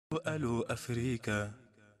Alo Afirka,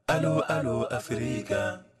 alo alo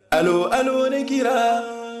Afirka, alo alo na kira,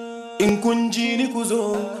 in kun ji ni ku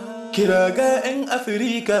zo, kira ga 'yan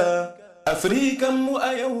Afirka, Afirikan mu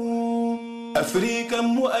a yau, Afirikan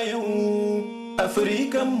mu a yau,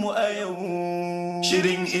 Afirikan mu a yau.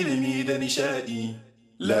 Shirin ilimi da nishadi,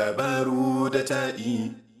 labaru da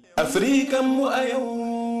taɗi, Afirikan mu a yau,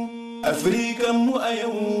 Afirikan mu a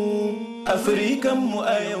yau, Afirikan mu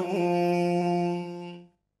a yau.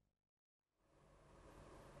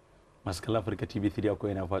 masu kallon Afirka TV 3 akwai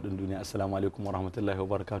yana faɗin duniya. Assalamu alaikum warahmatullahi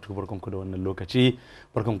wabarakatuh. Barkanku da wannan lokaci,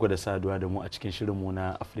 barkanku da saduwa da mu a cikin shirinmu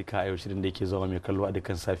na Afirka a yau, shirin da yake zama mai kallo a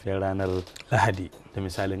dukkan safiyar ranar Lahadi da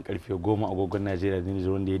misalin karfe 10 agogon Najeriya da Nijar,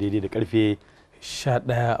 wanda ya daidai da karfe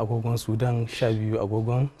 11 agogon Sudan, 12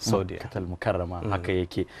 agogon Saudiya. Katal Mukarrama haka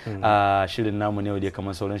yake. A shirin namu ne wanda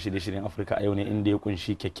kamar sauran shirye-shiryen Afirka a yau ne, inda ya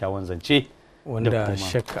kunshi kyakkyawan zance wanda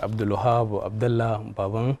Sheikh Abdulwahab Abdullah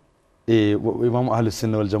baban Imam Ahlus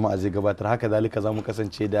Sunna wal Jama'a zai gabatar. Haka zalika za mu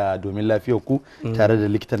kasance da domin lafiyar ku tare da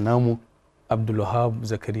likitan namu Abdulwahab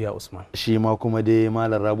Zakariya Usman. Shi ma kuma dai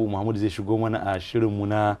Malam Rabu Muhammad zai shigo mana a shirinmu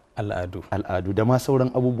na al'adu da ma sauran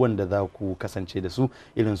abubuwan da za ku kasance da su,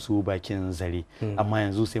 irin su bakin zare. Amma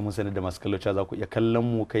yanzu sai mun sanar da masu kallo cewa za ku iya kallon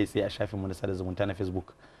mu kai tsaye a shafinmu na sada zumunta na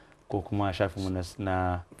Facebook ko kuma shafinmu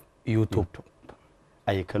na YouTube.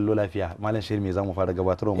 A yi kallo lafiya. Malam Shahir, me za mu fara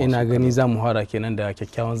gabatarwa masu? Ina gani za mu fara kenan da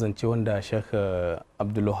kyakkyawan zance wanda Sheikh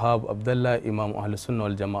Abdulwahab Abdullah Imam Ahlus Sunna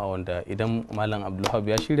wal Jama'a, wanda idan Malam Abdulwahab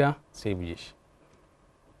ya shirya sai mu je shi.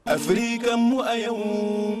 Afirikan mu a yau,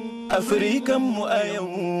 Afirikan mu a yau.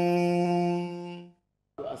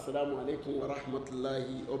 Assalamu alaikum wa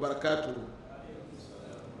rahmatullahi wa barakatuh.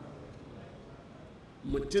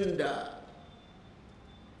 Mutum da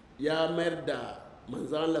ya mayar da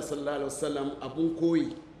manzan Allah sallallahu alaihi wasallam abun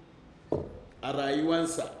koyi a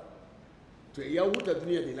rayuwansa, to ya huta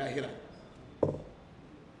duniya da lahira.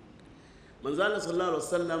 Manzan Allah sallallahu alaihi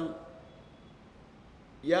wasallam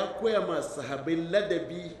ya koya masu sahabbai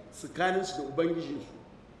ladabi tsakaninsu da ubangijinsu,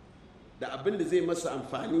 da abin da zai masa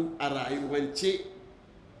amfani a rayuwance,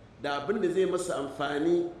 da abin da zai masa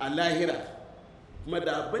amfani a lahira, kuma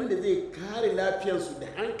da abin da zai kare lafiyarsu da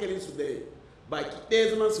hankalinsu da baki ɗaya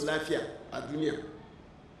zaman su lafiya a duniya.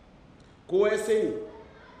 Kowa ya sani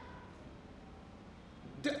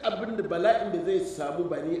duk abin da bala'in da zai samu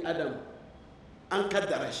bani adam an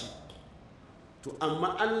kaddara shi, to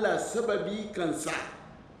amma Allah sababi kansa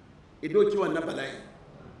idoki wannan bala'i.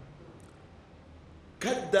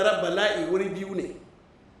 Kaddara bala'i wuri biyu ne.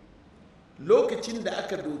 Lokacin da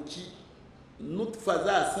aka doki nutfa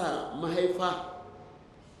za a sa mahaifa,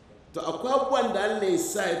 to akwai abubuwan da Allah ya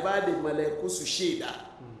sa ya ba da mala'iku su shaida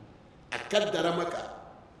a kaddara maka,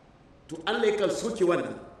 to Allah ya kan soke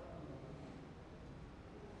wannan,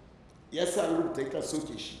 ya sa rubuta ya kan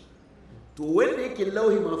soke shi. To wanda yake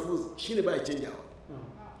lauhi mafuz shi ne ba ya canjawa,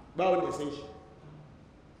 ba wanda ya san shi.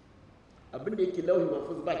 Abinda yake lauhi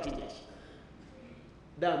mafuz ba canja shi,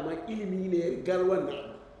 dama ilimi ne ya gar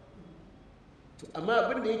wannan. To amma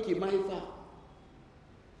abinda yake mahaifa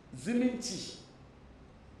zumunci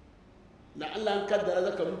na Allah an kaddara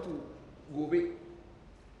zaka mutu gobe,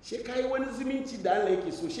 shi kai wani zumunci da Allah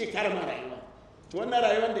yake so shi kara ma rayuwa. To wannan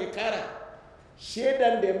rayuwar da ya kara,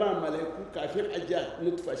 shedan da ya ma malaiku kafin ajiya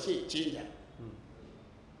nutfa shi canja,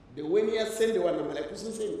 da wani ya san da wannan malaiku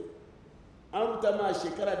sun sani. An rubuta ma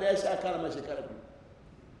shekara da ya sha kara ma shekara biyu.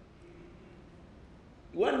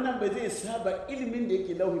 Wannan ba zai saba ilimin da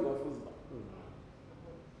yake lauhi mafuz ba.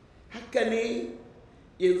 Haka ne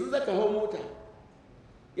yanzu zaka hau mota,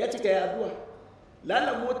 ya cika ya addu'a,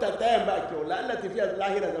 lalla mota ta yan ba kyau, lalla tafiya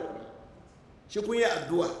lahira za ku yi shi, kun yi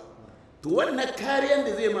addu'a. To wannan kariyar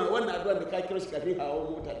da zai ma wannan addu'a da ka kira shi kafin hawa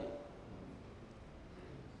mota ne,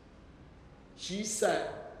 shi sa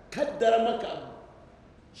kaddara maka abu,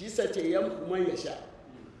 shi sa ce yan kuma ya sha,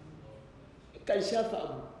 kan shafa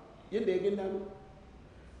abu yadda ya gina mu.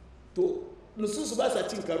 To nususu ba sa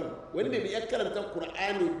cin karo. Wanda bai ya karanta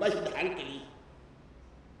Qur'ani ba shi da hankali,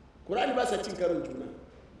 Qur'ani ba sa cin karon juna.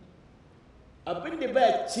 Abin da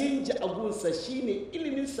ba canja agunsa shine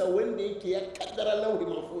iliminsa wanda yake ya kaddara lauhi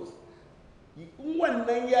mahfuz. In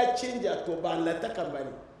wannan ya canja to ba latakan ba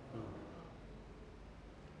ne.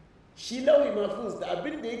 Shi lauhi mahfuz da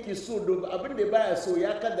abin da yake so da abin da baya so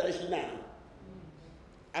ya kaddara shi na.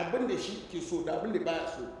 Abin da shi ke so da abin da baya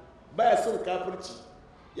so, baya son kafirci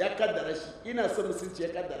ya kaddara shi, ina son musulunci ya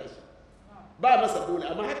kaddara shi, ba masa dole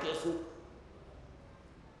amma haka ya so.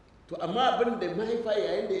 To amma abin da mahaifa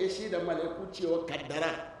yayin da ya shaida malaiku cewa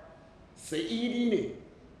kaddara sa'idi ne,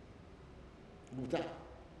 buta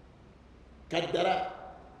kaddara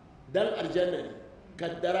dan aljanna ne,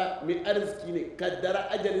 kaddara mai arziki ne kaddara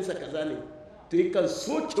ajalinsa kaza ne to yi kan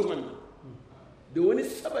soke wannan da wani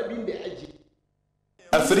sababin da ya ajiye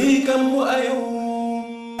Afirikan mu a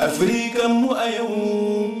yau, Afirikan mu a yau,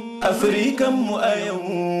 Afirikan mu a yau.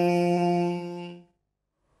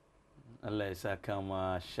 Allah ya sa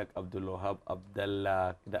kama Shak Abdulwahab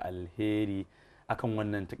Abdallah da alheri akan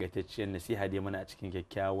wannan takaitacciyar nasiha da mana a cikin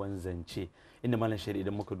kyakkyawan zance, inda malam Shahir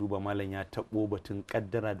idan muka duba malam ya tabo batun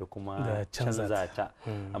kaddara da kuma canza ta,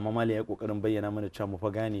 amma malam ya kokarin bayyana mana cewa mu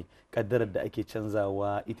fa gane kaddarar da ake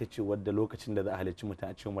canzawa ita ce wadda lokacin da za a halicci mutum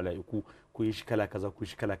a cikin mala'iku ku yi shi kala kaza ku yi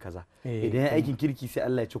shi kala kaza, idan ya aikin kirki sai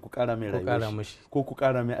Allah ya ce ku kara mai rayuwa ko ku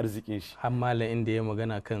kara mai arzikin shi. har malam inda ya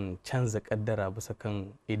magana kan canza kaddara bisa kan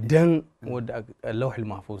idan wadda lauhul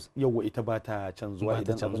mahfuz yawa ita ba ta canzuwa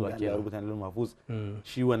idan abin da ya rubuta lauhul mahfuz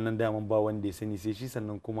shi wannan daman ba wanda ya sani sai shi,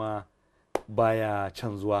 sannan kuma baya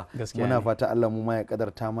canzuwa. Muna fata Allah mu ma ya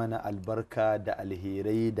kadarta mana albarka da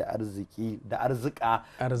alherai da arziki da arzika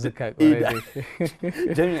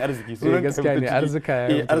jami'in arziki sunan gaskiya ne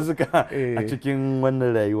arzika a cikin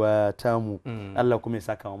wannan rayuwa tamu. Allah kuma ya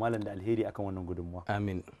saka wa malam da alheri akan wannan gudunmuwa.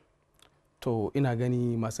 Amin. To ina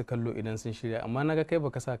gani masu kallo idan sun shirya, amma naga kai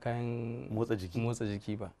baka sa kayan motsa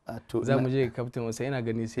jiki ba. Za mu je Captain Musa, ina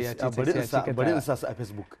gani sai ya ce bari in sa su a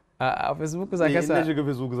Facebook. A Facebook za ka sa? Na shiga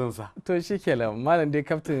Facebook zan sa. To shikenan malam dai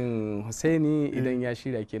Captain Husaini idan ya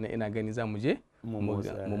shirya kenan ina gani za mu je mu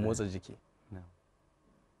motsa jiki.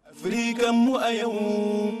 Afirikan mu a yau,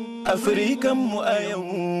 Afirikan mu a yau.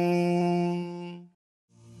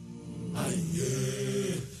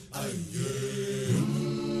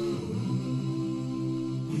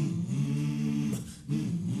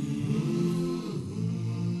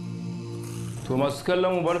 To masu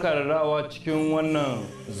kallon mu barka da dawowa cikin wannan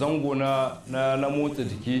zango na motsa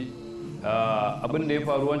jiki. Abin da ya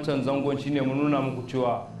faru wancan zangon shine mu nuna muku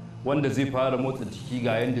cewa wanda zai fara motsa jiki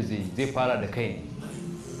ga yanda zai fara da kai ne.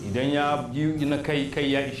 Idan ya yi na kai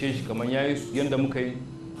ya ishe shi kamar ya yi yanda muka yi,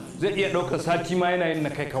 zai iya ɗaukar sati ma yana yin na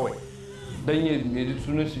kai kawai don ya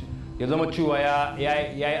sunan shi ya zama cewa ya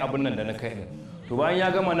yi abin nan da na kai ɗin. To bayan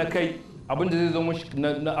ya gama na kai, abin da zai zama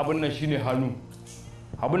na abin nan shine hannu.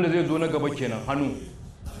 Abin da zai zo na gaba kenan hannu.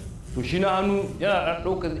 To shi na hannu yana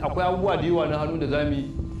ɗaukar, akwai abubuwa da yawa na hannu da zamu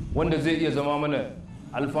yi wanda zai iya zama mana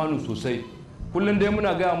alfanu sosai. Kullum dai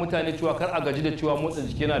muna gaya mutane cewa kar a gaji da cewa motsa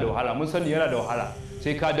jiki yana da wahala, mun sani yana da wahala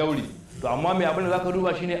sai ka daure. To amma mai abin da zaka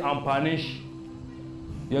duba shine amfanin shi.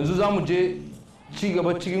 Yanzu zamu je ci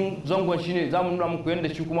gaba cikin zangon shine zamu nuna muku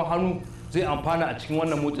yadda shi kuma hannu zai amfana a cikin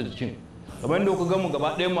wannan motsa jikin. Kamar yadda kuka ga mu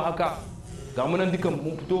gaba ɗayan mu haka, ga mu nan dukan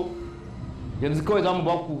mun fito. Yanzu kawai za mu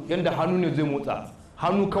ba ku yadda hannu ne zai motsa,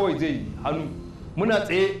 hannu kawai zai yi hannu. Muna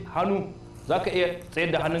tsaye hannu za ka iya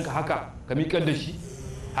tsayar da hannunka haka ka miƙar da shi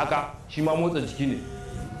haka, shi ma motsa jiki ne.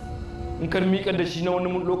 In ka miƙar da shi na wani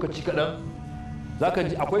lokaci kaɗan, za ka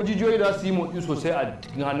ji akwai jijiyoyi da su yi motsi sosai a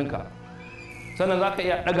cikin hannunka. Sannan za ka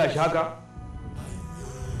iya ɗaga shi haka,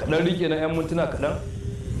 ka ɗan riƙe na 'yan mintuna kaɗan,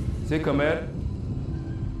 sai ka mayar,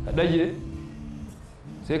 ka ɗage,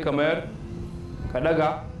 sai ka mayar, ka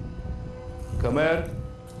ɗaga, kamar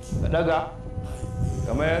daga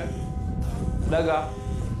kamar daga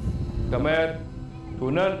kamar. To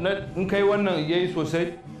in kai wannan yayi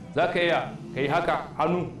sosai, za ka iya kai haka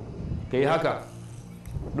hannu, kai haka,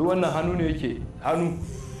 duk wannan hannu ne yake hannu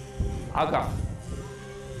haka,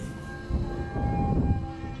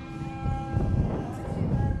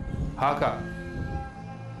 haka.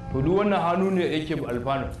 To duk wannan hannu ne yake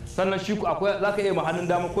alfanu. Sannan shi akwai, za ka iya ma hannun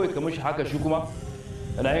dama kawai kamar shi haka, shi kuma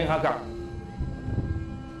yana yin haka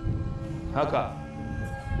haka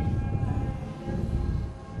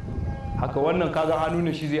haka. Wannan kaga hannu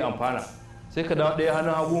ne shi zai amfana. Sai ka dawo ɗaya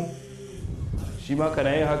hannun hagu, shi ma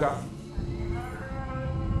kana yin haka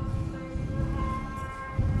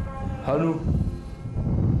hannu.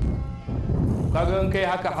 Kaga in kai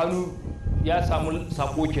haka hannu ya samu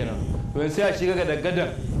sako kenan. To yanzu sai a shiga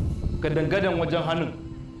gadan wajen hannun.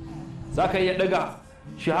 Za ka iya daga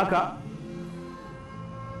shi haka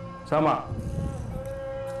sama,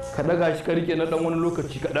 ka daga shi ka rike na dan wani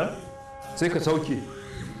lokaci kaɗan, sai ka sauke,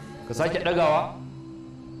 ka sake dagawa,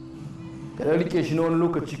 ka dan rike shi na wani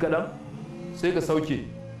lokaci kaɗan, sai ka sauke,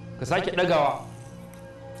 ka sake dagawa,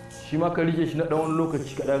 shi ma ka rike shi na dan wani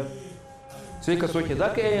lokaci kaɗan, sai ka soke. Za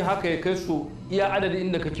ka iya yin haka ya kai so iya adadin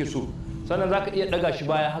inda kake so. Sannan za ka iya daga shi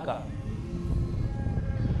baya haka.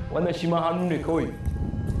 Wannan shi ma hannu ne kawai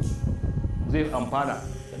zai amfana.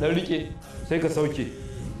 Ka dan rike, sai ka sauke,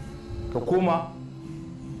 ka koma,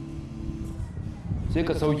 sai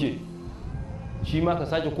ka sauke, shi ma ka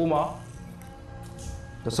sake koma,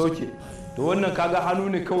 ka sauke. To wannan kaga hannu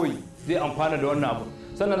ne kawai zai amfana da wannan abu.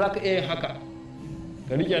 Sannan za ka iya yin haka,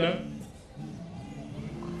 ka rike nan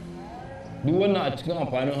duk wannan a cikin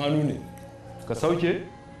amfanin hannu ne ka sauke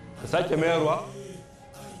ka sake mayarwa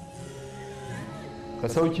ka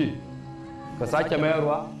sauke ka sake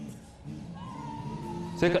mayarwa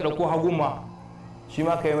sai ka ɗauko hagun ma shi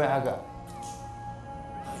ma ka yi mai haka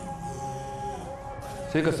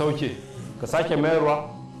sai ka sauke ka sake mayarwa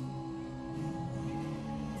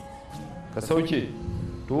ka sauke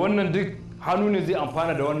to wannan duk hannu ne zai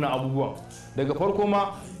amfana da wannan abubuwan daga farko ma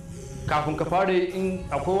kafin ka fara in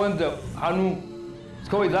akwai wanda hannu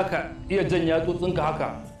kawai za ka iya jan yatsotsinka haka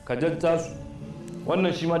ka jajja su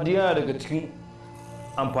wannan shi ma yana daga cikin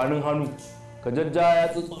amfanin hannu ka jajja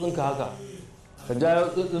yatsotsinka haka ka ja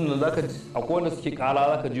yatsotsin da zaka ji akwai wanda suke kala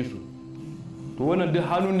zaka ji su to wannan duk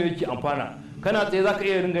hannu ne yake amfana kana tsaye zaka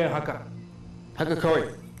iya ringa yin haka haka kawai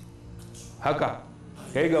haka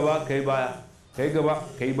kai gaba kai baya kai gaba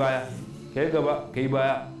kai baya kai gaba kai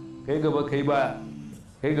baya kai gaba kai baya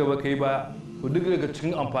kai gaba kai baya to duk daga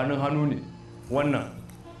cikin amfanin hannu ne wannan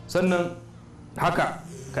sannan haka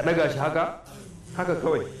ka daga shi haka haka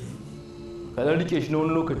kawai ka dan rike shi na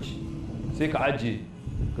wani lokaci sai ka ajiye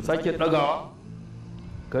ka sake dagawa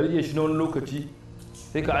ka rike shi na wani lokaci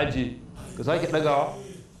sai ka ajiye ka sake dagawa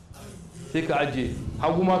sai ka ajiye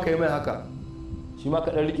hagu ma ka yi mai haka shi ma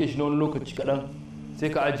ka dan rike shi na wani lokaci kaɗan sai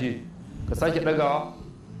ka ajiye ka sake dagawa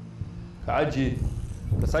ka ajiye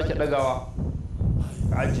ka sake dagawa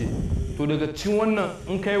ka ajiye to daga cikin wannan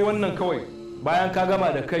in kai wannan kawai bayan ka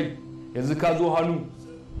gama da kai yanzu ka zo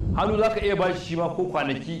hannu za ka iya ba shi ma ko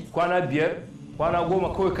kwanaki kwana 5 kwana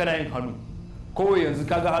 10 kawai kana yin hannu kawai yanzu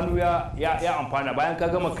kaga hannu ya amfana bayan ka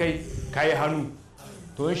gama kai ka yi hannu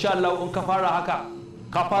to insha Allah in ka fara haka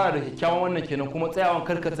ka fara da kyakkyawan wannan kenan kuma tsayawan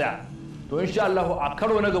karka tsaya to insha Allah a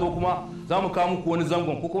karo na gaba kuma za mu kawo muku wani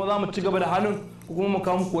zangon ko kuma za mu ci gaba da hannun ko kuma mu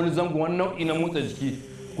kawo muku wani zangon wani nau'i na motsa jiki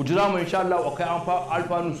ku jira mu insha Allah akwai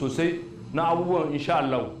alfanu sosai na abubuwan insha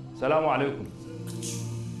Allah salamu alaikum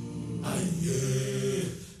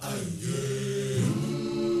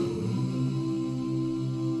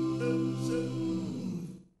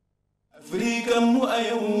Afrikan mu a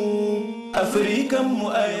yau, Afrikan mu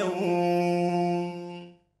a yau.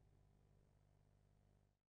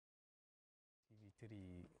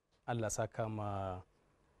 Allah saka ma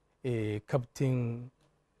Kaftin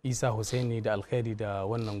Isa Hussaini da alkhairi da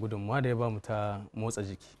wannan gudunmawa da ya ba mu ta motsa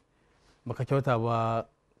jiki. Baka kyauta ba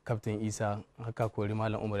Kaftin Isa haka kori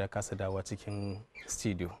Malam Umar ya kasa dawa cikin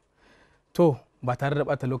studio. To ba tare da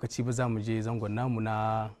bata lokaci ba za mu je zangon namu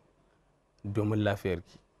na domin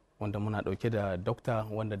lafiyarki. Wanda muna dauke da dokta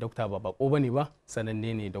wanda dokta ba bako bane ba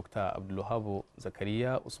sananne ne Dokta Abdulwahab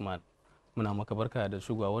Zakariya Usman. Muna maka barka da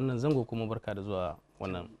shigowa wannan zango kuma barka da zuwa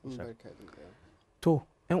wannan to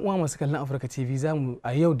yan uwa masu kallon Africa TV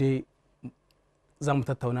a yau dai zamu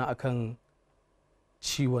tattauna akan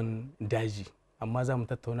ciwon daji amma zamu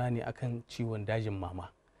tattauna ne akan ciwon dajin mama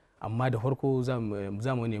amma da farko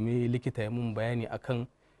zamu nemi likita ya mun bayani akan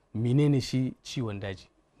menene shi ciwon daji.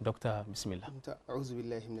 Dokta bismillah. A'udhu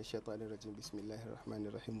billahi minash shaitanir rajim. Bismillahir rahmanir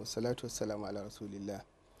rahim. Wassalatu wassalamu ala rasulillah.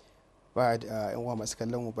 Ba'ad yan uwa masu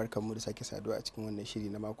kallon mu barkanmu da sake saduwa a cikin wannan shiri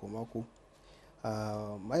na mako.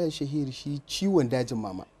 Malam Shahir shi ciwon dajin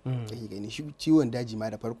mama kake gani shi ciwon daji ma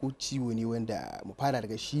da farko ciwo ne wanda mu fara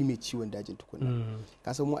daga shi mai ciwon dajin tukunna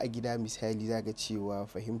ka san mu a gida misali zaka cewa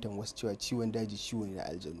fahimtar wasu cewa ciwon daji ciwo ne na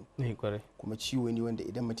aljanu kuma ciwo ne wanda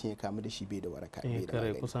idan mutum ya kamu da shi bai da waraka bai da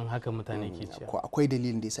magani kusan haka mutane ke cewa akwai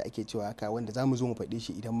dalilin da yasa ake cewa haka wanda zamu zo mu faɗe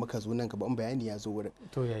shi idan muka zo nan gaba bayani ya zo wurin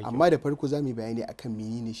amma da farko zamu yi bayani akan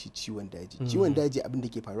menene shi ciwon daji ciwon daji abin da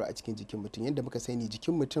ke faruwa a cikin jikin mutum yadda muka sani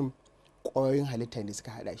jikin mutum ƙwayoyin halitta ne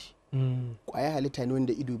suka hada shi ƙwayar halitta ne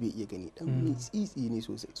wanda ido bai iya gani dan mai tsitsi ne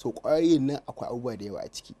sosai so ƙwayoyin nan akwai abubuwa da yawa a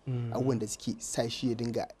ciki abubuwan da suke sa shi ya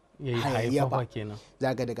dinga hayayyafa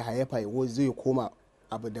zaga daga hayayyafa ya zai koma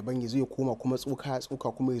abu daban ya zo ya koma kuma tsoka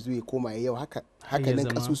kuma ya zo ya koma yau haka nan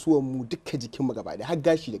kasusuwan mu dukkan jikin mu gaba da har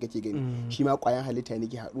gashi da kake gani shi ma kwayan halitta ne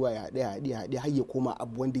ke haduwa ya haɗe har ya koma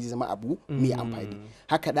abu wanda zai zama abu mai amfani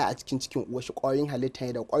haka da a cikin uwa shi kwayoyin halitta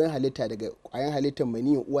ne da kwayoyin halitta daga kwayan halittar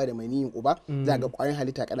maniyin uwa da maniyin uba za ga kwayoyin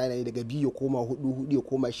halitta kanana ne daga 2 ya koma 4 ya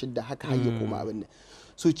koma 6 haka har ya koma abin nan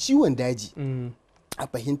so ciwon daji a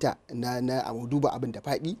fahimta na a duba abin da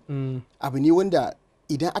faɗi abu ne wanda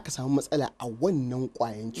idan aka samu matsala a wannan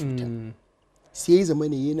kwayan cutar sai ya zama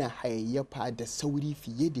ne yana hayayyafa da sauri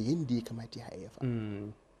fiye da yadda ya kamata ya hayayyafa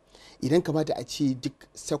idan kamata a ce duk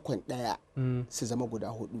sakon daya su zama guda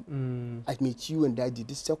 4 a mai ciwon daji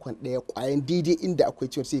duk sakon daya kwayan daidai inda akwai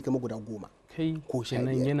ciwon sai ya kama guda 10 kai ko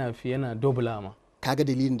kenan yana dobula ma kaga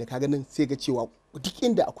dalilin da kaga nan sai ga cewa duk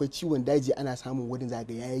inda akwai ciwon daji ana samun wurin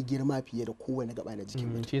zaga yayi girma fiye da kowane gaba na jikin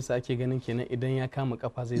mutum. Shi yasa ake ganin kenan idan ya kama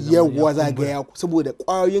kafa zai zama yawa zaga ya saboda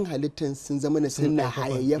kwayoyin halittar sun zama na suna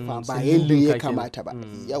hayayyafa ba yadda ya kamata ba.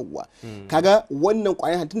 Yawa kaga wannan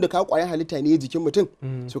kwayoyin halitta da kaga kwayoyin halitta ne jikin mutum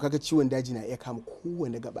so kaga ciwon daji na iya kama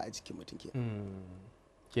kowane gaba a jikin mutum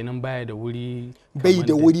kenan baya da wuri bai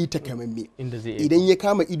da wuri takamamme idan ya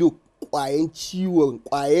kama ido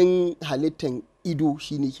kwayan halittan ido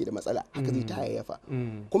shine ke da matsala haka zai ta hayayyafa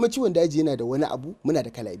kuma ciwon daji yana da wani abu muna da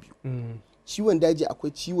kala biyu ciwon daji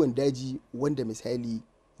akwai ciwon daji wanda misali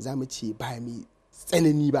zamu ce ba mai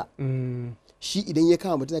tsanani ba shi idan ya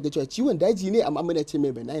kama mutum zaka cewa ciwon daji ne amma muna ce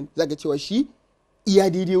mai benign zaka cewa shi iya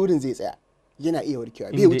daidai wurin zai tsaya yana iya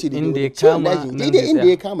warkewa bai wuce daidai inda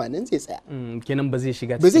ya kama nan zai tsaya kenan ba zai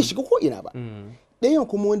shiga ko ina ba ɗayan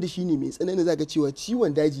kuma wanda shine mai tsanani zaka cewa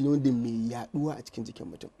ciwon daji ne wanda mai yaduwa a cikin jikin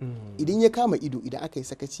mutum idan ya kama ido idan aka yi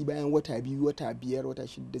sakaci bayan wata 2 wata 5 wata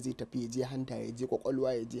 6 zai tafi ya je hanta ya je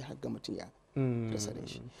kwakwalwa ya je har ga mutum ya rasa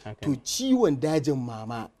shi to ciwon dajin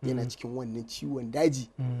mama yana cikin wannan ciwon daji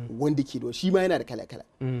wanda ke da shi ma yana da kala-kala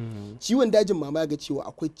ciwon dajin mama ga cewa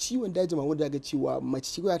akwai ciwon dajin mama wanda ga cewa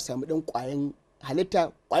mace ta samu dan kwayan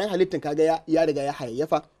halittan kaga ya riga ya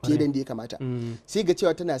hayayyafa fiye da ya kamata sai ga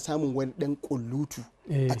cewa tana samun wani dan kullutu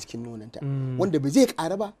a cikin nonanta wanda ba zai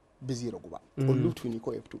ƙara ba ba zai ragu ba kullutu ne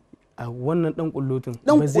kawai fito a wannan dan kullutun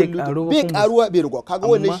ba zai ƙaru ba bai ƙaruwa bai raguwa kaga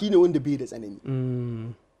wannan shine wanda bai da tsanani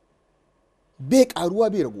bai ƙaruwa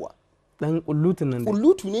bai raguwa dan kullutun nan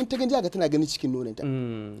kullutu ne ta ganja ga tana ganin cikin nonanta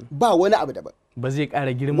ba wani abu daban ba zai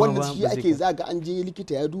ƙara girma ba wannan shi ake zaga an je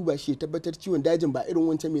likita ya duba shi ya tabbatar ciwon dajin ba irin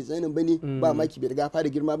wancan mai tsananin bane ba maki bai riga fara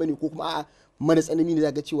girma bane ko kuma a'a mara tsanani ne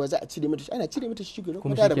zaga cewa za a cire mata shi ana cire mata shi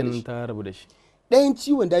kuma ta rabu da shi ɗayan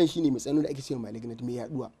ciwon dajin shine mai tsanani da ake cewa malignant mai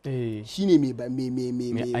yaduwa shine mai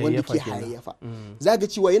wanda ke hayayyafa zaga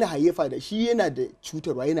cewa yana hayayyafa da shi yana da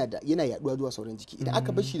cutarwa yana yaduwa zuwa sauran jiki idan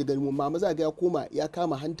aka bar shi daga mama zaga ya koma ya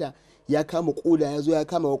kama hanta ya kama koda ya zo ya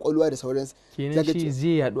kama kwakwalwa da sauransu kenan shi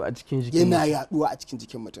zai yadu a cikin jikin yana yaduwa a cikin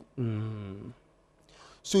jikin mutum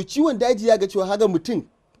so ciwon daji ya ga cewa haga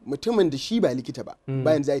mutumin da shi ba likita ba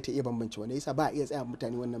bayan za ta iya bambance wanda yasa ba a iya tsaya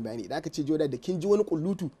mutane wannan bayani idan aka ce joda da kin ji wani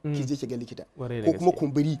kullutu ki je ki ga likita ko kuma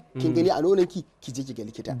kumburi kin gani a nonon ki je ki ga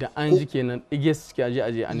likita da an ji kenan iges ki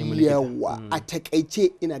aje a nemi likita yawa a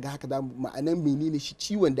takaice ina ga haka zamu ma'anan menene shi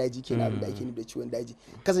ciwon daji kenan abin da ake nufi da ciwon daji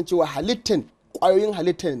kasancewa halittan kwayoyin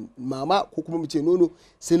halittan mama ko kuma mu ce nono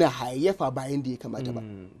suna hayayyafa bayan da ya kamata ba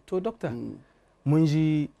to doctor mun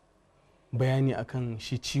ji bayani akan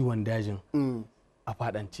shi ciwon dajin a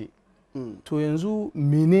fadance to yanzu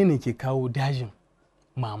menene ke kawo dajin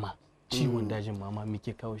mama ciwon dajin mama me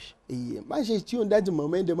ke kawo shi ma shi ciwon dajin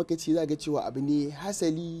mama yadda muka ce za ga cewa abu ne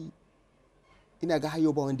hasali ina ga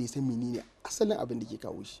hayo ba wanda ya san menene asalin abin da ke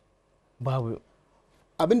kawo shi babu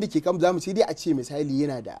abin da ke kawo zamu sai dai a ce misali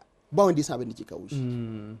yana da ba wanda ya san abin da ke kawo shi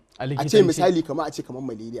a ce misali kamar a ce kamar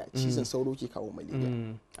malaria cizon sauro ke kawo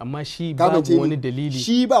malaria amma shi babu wani dalili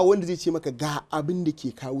shi ba wanda zai ce maka ga abin da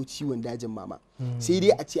ke kawo ciwon dajin mama sai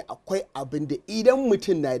dai a ce akwai abin da idan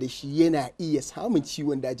mutum na da shi yana iya samun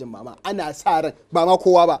ciwon dajin mama ana sa ran ba ma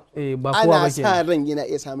kowa ba ana sa ran yana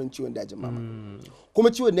iya samun ciwon dajin mama kuma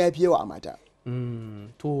ciwon na fi yawa a mata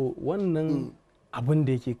to wannan abin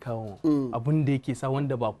da yake kawo abin da yake sa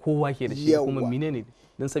wanda ba kowa ke da shi kuma menene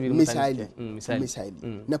don saboda misali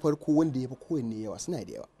na farko wanda ya fi kowanne yawa suna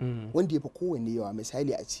da yawa wanda ya fi kowanne yawa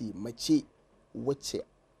misali a ce mace wacce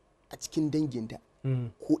a cikin danginta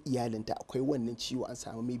ko iyalinta akwai wannan ciwo an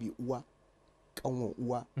samu maybe uwa kanwan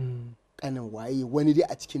uwa kanan waye wani dai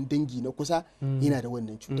a cikin dangi na kusa yana da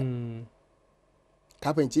wannan cuta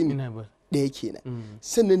ka fahimce ni ɗaya kenan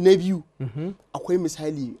sannan na biyu akwai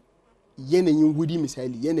misali yanayin wuri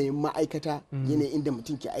misali yanayin ma'aikata yanayin inda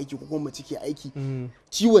mutum ke aiki ko kuma mace ke aiki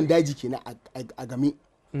ciwon daji kenan a game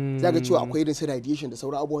za ga cewa akwai irin su radiation da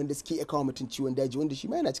sauran abubuwan da suke iya kawo mutum ciwon daji wanda shi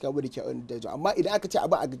ma yana cikin abu da ke daji amma idan aka ce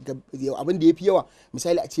abin da ya fi yawa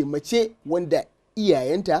misali a ce mace wanda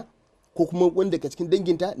iyayenta ko kuma wanda ka cikin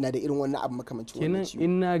danginta na da irin wannan abu makamancin wannan ciwo kenan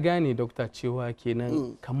in na gane dokta cewa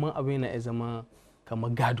kenan kamar abu yana zama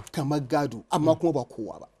kamar gado amma kuma ba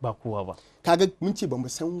kowa ba kaga mun ce ba mu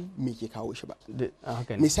san me ke kawo shi ba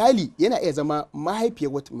misali yana iya zama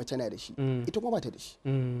mahaifiyar wata mace na da shi ita kuma ba ta da shi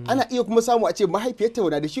ana iya kuma samu a ce mahaifiyarta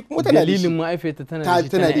na da shi kuma tana da shi dalilin mahaifiyarta tana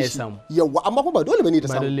da shi yawa amma kuma ba dole bane ta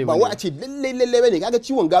samu ba wa a ce lalle bane kaga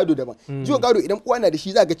ciwon gado daban ciwon gado idan uwa na da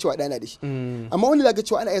shi za ga cewa ɗa na da shi amma wani za ga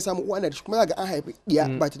cewa ana iya samu uwa na da shi kuma za ga an haifi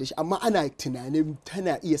ɗiya ba ta da shi amma ana tunanin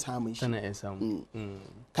tana iya samun shi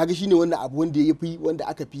kaga shine wannan abu wanda ya fi wanda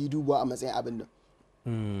aka fi dubawa a matsayin abin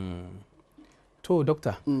nan to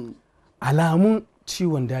dokta alamun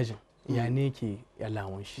ciwon dajin ya ne ke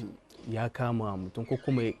alamun shi ya kama mutum ko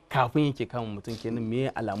kuma kafin yake kama mutum kenan me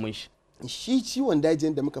alamun shi? Shi ciwon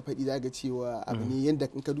dajin da muka faɗi zaga cewa abu ne yadda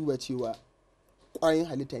in ka duba cewa ƙwayoyin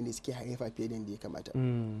halitta ne suke hayayyafa fiye da yadda ya kamata.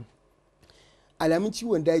 Alamun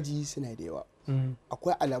ciwon daji suna da yawa.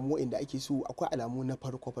 Akwai alamu inda ake so, akwai alamu na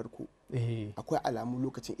farko akwai alamu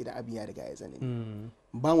lokacin idan abin ya riga ya tsanani.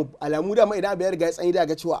 Ba mu alamu dama idan abin ya riga ya tsanani da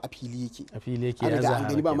ga cewa a fili yake ya zama, an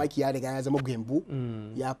gani ba maki ya riga ya zama gembo,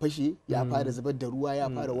 ya fashe, ya fara zubar da ruwa, ya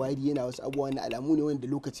fara wari, yana wasu abubuwa na alamu ne wanda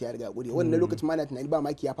lokaci ya riga ya ƙure. Wannan lokacin ma na tunani ba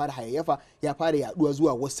maki ya fara hayayyafa, ya fara yaduwa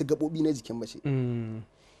zuwa wasu gaɓoɓi na jikin mace.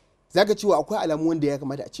 Zaka cewa akwai alamu wanda ya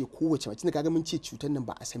kamata a ce kowace mace, tunda kaga mun ce cutar nan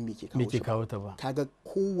ba a san me ke kawo ta ba. Kaga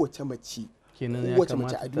kowace mace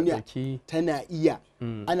a duniya tana iya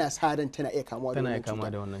ana sa ran tana iya kamuwa da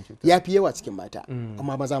wannan cuta. Ya fi yawa cikin mata,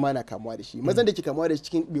 amma maza ma na kamuwa da shi. Mazan da ke kamuwa da shi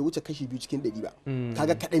cikin bai wuce kashi 2 cikin 100 ba.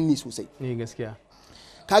 Kaga kaɗan ne sosai. Gaskiya.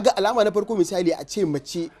 Kaga alama na farko misali a ce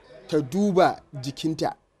mace ta duba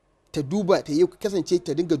jikinta, ta duba ta yi kasance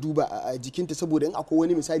ta dinga duba a jikinta, saboda in akwai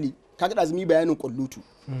wani misali kaga da zumi bayanin kullutu.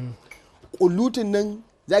 Kullutun nan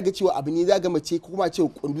zaga cewa abu ne zaga mace ko kuma ce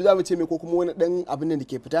kundu za mu ce mai ko kuma wani dan abin nan da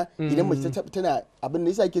ke fita idan mace tana abin da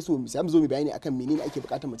yasa ke so mu zo mu bayani akan menene ake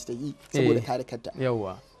bukatar mace ta yi saboda kare kanta.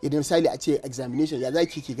 Yawa. Idan misali a ce examination ya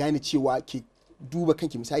zaki ki gane cewa ki duba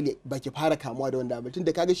kanki misali ba ki fara kamuwa da wanda abin,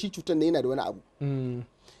 tunda kaga shi cutar nan yana da wani abu.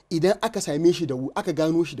 Idan aka same shi da wuri, aka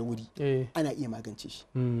gano shi da wuri, ana iya magance shi.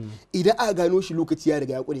 Idan aka gano shi lokaci ya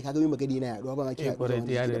riga ya kure, kaga mai magani yana yaduwa ba ma ki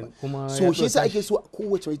yaduwa. So shi yasa ake so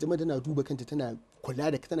kowace mace tana duba kanta, tana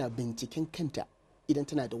kula da tana binciken kanta idan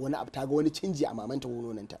tana da wani abu, ta ga wani canji a mamanta ko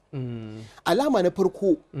nonanta. Alama na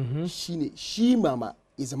farko shine shi mama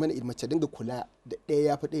ya zama na mace dinga kula da ɗaya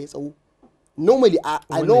ya fi ɗaya tsawo. Normally a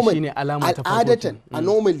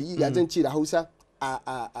normally ya zan ce da Hausa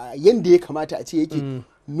a yanda ya kamata a ce yake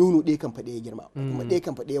nono ɗaya kan faɗe ya girma, kuma ɗaya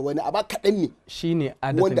kan faɗe wani abu kaɗan ne shine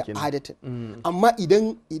adatan. Amma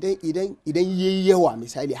idan yayi yawa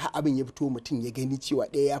misali har abin ya fito mutum ya gani cewa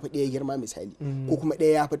ɗaya ya fi ɗaya girma misali, ko kuma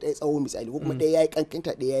ɗaya ya fi ɗaya tsawo misali, ko kuma ɗaya ya yi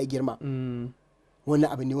kankanta ɗaya ya girma,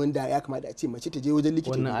 wannan abu ne wanda ya kamata a ce mace ta je wajen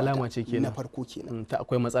likita. Wannan alama ce kenan na farko kenan ta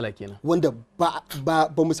akwai matsala kenan, wanda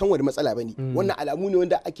ba mu san wani matsala bane. Wannan alamu ne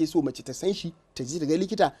wanda ake so mace ta san shi, ta je daga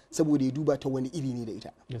likita saboda ya duba ta wani iri ne da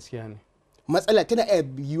ita. Gaskiya ne. Matsala tana iya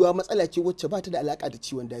yiwuwa matsala ce wacce ba ta da alaka da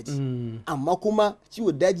ciwon daji, amma kuma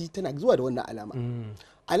ciwon daji tana zuwa da wannan alama.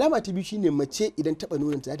 Alama ta biyu shine mace idan taba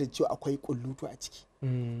nononta za ta cewa akwai kullutu a ciki,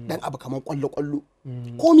 dan abu kamar kwallo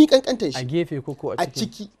komi kankantan shi a gefe ko a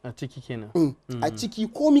ciki kenan. A ciki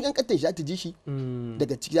komi kankantan shi za ta ji shi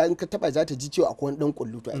daga ciki, in ka taba za ta ji cewa akwai wani dan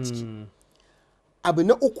kullutu a ciki. Abu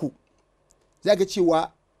na uku za ga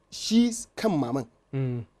cewa shi kan maman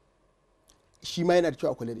shi ma yana da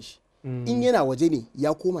cewa kula da shi. In yana waje ne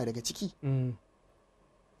ya koma daga ciki,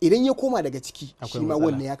 idan ya koma daga ciki shi ma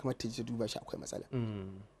wannan ya kamata ta duba shi, akwai matsala.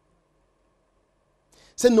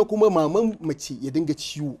 Sannan kuma maman mace ya dinga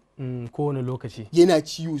ciwo kowane lokaci, yana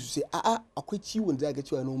ciwo sosai. Akwai ciwon da ga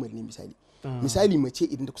cewa normal ne misali mace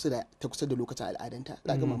idan ta kusa da lokacin al'adanta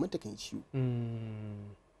za ga mamanta kan yi ciwo,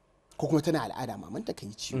 ko kuma tana al'ada mamanta kan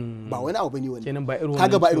yi ciwo. Ba wani abu bane wani, kenan ba irin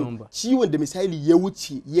kaga ba wannan irin ciwon da misali ya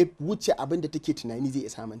wuce abin da take tunani zai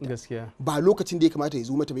isa manta. Gaskiya ba lokacin da ya kamata ya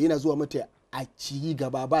zo mata ba, yana zuwa mata a ci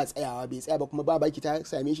gaba ba tsayawa, bai tsaya ba kuma ba baki ta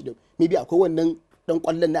same shi da maybe akwai wannan dan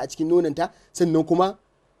kwallon na a cikin nonanta, sannan kuma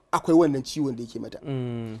akwai wannan ciwon da yake mata.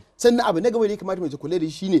 Sannan abu na gaba da ya kamata mace kula da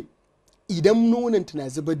shi shine idan nonanta na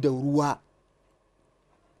zubar da ruwa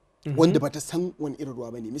wanda bata san wani irin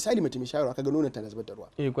ruwa bane. Misali mace mai shayarwa kaga nonanta na zubar da ruwa,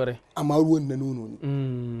 kwarai, amma ruwan na nono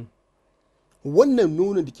ne. Wannan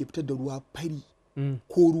nonon da ke fitar da ruwa fari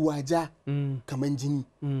ko ruwa ja kaman jini,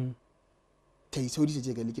 ta yi sauri ta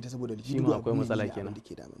je ga likita saboda likita akwai matsala kenan da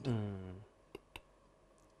ke damunta.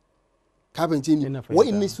 Ka fahimce ni?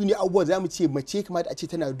 Wa'annan su ne abubuwa za mu ce mace kamata a ce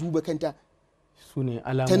tana duba kanta, su ne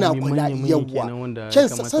alamomi manyan kenan wanda ya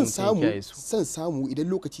kamata mutum san samu idan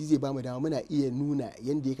lokaci zai bamu dama muna iya nuna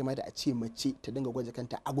yanda ya kamata a ce mace ta dinga gwaje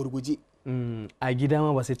kanta a gurguje. A gida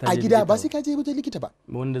ma ba sai ta je a gida ba sai ka je wajen likita ba,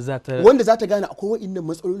 wanda za ta gane akwai wa'annan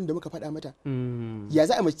matsalolin da muka faɗa mata. Ya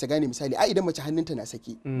za a mace ta gane misali idan mace hannunta na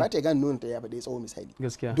sake ba ta gane nonon ta ya faɗa tsawo misali,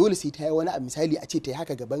 dole sai ta yi wani abu misali a ce ta yi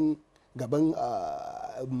haka gaban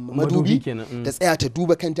madubi ta tsaya ta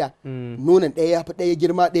duba kanta, nonon ɗaya ya fi ɗaya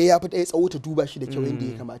girma, ɗaya ya fi ɗaya tsawo, ta duba shi da kyau yadda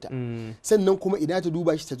ya kamata. Sannan kuma idan ta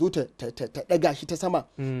duba shi ta zo ta ɗaga shi ta sama,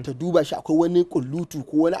 ta duba shi akwai wani kullutu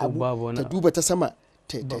ko wani abu, ta duba ta sama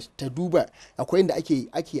ta duba akwai inda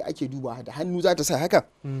ake duba da hannu za ta sa haka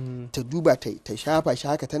ta duba ta shafa shi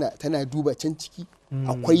haka tana duba can ciki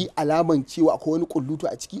akwai alaman cewa akwai wani kullutu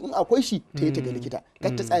a ciki in akwai shi ta yi ta ga likita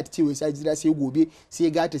kar ta tsaya ta ce wai sai jira sai gobe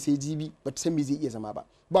sai gata sai jibi ba ta san me zai iya zama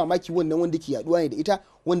ba maki wannan wanda ke yaduwa ne da ita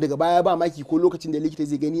wanda daga baya ba maki ko lokacin da likita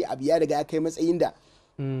zai gani abu ya riga ya kai matsayin da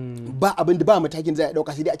ba abin da ba matakin za a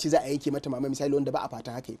dauka sai dai a ce za a yanke mata mama misali wanda ba a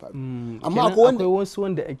fatan haka ya faru amma akwai wasu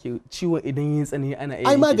wanda ake ciwon idan yin tsani ana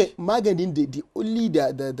ai maganin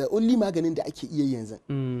da only maganin da ake iya yanzu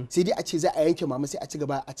sai dai a ce za a yanke mama sai a ci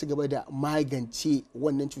gaba da magance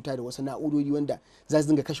wannan cuta da wasu na'urori wanda za su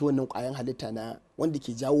dinga kashe wannan kwayan halitta na wanda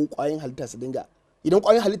ke jawo kwayan halitta su dinga idan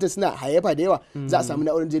kwayan halitta suna hayayyafa da yawa za a samu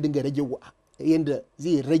na'urar da zai dinga rage yanda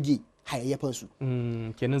zai rage hayayyafan su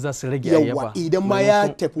kenan za su rage hayayyafa idan ma ya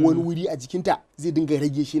tafi wani wuri a jikinta zai dinga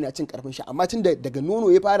rage shi na cin karfin shi amma tun daga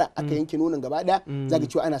nono ya fara aka yanke nonon gaba daya zaka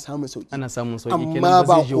cewa ana samun sauki amma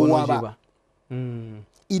ba kowa ba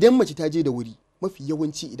idan mace ta je da wuri mafi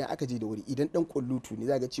yawanci idan aka je da wuri idan dan kullutu ne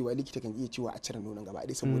zaka cewa likita kan iya cewa a cire nonon gaba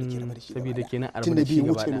daya saboda ke rabar shi saboda kenan tun da bai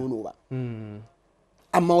wuce nono ba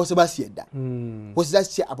amma wasu ba su yadda wasu za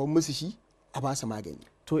su ce a bar musu shi a ba su magani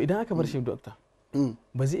to idan aka bar shi doctor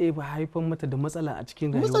ba zai iya haifar mata da matsala a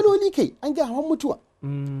cikin rayuwa matsaloli kai an ga hawan mutuwa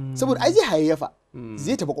saboda ai zai hayayyafa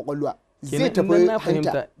zai tafi kwakwalwa zai tafi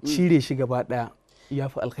hanta cire shi gaba daya ya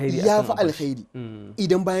fi alkhairi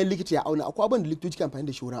idan bayan likita ya auna akwai abin da likitoci kan amfani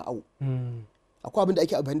da shi wurin awo akwai abin da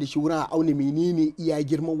ake amfani da shi wurin auna menene iya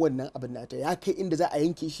girman wannan abin nata ya kai inda za a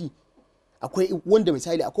yanke shi akwai wanda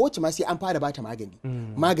misali akwai wacce ma sai an fara bata magani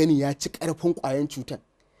maganin ya ci karfin kwayan cutan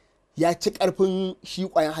ya ci karfin shi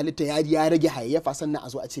kwayan halitta ya rage hayayyafa sannan a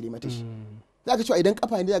zo a cire mata shi za ka cewa idan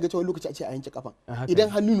kafa ne za ka cewa lokaci a ce a yanke kafan idan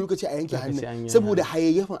hannu ne lokaci a yanke hannun saboda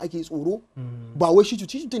hayayyafan ake tsoro ba wai shi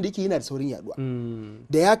cutan da yake yana da saurin yaduwa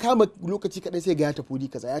da ya kama lokaci kadai sai ga ya tafi wuri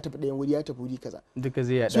kaza ya tafi ɗayan wuri ya tafi wuri kaza duka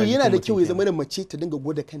zai yada so yana da kyau ya zama da mace ta dinga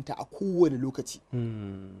gwada kanta a kowane lokaci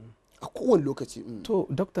to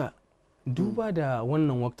doctor duba da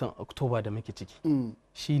wannan watan oktoba da muke ciki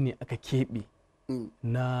shine aka keɓe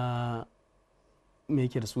na me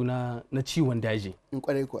yake da suna na ciwon daji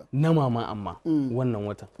na mama amma wannan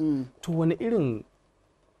watan to wani irin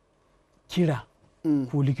kira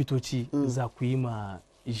ko likitoci za ku yi ma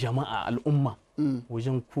jama'a al'umma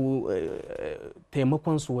wajen ku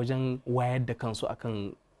taimakon su wajen wayar da kansu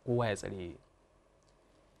akan kowa ya tsare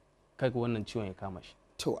kaga wannan ciwon ya kama shi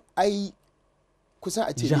to ai kusa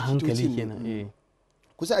a ce likitoci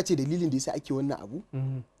kusa a ce dalilin da yasa ake wannan abu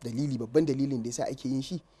babban dalilin da yasa ake yin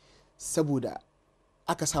shi saboda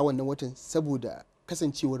aka sa wannan watan saboda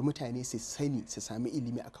kasancewar mutane su sani su sami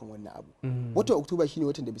ilimi akan wannan abu watan oktoba shine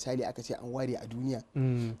watan da misali aka ce an ware a duniya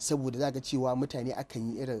saboda za ga cewa mutane akan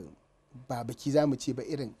yi irin ba baki za mu ce ba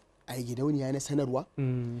irin a gidauniya na sanarwa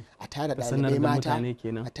a tara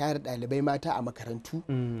ɗalibai mata a makarantu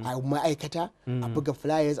a ma'aikata a buga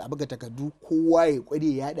flyers a buga takardu kowa ya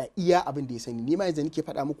kware ya yada iya abin da ya sani ni ma yanzu nake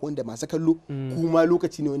faɗa muku wanda masu kallo kuma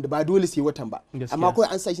lokaci ne wanda ba dole sai watan ba amma kawai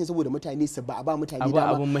an sa shi saboda mutane su ba a ba mutane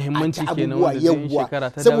dama a abubuwa yawwa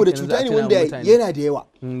saboda cuta ne wanda yana da yawa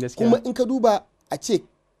kuma in ka duba a ce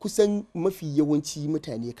kusan mafi yawanci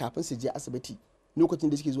mutane kafin su je asibiti lokacin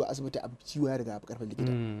da suke zuwa asibiti a ciwo ya riga karfin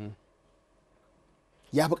likita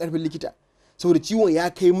ya fi karfin likita saboda ciwon ya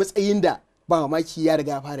kai matsayin da ba mamaki ya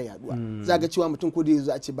riga fara yaduwa za ga cewa mutum ko da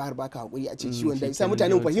yazo a ce ba har baka hakuri a ce ciwon daji sai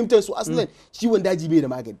mutanen fahimtar su asalin ciwon daji bai da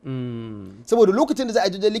magani saboda lokacin da za a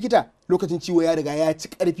je likita lokacin ciwo ya riga ya ci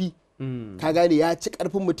karfi ka gane ya ci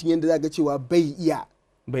karfin mutum yanda za ga cewa bai iya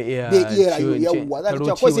rayuwa yawwa za ka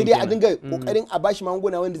cewa ko sai dai a dinga kokarin a bashi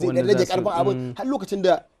magunguna wanda zai dan rage karfin abin har lokacin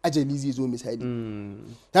da ajali zai zo misali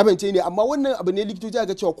ta bance ne amma wannan abu ne likitoci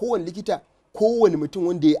ga cewa kowane likita kowane mutum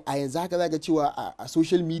wanda a yanzu haka za ka cewa a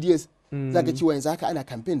social medias za ka cewa yanzu haka ana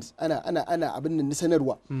campaigns ana abin nan na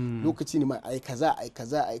sanarwa lokaci ne ma ai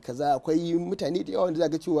kaza akwai mutane da yawa wanda za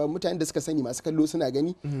ka cewa mutane da suka sani masu kallo suna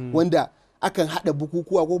gani wanda akan hada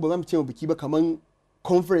bukukuwa ko ba za mu ce biki ba kaman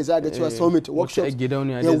conference za ga cewa summit workshops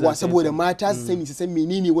yawa saboda mata su sani su san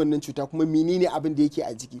menene wannan cuta kuma menene abin da yake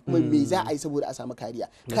a jiki kuma me za a yi saboda a samu kariya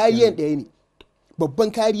kariyan ɗaya ne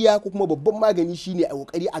babban kariya ko kuma babban magani shine a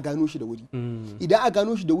kokari a gano shi da wuri idan a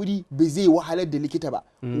gano shi da wuri bai zai wahalar da likita ba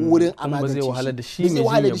wurin a magance shi bai zai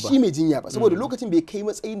wahalar da shi mai jinya ba saboda lokacin bai kai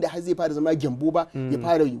matsayin da har zai fara zama gyambo ba ya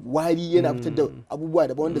fara wari yana fitar da abubuwa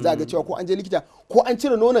daban wanda za ga cewa ko an je likita ko an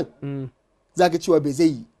cire nonon za ga cewa bai zai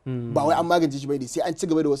yi ba wai an magance shi bai sai an ci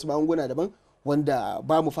gaba da wasu magunguna daban wanda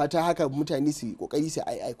ba mu fata haka mutane su kokari su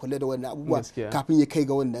ai kula da wannan abubuwa kafin ya kai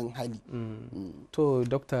ga wannan hali. To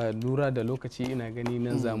dokta, lura da lokaci ina gani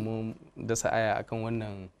nan zamu dasa aya akan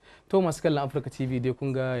wannan. To masu kallon Africa TV dai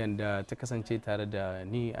kun ga yanda ta kasance tare da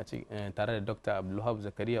ni tare da Dr. Abdulwahab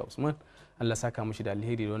Zakariya Usman. Allah saka mushi da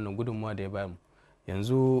alheri da wannan gudunmuwa da ya bamu.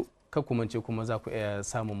 Yanzu ka kumance kuma za ku iya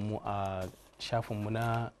samun mu a shafinmu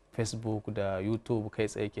na Facebook da YouTube kai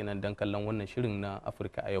tsaye kenan don kallon wannan shirin na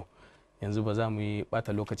Afirka a yau. Yanzu ba za mu yi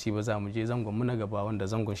bata lokaci ba, za mu je zangon mu na gaba, wanda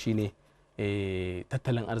zangon shine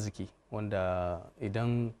tattalin arziki, wanda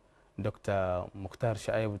idan Dr. Muktar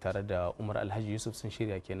Sha'ibu tare da Umar Alhaj Yusuf sun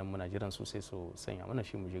shirya kenan muna jiran su sai su sanya mana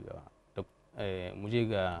shi mu je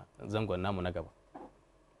ga zangon namu na gaba.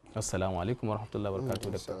 Assalamu alaikum warahmatullahi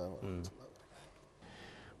wabarakatuh.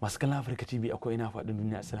 Masu kallon Afirka TV akwai ina faɗin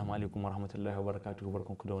duniya, assalamu alaikum warahmatullahi wabarakatuh.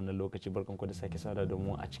 Barkanku da wannan lokaci, barkanku da sake sada da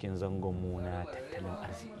mu a cikin zangon mu na tattalin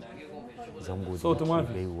arziki. Zango da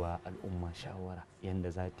ke baiwa al'umma shawara yadda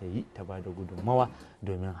za ta yi ta ba da gudunmawa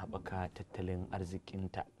domin haɓaka tattalin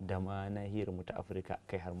arzikinta da ma nahiyar mu ta Afirka,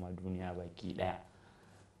 kai har ma duniya baki ɗaya.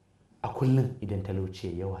 A kullum idan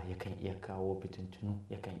talauci yawa yakan iya kawo fitintunu,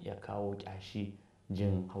 yakan iya kawo ƙyashi,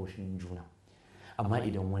 jin haushin juna. Amma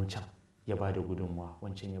idan wancan ya ba da gudunmawa,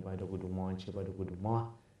 wancan ya ba da gudunmawa, wancan ya ba da gudunmawa,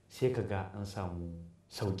 sai ka ga an samu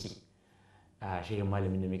sauki. A shirin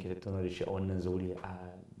malamin da muke tattauna da shi a wannan zaure a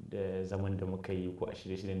da zaman da muka yi ko a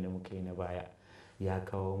shirye-shiryen da muka yi na baya, ya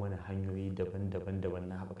kawo mana hanyoyi daban-daban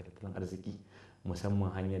na haɓaka tattalin arziki,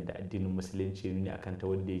 musamman hanyar da addinin musulunci ne akan ta,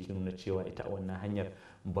 wanda yake nuna cewa ita a wannan hanyar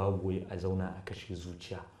babu a zauna a kashe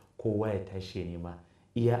zuciya, kowa ya tashi ya nema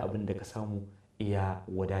iya abin da ka samu, iya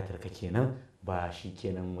wadatar ka kenan, ba shi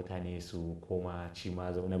kenan mutane su koma ci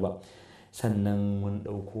ma zaune ba. Sannan mun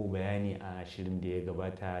ɗauko bayani a shirin da ya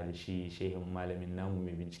gabata da shi shehin malamin namu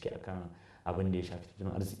mai bincike akan abin da ya shafi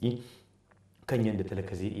tattalin arziki, kan yadda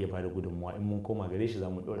talaka zai iya bada gudunmawa. In mun koma gare shi za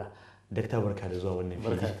mu ɗora. Dakta, barka da zuwa wannan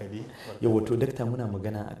fili. Yau to dakta, muna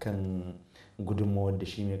magana akan gudunmawar da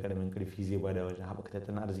shi mai karamin karfi zai bada wajen haɓaka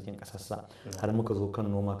tattalin arzikin ƙasarsa. Har muka zo kan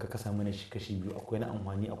noma, ka kasa mana shi kashi biyu, akwai na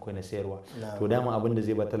amfani akwai na sayarwa. To dama abin da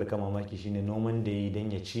zai ba talaka mamaki shine noman da ya yi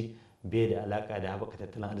don ya ci bai da alaka da haɓaka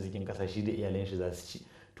tattalin arzikin ƙasa, shi da iyalan shi za su ci.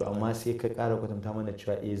 To amma sai ka ƙara kwatanta mana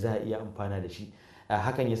cewa za a iya amfana da shi.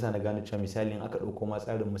 Hakan yasa na gano cewa misali in aka ɗauko ma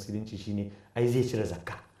tsarin musulunci shine ai zai cire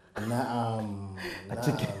zakka. Na'am. A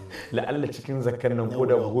cikin la'alla cikin zakkan nan ko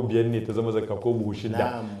da buhu 5 ne ta zama zakka ko buhu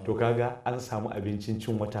 6, to kaga an samu abincin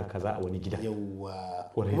cin wata kaza a wani gida.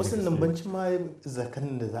 Yawwa. Musulun bancin ma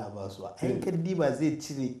zakkan da za a ba su, ai kaddi ba zai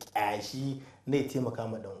cire kyashi na ya taimaka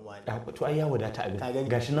ma dan uwa ne. To ai ya wadata abin.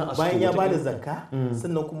 Gashi nan bayan ya bada zakka,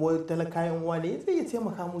 sannan kuma talakayan uwa ne zai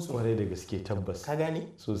taimaka musu. Kwarai da gaske, tabbas. Ka gane?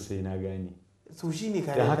 Sosai na gane. So shi ne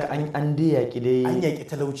da haka an dai yaƙi dai, an yaƙi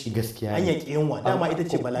talauci, gaskiya an yaƙi yunwa, dama ita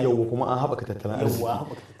ce bala'i. Yawwa, kuma an haɓaka tattalin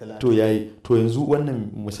arziki. To yayi, to yanzu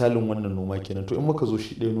wannan misalin wannan noma kenan. To in muka zo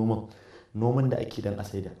shi ɗaya noman da ake dan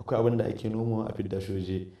asaida, akwai abin da ake noma a fidda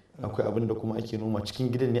shoje, akwai abin da kuma ake noma cikin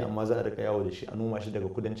gidan ne amma za a rika yawo da shi, a noma shi daga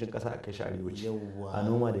kudancin ƙasa a kai shi arewaci, a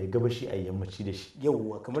noma daga gabashi a yammaci da shi.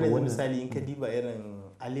 Yawwa, kamar yanzu misali in ka diba irin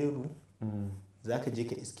aleru, za ka je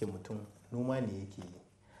ka iske mutum noma ne yake yi,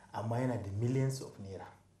 amma yana da millions of naira,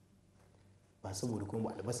 ba saboda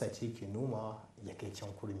kuma albasa ce ke noma ya kai can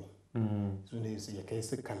kurmi, su ne ya kai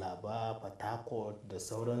su Kalaba, Fatakot da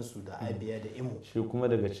sauransu da Abia da Imo. Shi kuma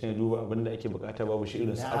daga can ya duba abinda ake bukata, babu shi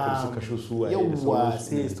irin su apple su kashu su waye da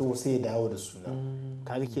sauransu. Sai dawo da suna.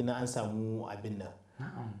 Kaga kenan an samu abin nan.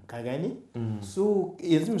 Ka gane? So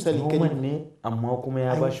yanzu misali noman ne amma kuma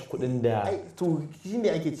ya bashi kuɗin da to shine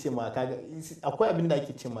ake ce ma, kaga akwai abin da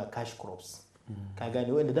ake ce ma cash crops. Ka gane,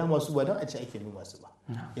 wanda dama su ba don a ci ake noma su ba.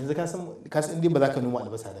 Yanzu ka san dai ba za ka noma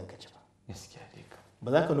albasa don ka ci ba,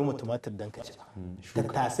 ba za ka noma tumatir don ka ci ba,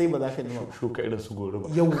 tattasai ba za ka noma ba, shuka irin su goro ba,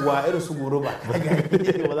 yawwa irin su goro ba, ka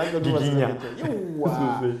gane ba za ka noma su don ka ci,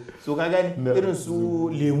 yawwa. So ka gane irin su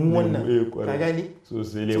lemu wannan, ka gane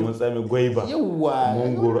sosai, lemun tsami, gwaiba, yawwa,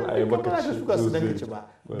 mangoro, ayaba, ka shuka su don ka ci ba.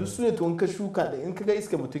 Duk su ne to in ka shuka da in ka ga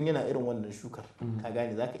iska mutum yana irin wannan shukar, ka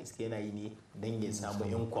gane za ka iska yana yi ne don ya samu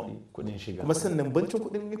income, kuɗin shiga, kuma sannan bancin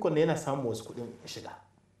kuɗin income yana samun wasu kuɗin shiga.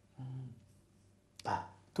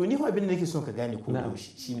 To ni abin da nake son ka gane ko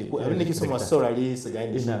yaushe shine, ko abin da nake son masu saurare su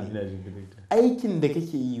gane shine, aikin da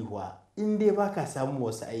kake yi wa in dai baka samu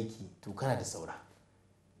wasu aiki to kana da saura.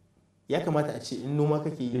 ya kamata a ce in noma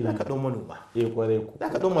kake yi za ka ɗau manoma kwarai ku za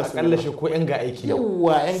ka ɗau masu akalla shi ko yan ga aiki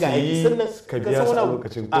yawa yan ga aiki sannan ka biya su a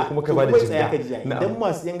lokacin ko kuma ka bada jinga idan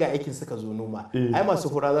masu yan ga aikin suka zo noma ai masu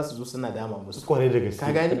hura za su zo suna dama musu kwarai da gaske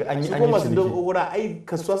ka gani an yi masu don hura ai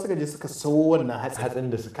kasuwa suka je suka sawo wannan hatsin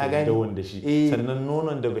da suka da wanda shi sannan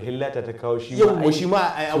nonon da bahillata ta kawo shi yawa shi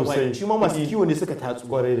ma ai amfani shi ma masu kiwo ne suka tatsu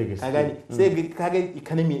kwarai da gaske ka gani sai ka ga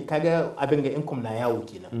economy ka ga abin ga income na yawo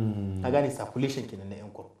kenan ka gani circulation kenan na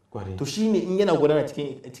income to shine in yana gudana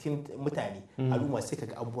cikin mutane al'umma sai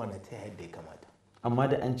kaga abubuwa na ta yadda ya kamata amma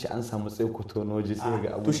da an ci an samu tsaiko tonoji sai ga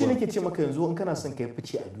abubuwa to shi nake ce maka yanzu in kana son kai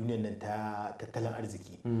fice a duniyar nan ta tattalin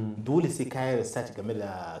arziki dole sai ka yi research game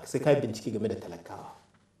da sai ka bincike game da talakawa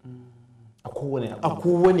a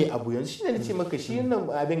kowane abu yanzu shine nace maka shi nan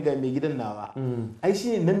abin ga mai gidan nawa ai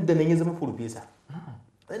shine nan da nan ya zama professor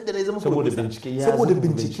da ya zama saboda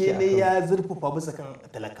bincike ne ya zurfafa bisa kan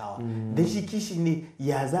talakawa dan shi kishi ne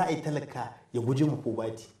ya za a yi talaka ya guje mu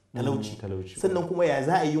poverty talauci sannan kuma ya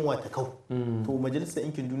za a yi yunwa ta kau to majalisar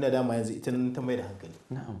ɗinkin duniya dama yanzu ita nan ta mai da hankali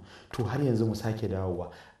na'am to har yanzu mu sake dawowa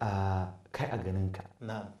kai a ganin ka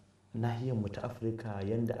na'am nahiyar mu ta Afirka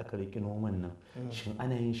yanda aka riki noman nan shin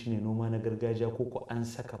ana yin shi ne noma na gargajiya ko an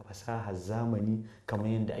saka fasahar zamani kamar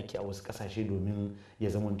yadda ake a wasu kasashe domin ya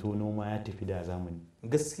zamanto noma ya tafi da zamani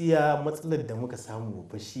gaskiya matsalar da muka samu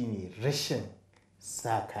babba shine rashin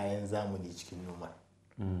sa kayan zamani cikin noma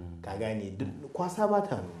ka gane kwasa ba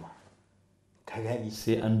ta noma ka gane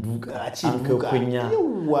sai an duka a ce duka kunya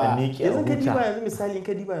yawa yanzu ka diba yanzu misali in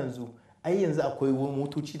ka diba yanzu ai yanzu akwai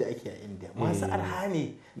motoci da ake a India masu arha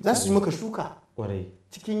ne za su yi maka shuka kwarai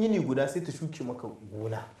cikin yini guda sai ta shuke maka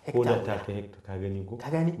gona ko da ta kai hekta ka gani ko ka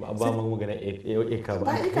gani ba mu magana eka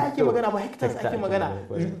ba eka ake magana ba hectares ake magana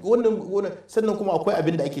wannan sannan kuma akwai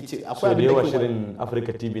abin da ake ce akwai abin da yawa shirin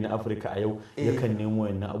Africa TV na Africa a yau yakan nemo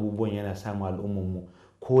wannan abubuwan yana samu al'umman mu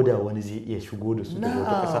ko da wani zai iya shigo da su daga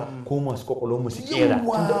wata ƙasa ko masu kwakwalwar mu su kera tun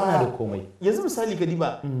da muna da komai yanzu misali ka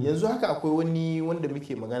diba yanzu haka akwai wani wanda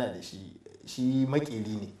muke magana da shi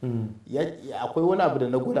makeri ne akwai wani abu da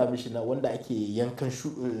na gwada mishi na wanda ake yankan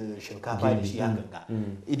shinkafa da shi hakan ga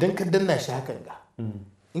idan ka danna shi hakan ga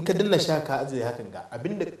in ka danna shi haka azai hakan ga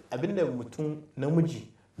abinda mutum namiji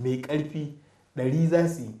mai karfi 100 za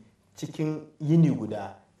su cikin yini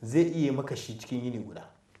guda zai iya maka shi cikin yini guda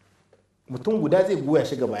mutum guda zai goya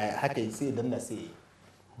shi gaba haka sai ya danna sai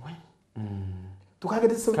to kaga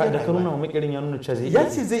duk sauki da ka nuna makirin ya nuna cewa zai ya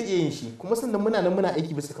ce zai iya yin shi kuma sannan muna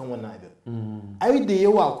aiki bisa kan wannan abin ai da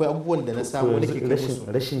yawa akwai abubuwan da na samu da ke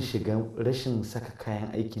rashin saka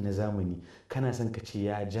kayan aiki na zamani kana son ka ce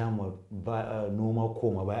ya jama noma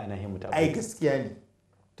koma baya ana himmata ai gaskiya ne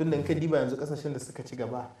tunda in ka diba yanzu kasashen da suka ci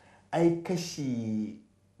gaba ai kashi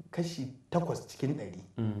 8 cikin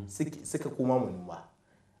 100 suka koma noma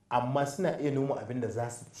amma suna iya noma abin da za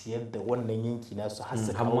su ciyar da wannan yanki nasu har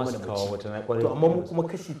su kawo mana mace to amma mu kuma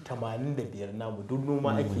kashi 85 namu duk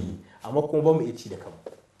noma ake yi amma kuma ba mu iya ci da kanmu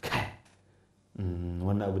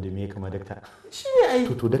wannan abu da me kama dakta shi ne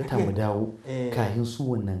ai to dakta mu dawo kayan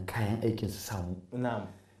su wannan kayan aikin su samu na'am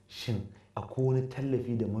shin akwai wani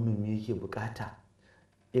tallafi da manomi yake bukata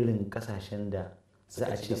irin kasashen da za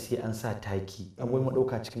a ce sai an sa taki akwai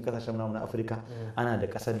madauka cikin kasashen namu na Afirka ana da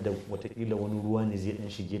kasar da watakila wani ruwa ne zai dan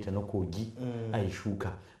shige ta na kogi a yi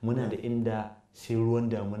shuka muna da inda sai ruwan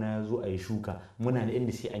damuna ya zo a yi shuka muna da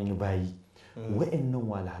inda sai an yi bayi wa'annan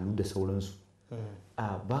walhalu da sauransu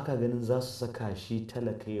a baka ganin za su saka shi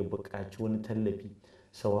talaka ya buƙaci wani tallafi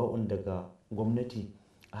sawa'un daga gwamnati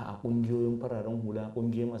a ƙungiyoyin fararen hula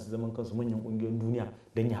ƙungiyoyi masu zaman kansu manyan ƙungiyoyin duniya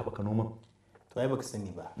don ya haɓaka noman to ai baka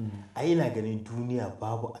sani ba ai ina ganin duniya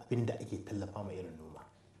babu abin da ake tallafa ma irin noma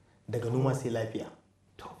daga noma sai lafiya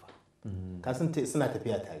ka san suna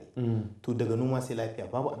tafiya tare to daga noma sai lafiya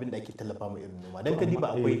babu abin da ake tallafa ma irin noma dan ka diba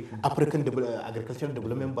akwai African Agricultural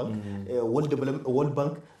Development Bank World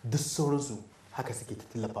Bank duk sauransu haka suke ta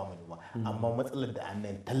tallafa ma noma amma matsalar da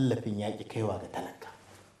annan tallafin yaƙi kaiwa ga talaka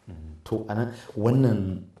to anan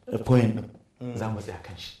wannan point din za mu tsaya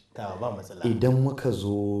kan shi ba matsala idan muka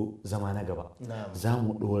zo zama na gaba za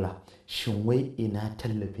mu dora shin wai ina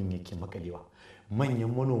tallafin yake makalewa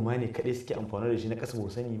manyan manoma ne kaɗai suke amfani da shi na ƙasa ba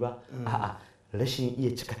sani ba a'a rashin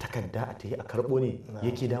iya cika takarda a tayi a karɓo ne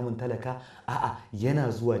yake damun talaka a'a yana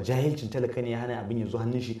zuwa jahilcin talaka ne ya hana abin ya zo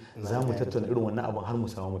hannun shi za mu tattauna irin wannan abin har mu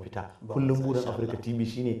samu mafita kullum burin Africa TV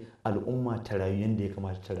shine al'umma ta rayu yanda ya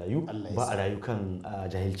kamata ta rayu ba a rayu kan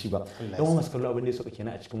jahilci ba don masu kallo abin da ya saka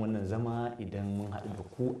kenan a cikin wannan zama idan mun haɗu da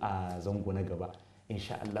ku a zango na gaba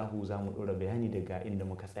insha Allahu za mu ɗora bayani daga inda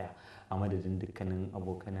muka tsaya a madadin dukkanin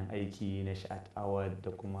abokanan aiki na Sha'at Awad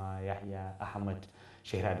da kuma Yahya Ahmad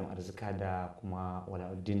Shahir Arzika da kuma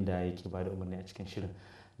Walauddin da yake ba da umarni a cikin shirin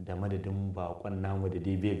da madadin bakon namu da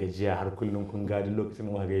dai bai gajiya har kullum kun ga duk lokacin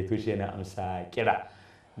da muka gaito shi yana amsa kira,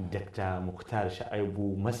 Dr. Muktar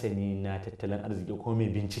Sha'aibu, masani na tattalin arziki ko mai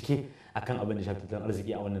bincike akan abin da shafi tattalin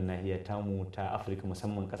arziki a wannan nahiyar tamu ta Afirka,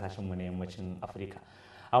 musamman kasashen mu na yammacin Afirka.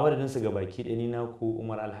 A madadin su gabaki ɗaya ni naku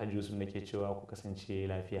Umar Alhaj Yusuf nake cewa ku kasance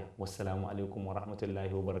lafiya. Wassalamu alaikum wa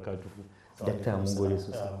rahmatullahi wa barakatuhu. Dakta mun gode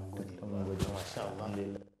sosai.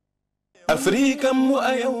 Afirikan mu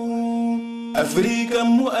a yau, Afirikan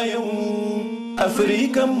mu a yau,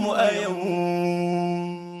 Afirikan mu a yau.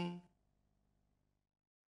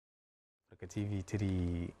 TV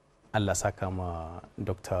 3 Allah saka ma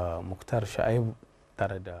Dr. Muktar Sha'aibu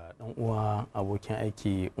tare da ɗan uwa abokin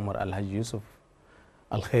aiki Umar Alhaji Yusuf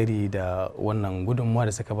alkhairi da wannan gudunmuwa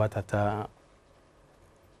da suka bata ta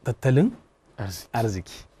tattalin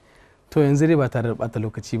arziki. To yanzu dai ba tare da bata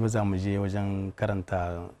lokaci ba za mu je wajen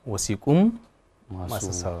karanta wasiƙun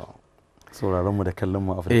masu sauraron mu da kallon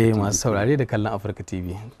mu Afirka TV. Masu saurare da kallon Afirka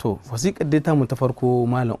TV. To wasiƙar dai ta mu ta farko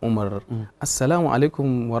Malam Umar. Assalamu alaikum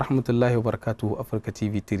wa rahmatullahi wa barakatuhu Afirka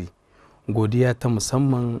TV 3. Godiya ta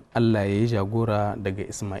musamman Allah ya yi jagora daga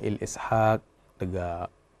Ismail Ishaq daga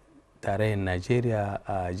tarayyar Najeriya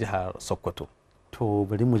a jihar Sokoto. To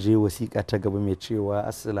bari mu je wasiƙa ta gaba mai cewa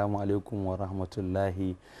assalamu alaikum wa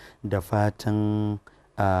rahmatullahi, da fatan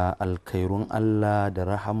alkairun Allah da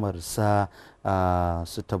rahamarsa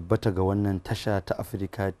su tabbata ga wannan tasha ta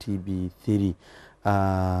Afirka TV 3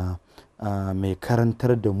 mai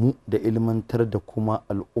karantar da mu da ilmantar da kuma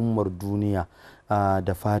al'ummar duniya,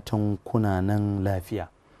 da fatan kuna nan lafiya.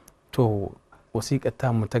 To wasiƙar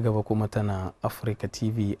tamu ta gaba kuma tana Afirka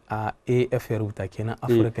TV a AF ya rubuta kenan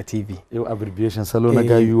Afirka TV. Yau abbreviation salo na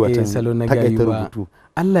gayu watan takaita rubutu.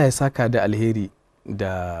 Allah ya saka da alheri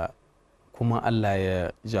da kuma Allah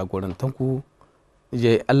ya jagorantanku,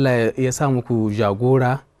 Allah ya sa muku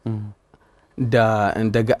jagora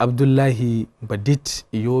daga Abdullahi Badit,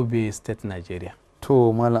 Yobe State, Nigeria.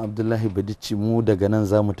 To Malam Abdullahi Badici, mu daga nan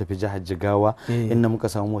za mu tafi jihar Jigawa inda muka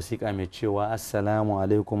samu wasiƙa mai cewa assalamu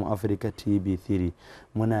alaikum Afirka TV 3,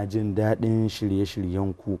 muna jin daɗin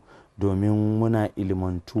shirye-shiryenku domin muna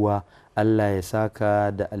ilmantuwa. Allah ya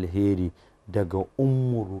saka da alheri daga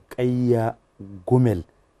Ummu Ruqayya Gumel,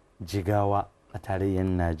 Jigawa a tarayyar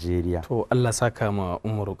Najeriya. To Allah saka ma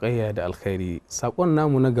Ummu Ruqayya da alkhairi. Sakon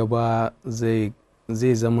namu na gaba zai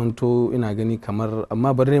zamanto ina gani kamar,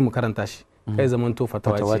 amma bari ne mu karanta shi. Kai zamanto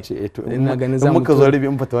fatawa ce. Ina ganin za muka zo rubi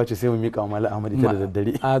in fatawa ce sai mu mika wa Malam Ahmad ita da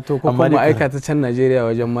daddare. To ko kuma aika ta can Najeriya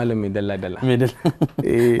wajen Malam mai dalla.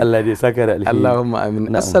 Allah dai saka da alheri. Allahumma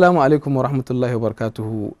amin. Assalamu alaikum wa rahmatullahi wa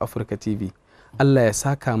barakatuhu Afirka TV. Allah ya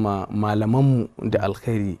saka ma malamanmu da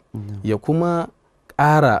alkhairi ya kuma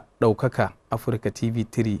ƙara ɗaukaka Afirka TV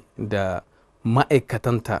 3 da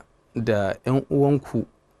ma'aikatanta da 'yan uwanku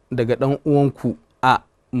daga ɗan uwanku a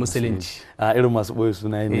musulunci. A irin masu ɓoye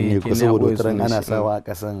suna ne ko saboda wataran ana sawa a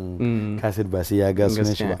ƙasan kaset ba sai ya ga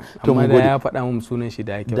sunan shi ba. Amma da ya faɗa mun sunan shi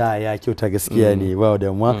da ya kyauta. Da ya kyauta gaskiya ne ba da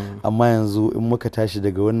amma yanzu in muka tashi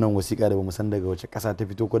daga wannan wasiƙa da bamu san daga wace ƙasa ta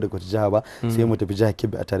fito ko daga wace jiha ba, sai mu tafi jihar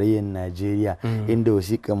Kebbi a tarayyar Najeriya inda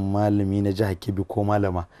wasiƙan malami na jihar Kebbi ko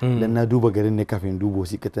malama, dan na duba garin ne kafin duba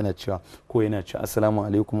wasiƙa tana cewa ko yana cewa assalamu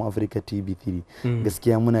alaikum Afirka TV 3,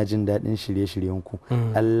 gaskiya muna jin daɗin shirye-shiryenku.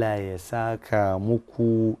 Allah ya saka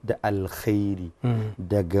muku da alkhairi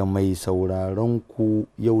daga mai sauraron ku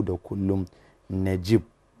yau da kullum, Najib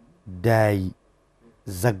Dai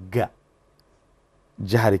Zagga,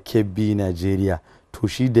 jihar Kebbi, Najeriya. To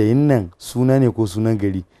shi da yin nan suna ne ko sunan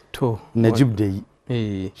gari? To Najib Dai.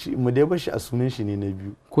 Mu dai bashi a sunan shi ne na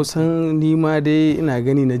biyu. Kusan ni ma dai ina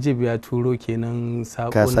gani Najib ya turo kenan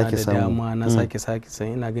sakona da dama na sake san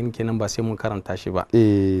ina gani kenan ba sai mun karanta shi ba.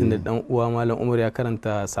 Tunda dan uwa Malam Umar ya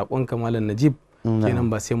karanta sakonka Malam Najib, kenan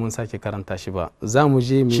ba sai mun sake karanta shi ba. Za mu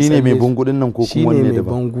je mai shine mai bangudin nan ko kuma wanne da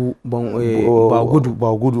ba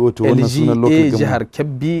gudu to wannan sunan lokacin jihar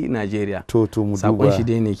Kebbi, Najeriya. To mu duba sakon shi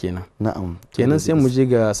dai ne kenan. Na'am. Kenan sai mu je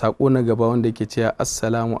ga sako na gaba wanda yake cewa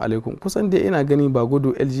assalamu alaikum. Kusan dai ina gani ba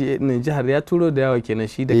gudu LGA din jihar ya turo da yawa kenan,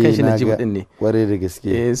 shi da kanshi na jib din ne. Kware da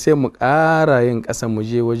gaske. Sai mu ƙara yin ƙasa mu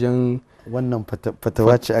je wajen wannan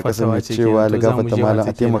fatawa ce aka sami cewa ligafata malam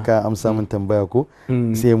a taimaka amsa min tambaya ko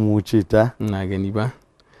sai mu wuce ta. Na gani ba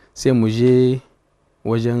sai mu je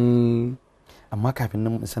wajen, amma kafin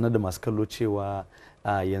nan sanar da masu kallo cewa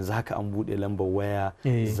yanzu haka an buɗe lambar waya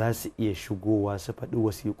za su iya shigowa su faɗi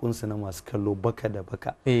wasiƙunsu na masu kallo baka da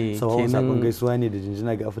baka. Sabon sakon gaisuwa ne da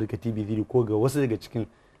jinjina ga Afirka TV ko ga wasu daga cikin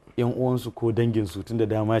yan uwansu ko danginsu tun da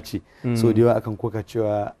dama ce so da yawa akan koka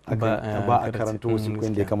cewa ba a karanto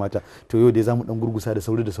wasiƙun da ya kamata. To yau dai zamu dan gurgusa da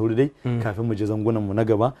sauri dai kafin mu je zangunan mu na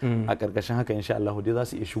gaba. A ƙarƙashin haka insha Allah dai za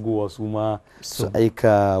su iya shigowa su ma su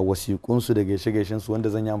aika wasiƙunsu da gaishe-gaishen su wanda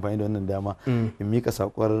zan yi amfani da wannan dama in mika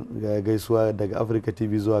saƙon gaisuwa daga Africa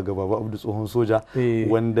TV zuwa ga Baba Abdu tsohon soja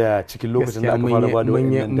wanda cikin lokacin da aka fara ba da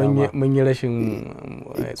wannan dama mun yi rashin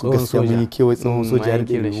tsohon soja, mun yi kewaye tsohon soja har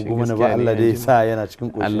ke kuma na ba Allah dai sa yana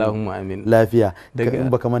cikin ƙoshin lafiya. In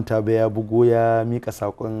baka manta ba ya bugo ya mika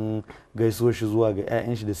saƙon gaisuwar shi zuwa ga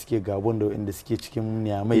 'ya'yan shi da suke Gabon da wanda suke cikin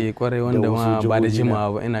Niamey kwarai wanda ma ba da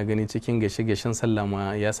jimawa ba ina gani cikin gaishe-gaishen sallah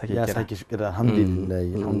ma ya sake kira.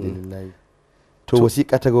 Alhamdulillah. To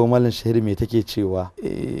wasiƙa ta ga Malam Shahir me take cewa?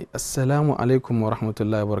 Assalamu alaikum wa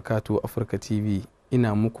rahmatullahi wa barakatuh Africa TV.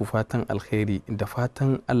 Ina muku fatan alkhairi da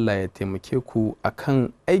fatan Allah ya taimake ku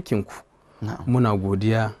akan aikin ku. Muna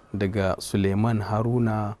godiya daga Suleiman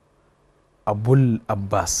Haruna Abul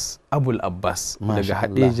Abbas daga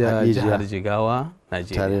Hadeja jihar Jigawa,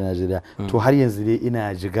 Najeriya. To har yanzu dai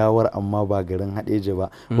ina Jigawar amma ba garin Hadeja ba.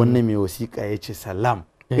 Wannan mai wasiƙa ya ce salam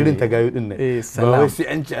irin ta gayu din nan ba wai sai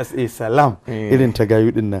an ce salam irin ta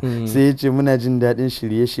gayu din nan. Sai ya ce muna jin daɗin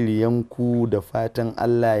shirye-shiryen ku da fatan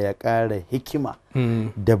Allah ya ƙara hikima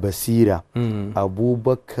da basira.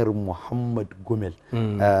 Abubakar Muhammad Gumel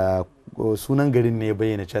sunan garin ne ya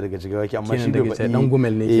bayyana cewa daga Jigawa ke amma shi bai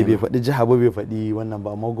faɗi jiha ba bai faɗi wannan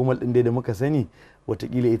ba, amma Gumel din dai da muka sani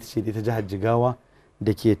watakila ita ce ta jihar Jigawa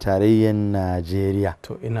da ke tarayyar Najeriya.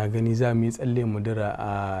 To ina gani za mu yi tsalle mu dira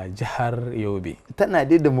a jihar Yobe. Tana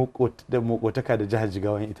dai da makotaka da jihar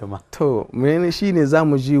Jigawa ita ma. To menene shine za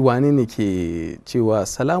mu ji wane ne ke cewa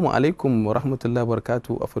salamu alaikum wa rahmatullahi wa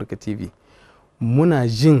barakatuh Africa TV. Muna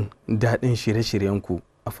jin daɗin shirye-shiryenku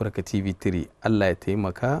Africa TV 3. Allah ya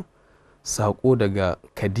taimaka. Sako daga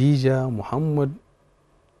Khadija Muhammad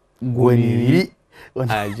Gwaniri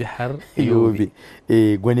a jihar Yobe.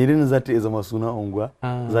 Gwanirin za ta iya zama sunan unguwa,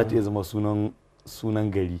 za ta iya zama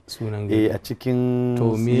sunan gari. A cikin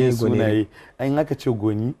sunaye an aka ce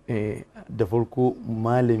gwani da farko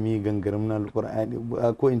malami gangaram na alkur'ani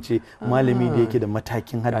ko in ce malami da yake da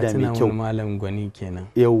matakin hadda mai kyau. Malam gwani kenan.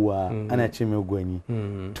 Yawwa ana ce mai gwani.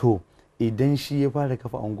 To idan shi ya fara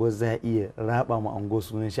kafa ango za a iya raba ma ango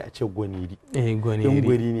sunan shi a ce gwaniri. In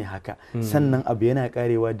gwari ne haka. Sannan abu yana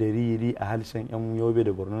karewa da riri a harshen yan Yobe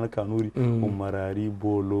da Borno na Kanuri, umarari,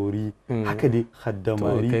 bolori, haka dai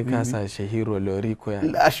haddamari. To kai kasa shahiro lori ko ya.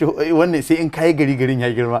 Wannan sai in kai garin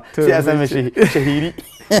ya girma sai a same shahiri.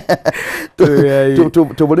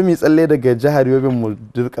 To bari mu tsalle daga jihar Yobe mu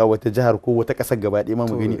dirka wata jihar ko wata kasar gaba ɗaya ma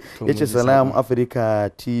mu gani. Yace salam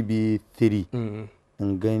Africa TV 3.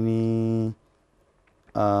 In gani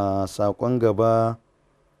a sakon gaba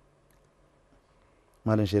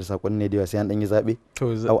Malam Shahir sakon ne da yawa sai an dan yi zabe.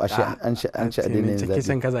 Au ashe an ci a daina yin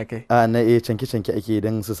zabe. Na canke ake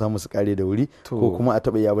idan su samu su kare da wuri ko kuma a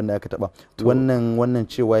taba yi abin da aka taba. Wannan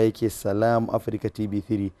cewa yake salam Africa TV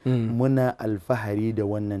 3 muna alfahari da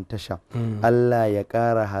wannan tasha. Allah ya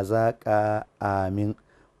kara hazaka amin.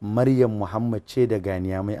 Maryam Muhammad ce da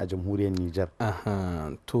ganiya mai a jamhuriyar Nijar.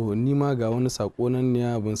 To ni ma ga wani sako nan ne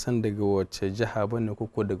ban san daga wace jiha bane ko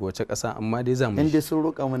daga wace ƙasa amma dai zamu. Inda sun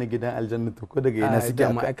roƙa mana gidan aljanna to ko daga ina suke a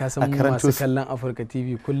masu kallon Africa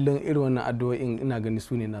TV kullun irin wannan addu'o'in ina gani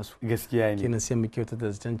su ne nasu. Gaskiya ne. Kenan sai mu kyauta da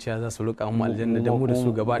zanciya za su roƙa mu aljanna da mu da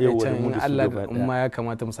su gaba ɗaya can in Allah kuma ya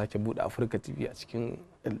kamata mu sake bude Africa TV a cikin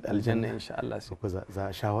aljanna insha Allah sai ko za a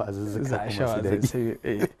shawa azuzzuka kuma su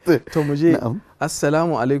dadi. To mu je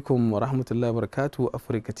assalamu alaikum wa rahmatullahi wa barakatuh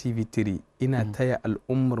Africa TV 3. Ina taya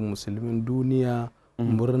al'ummar musulmin duniya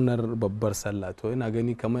murnar babbar sallah. To ina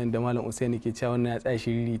gani kamar yadda Malam Usaini ke cewa wannan ya tsaya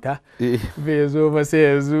shiriri ta bai zo ba sai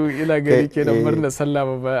yanzu ina gani kenan murnar sallah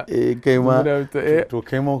ba kai ma to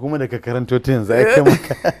kai ma kuma daga karanto ta yanzu ai kai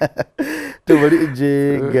maka. To bari in je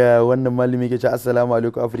ga wannan malami ke cewa assalamu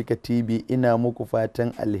alaikum Africa TV, ina muku fatan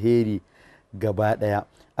alheri gaba daya.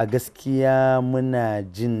 A gaskiya muna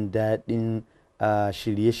jin daɗin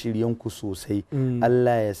shirye-shiryenku sosai.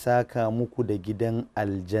 Allah ya saka muku da gidan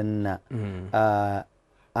aljanna.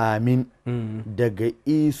 Amin. Daga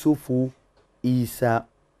Yusufu Isa.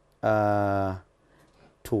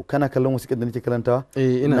 To kana kallon wasiƙar da nake karantawa?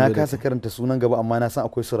 Na kasa karanta sunan gaba amma na san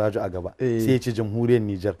akwai Suraju a gaba. Sai ya ce jamhuriyar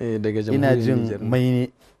Nijar. Daga jamhuriyar ina jin Nijar.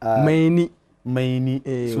 Maini. Maini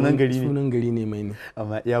sunan gari ne? Sunan gari ne Maini.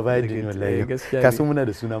 Amma ya bayar da ni wallahi. Ka san muna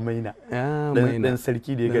da suna Maina. Dan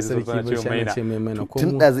sarki da ya gaji su fara ce Maina.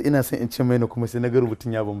 Tun ɗazu ina son in ce Maina kuma sai na ga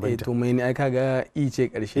rubutun ya bambanta. To Maini ai kaga i ce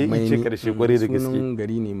karshe Maini. I ce karshe kwarai da gaske. Sunan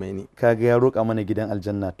gari ne Maini. Kaga ya roƙa mana gidan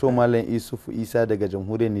aljanna. To Malam Yusuf Isa daga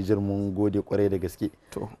Jamhuriyar Nijar mun gode kwarai da gaske.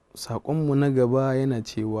 To sakonmu na gaba yana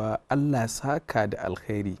cewa Allah saka da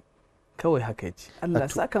alkhairi. Kawai haka ya ce Allah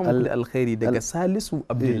saka muku da alkhairi daga Salisu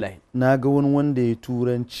Abdullahi. Na ga wani wanda ya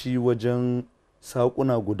turanci wajen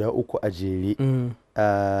saƙuna guda 3 a jere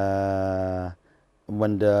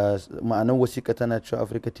wanda ma'anar wasiƙa tana cewa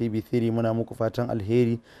Africa TV 3 muna muku fatan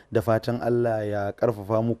alheri da fatan Allah ya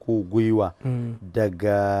ƙarfafa muku gwiwa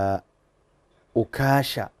daga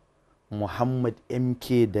Ukasha Muhammad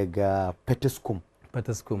MK daga Petiskum.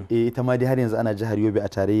 Ita ma dai har yanzu ana jihar Yobe a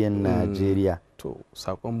tarayyar Najeriya. To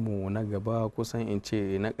sakonmu na gaba kusan in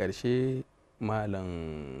ce na ƙarshe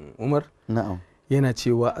Malam Umar. Na'am. Yana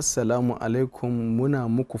cewa assalamu alaikum muna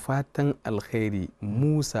muku fatan alkhairi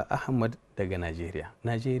Musa Ahmad daga Najeriya.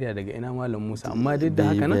 Najeriya daga ina Malam Musa, amma duk da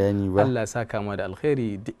haka nan Allah sa kama da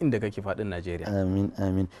alkhairi duk inda kake faɗin Najeriya. Amin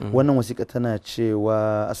amin. Wannan wasiƙa tana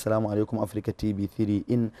cewa assalamu alaikum Africa TV 3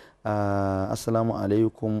 assalamu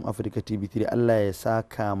alaikum Africa TV 3 Allah ya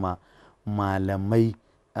saka ma malamai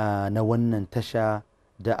na wannan tasha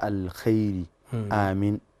da alkhairi.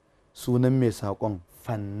 Amin. Sunan mai saƙon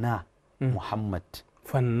Fanna Muhammad.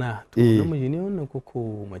 Fanna to namiji ne wannan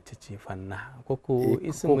koko mace ce Fanna koko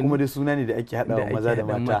ismin ko kuma dai suna ne da ake hadawa maza da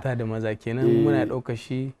mata da maza kenan muna ɗauka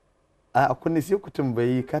shi a kunne sai ku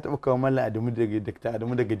tambayi ka taɓa kawo Mallam Adamu daga Dr.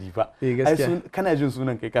 Adamu daga Difa ai kana jin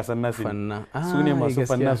sunan kai ka san nasu Fanna su ne masu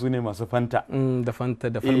Fanna su ne masu Fanta da Fanta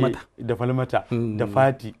da Falmata da Falmata da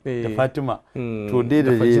Fati da Fatima to dai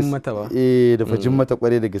da fajin mata ba da fajin mata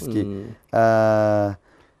kware da gaske.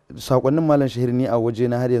 Sakonnin Malam Shahir ni a waje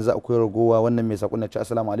na har yanzu akwai ragowa. Wannan mai sakon na ce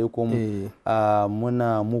assalamu alaikum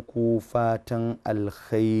muna muku fatan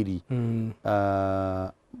alkhairi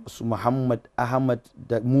Muhammad Ahmad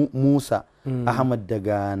da Musa Ahmad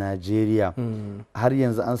daga Najeriya. Har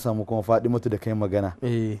yanzu an samu kuma Fatimatu da kai magana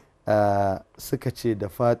suka ce da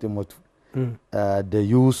Fatimatu da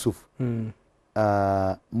Yusuf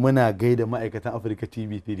muna gaida ma'aikatan Africa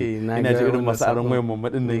TV 3. Ina ji irin masu aron wayan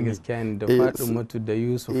mamadin nan gaskiya ne da Fatimatu da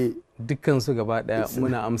Yusuf dukkan su gaba daya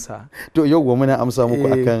muna amsa. To yauwa muna amsa muku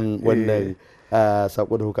akan wannan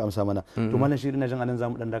sako da kuka amsa mana. To Malam Shirin na jin anan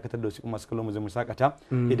zamu dan dakatar da su kuma masu kallon mu zai mu sakata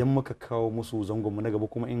idan muka kawo musu zangon mu na gaba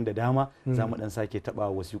kuma inda dama zamu dan sake taba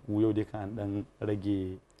wasiku yau dai kan dan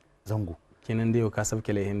rage zango. Kenan dai yau ka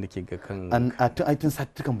sabke laihin da ke ga kan a tun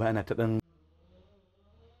satukan bayana ta dan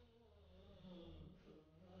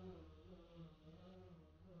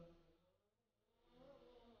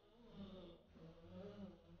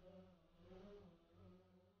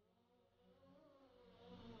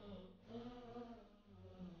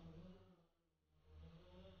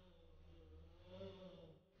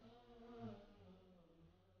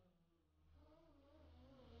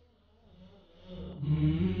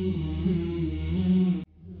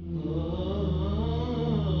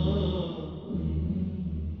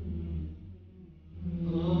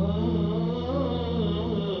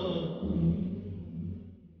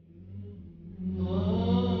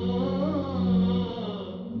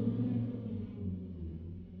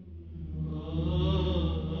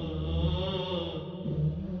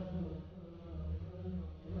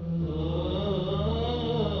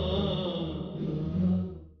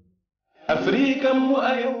African mu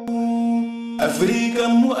a yau,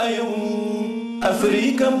 African mu a yau,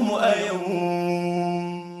 African mu a yau.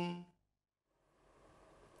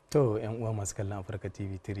 To yan uwa masu kallon Africa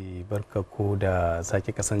TV 3 barka ko da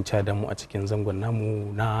sake kasance da mu a cikin zangon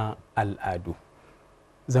namu na al'adu.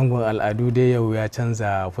 Zangon al'adu dai yau ya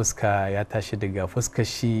canza fuska, ya tashi daga fuskar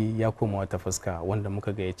shi ya koma wata fuska, wanda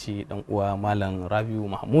muka gayyaci dan uwa Malam Rabiu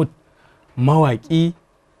Mahmud, mawaki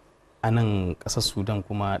a nan ƙasar Sudan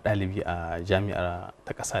kuma ɗalibi a jami'ar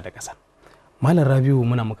ta ƙasa da ƙasa. Malam Rabiu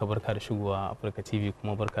muna maka barka da shigowa Africa TV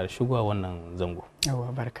kuma barka da shigowa wannan zango. Yawa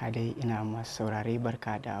barka dai, ina masu saurare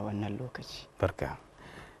barka da wannan lokaci. Barka.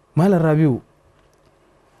 Malam Rabiu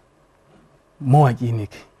mawaƙi ne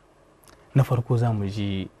kai. Na farko za mu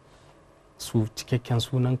ji su cikakken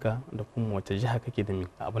sunanka da kuma wace jiha kake da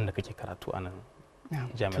abin da kake karatu a nan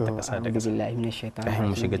jami'ar ta ƙasa da ƙasa.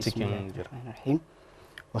 Mu shiga cikin jira.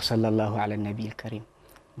 Wa sallallahu ala nabi karim.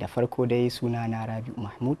 Da farko dai suna na Rabi'u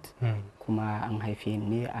Mahmud kuma an haife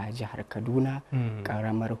ni a jihar Kaduna,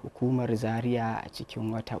 karamar hukumar Zaria a cikin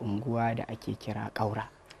wata unguwa da ake kira Kaura.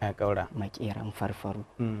 Makeran farfaru.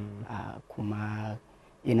 Kuma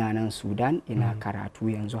ina nan Sudan ina karatu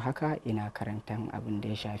yanzu haka, ina karantan abin da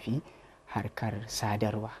ya shafi harkar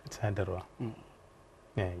sadarwa.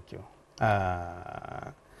 Ya yi kyau.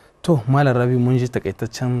 To Malam Rabi, mun ji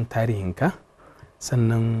takaitaccen tarihinka,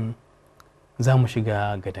 sannan za mu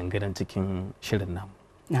shiga gadan-gadan cikin shirin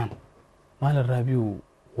namu. Malam Rabiu,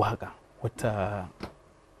 waka wata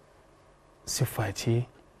siffa ce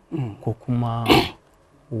ko kuma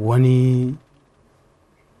wani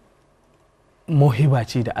mohiba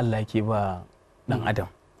ce da Allah ke ba dan adam.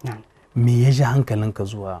 Me ya ji hankalinka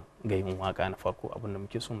zuwa ga yin waka na farko? Abinda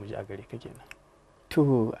muke so mu ji a gare ka kenan.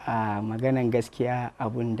 To a maganan gaskiya,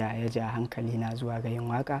 abun da ya ja hankali na zuwa ga yin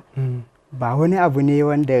waka ba wani abu ne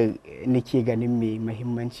wanda nake ganin mai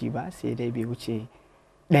mahimmanci ba, sai dai bai wuce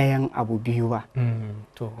ɗayan abu biyu ba.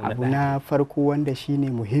 Abu na farko wanda shine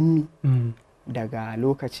muhimmi, daga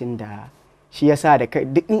lokacin da shi yasa da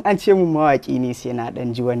duk in an ce mun mawaki ne sai na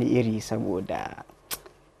dan ji wani iri, saboda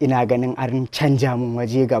ina ganin an canja mun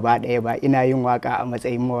waje gaba ɗaya, ba ina yin waka a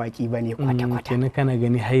matsayin mawaki ba ne kwata-kwata. Kenan kana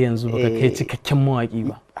gani har yanzu baka kai cikakken mawaki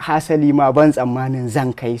ba? Hasali ma ban tsammanin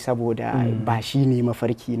zan kai, saboda ba shi ne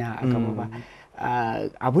mafarki na a gaba ba.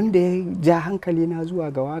 Abun da ya ja hankali na zuwa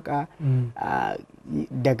ga waka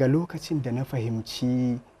daga lokacin da na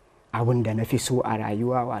fahimci abun da na fi so a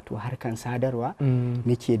rayuwa, wato harkan sadarwa,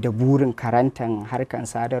 nake da burin karantan harkan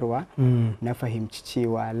sadarwa, na fahimci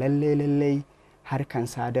cewa lallai harkan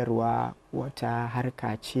sadarwa wata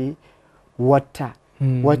harka ce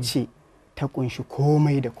wacce ta kunshi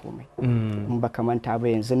komai da komai. In baka manta ba,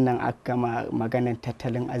 yanzu nan aka gama maganan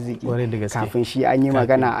tattalin arziki, kafin shi an yi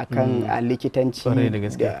magana akan likitanci,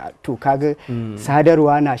 to kaga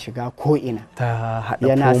sadarwa na shiga ko'ina,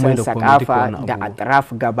 yana son sakafa da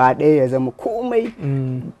atraf gaba ɗaya ya zama komai.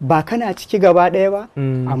 Ba kana ciki gaba ɗaya ba,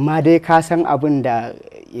 amma dai ka san abin da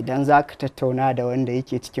idan za ka tattauna da wanda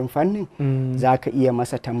yake cikin fannin, za ka iya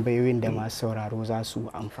masa tambayoyin da masu sauraro za su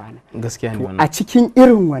amfana. Gaskiya ne. A cikin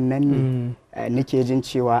irin wannan ne nake jin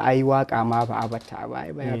cewa ai waka ma ba a bata ba,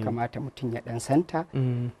 ya kamata mutum ya dan santa,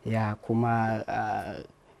 ya kuma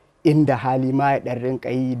inda hali ma ya dan rinka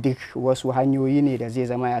yi duk wasu hanyoyi ne da zai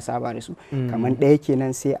zama ya saba da su. Kamar ɗaya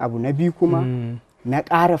kenan. Sai abu na biyu kuma, na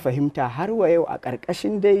ƙara fahimta har wa yau a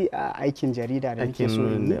ƙarƙashin dai aikin jarida da nake so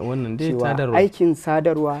in yi, cewa aikin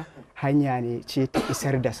sadarwa hanya ne ce ta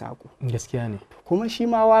isar da saƙo. Gaskiya ne. Kuma shi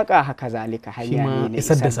ma waka haka zalika hanya ne na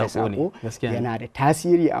isar da saƙo, yana da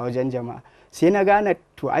tasiri a wajen jama'a. Sai na gane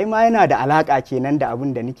to ai ma yana da alaka kenan da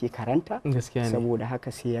abin da nake karanta, saboda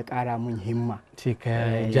haka sai ya ƙara mun himma. Ce ka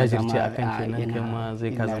jajirce akan kenan kai ma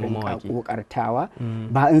zai ka zama mawaki. Kokartawa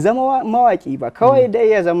ba in zama mawaki ba, kawai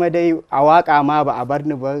dai ya zama dai a waka ma ba a bar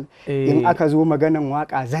ni ba, in aka zo maganan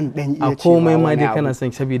waka zan dan iya cewa a komai ma dai kana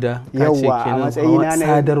son, saboda ka ce kenan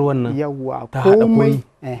sadar wannan yawa ta hada komai.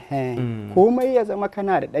 Komai ya zama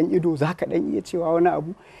kana da dan ido, zaka dan iya cewa wani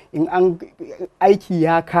abu, in an aiki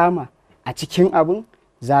ya kama a cikin abun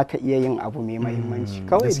za ka iya yin abu mai mahimmanci.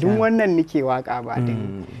 Kawai duk wannan nake waka ba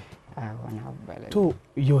din wani abu ba. To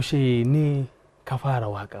yaushe ne ka fara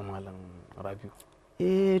waka Malam Rabiu?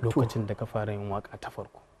 Lokacin da ka fara yin waka ta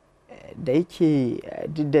farko? Da yake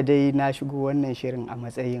duk da dai na shigo wannan shirin a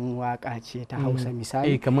matsayin waka ce ta Hausa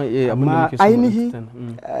misali, amma ainihi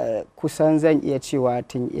kusan zan iya cewa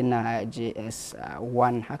tun ina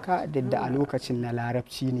JS1 haka, duk da a lokacin na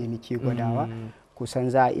larabci ne nake gwadawa. Kusan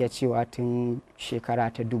za a iya cewa tun shekara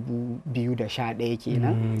ta 2011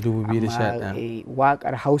 kenan. 2011.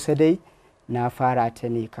 Waƙar Hausa dai na fara ta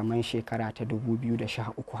ne kamar shekara ta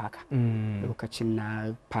 2013 haka. Lokacin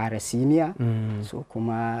na fara siniya. So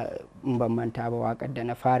kuma in ban manta ba, waƙar da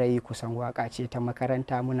na fara yi kusan waƙa ce ta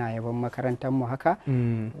makaranta, muna yaban makarantar mu haka.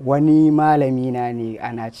 Wani malami na ne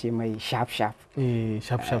ana ce mai shaf-shaf.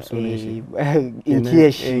 Shaf-shaf sunan shi.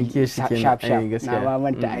 Inkiya shi shaf-shaf. Na ma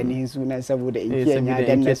manta ainihin sunan saboda inkiyan ya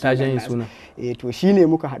danna sunan. To shi ne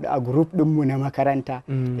muka haɗu a group ɗinmu na makaranta.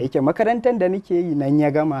 Da yake makarantar da nake yi nan ya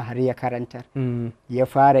gama har ya karantar. Ya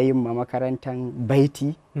fara yin ma makarantar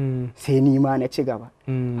baiti, sai ni ma na ci gaba.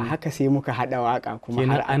 A haka sai muka haɗa waka kuma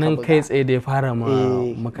har aka buga. Kai tsaye da ya fara ma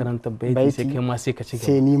makarantar baiti sai kai ma sai ka ci gaba.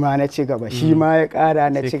 Sai ni ma na ci gaba, shi ma ya ƙara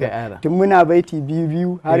na ci gaba. Tun muna baiti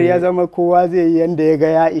biyu har ya zama kowa zai yi yanda ya ga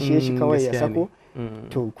ya ishe shi kawai ya sako.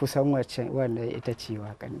 To kusan wannan ita ce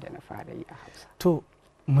wakan da na fara yi a Hausa. To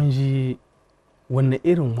mun ji wanne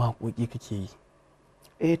irin waƙoƙi kake yi?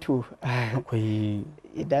 To akwai,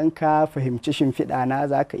 idan ka fahimci shimfiɗa na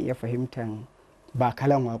za ka iya fahimtan ba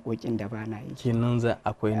kalan waƙoƙin da ba na yi. Kenan za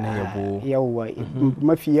akwai na yabo. Yawwa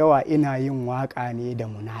mafi yawa ina yin waƙa ne da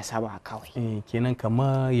munasaba kawai. Kenan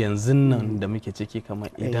kama yanzu nan da muke ciki kama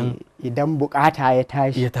idan bukata ya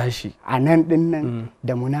tashi a nan din nan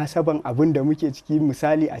da munasaban abin da muke ciki,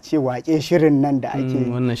 misali a ce waƙe shirin nan da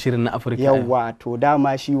ake wannan shirin na Afirka. Yawwa to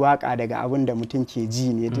dama shi waƙa daga abin da mutum ke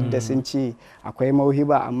ji ne, duk da sun ce akwai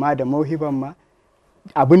mauhiba, amma da mauhiban ma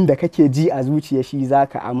abin da kake ji a zuciya shi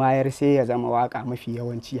zaka amayar sai ya zama waka mafi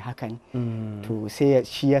yawanci hakan. To sai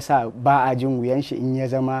shi yasa ba a jin wuyan shi in ya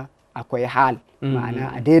zama akwai hal,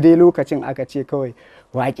 ma'ana a daidai lokacin aka ce kawai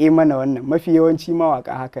waƙe mana wannan. Mafi yawanci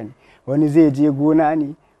mawaka hakan, wani zai je gona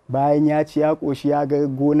ne bayan ya ci ya ƙoshi ya ga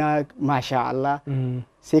gona masha Allah,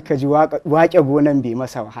 sai ka ji waƙe gonan bai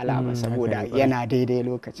masa wahala ba saboda yana daidai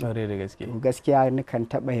lokacin. Gaskiya nikan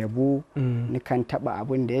taɓa yabo, nikan taɓa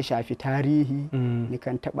abin da ya shafi tarihi,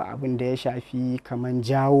 nikan taɓa abin da ya shafi kaman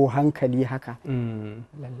jawo hankali haka.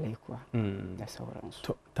 Lallai kuwa da sauransu.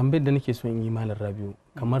 To tambayar da nake so in yi Malam Rabiu,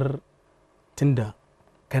 kamar tunda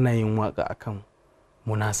kana yin waƙa akan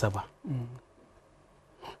munasaba,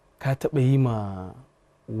 ka taɓa yi ma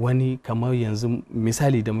wani kamar yanzu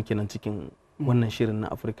misali da muke nan cikin wannan shirin na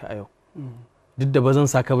Afirka a yau, duk da ba zan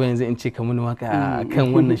saka ba yanzu in ce ka mini waka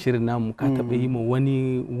kan wannan shirin namu, ka taɓa yi ma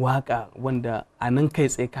wani waka wanda a nan kai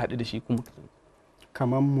tsaye ka haɗu da shi kuma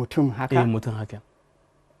kamar mutum haka? Mutum haka.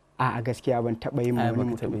 A gaskiya ban taɓa yi ma wani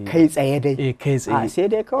mutum kai tsaye dai. Kai tsaye. Sai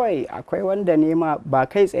dai kawai akwai wanda ne ma ba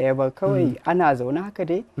kai tsaye ba, kawai ana zaune haka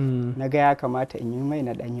dai na ga ya kamata in yi mai,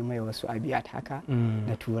 na ɗan yi mai wasu abiyat haka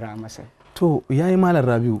na tura masa. To yayi Malam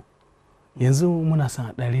Rabiu, yanzu muna son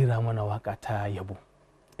a ɗan rera mana waka ta yabo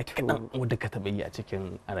kaɗan wadda ka taɓa yi a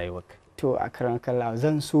cikin rayuwarka. To a karan kalla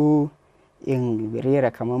zan so in rera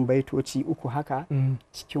kaman baitoci 3 haka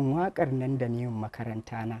cikin wakar nan da ni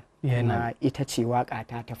makaranta na, kuma ita ce waka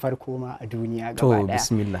ta farko ma a duniya gaba daya. To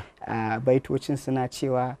bismillah. Baitocin suna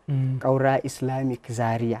cewa ƙaura Islamic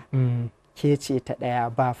Zaria, ke ce ta ɗaya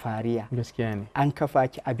ba fariya. Gaskiya ne. An kafa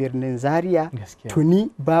ki a birnin Zaria, tuni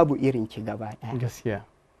babu irin ki gaba ɗaya. Gaskiya.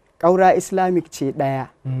 Ƙaura Islamic ce ɗaya,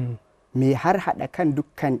 mai har haɗa kan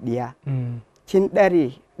dukkan ɗiya. Kin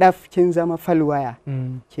ɗare ɗaf kin zama falwaya,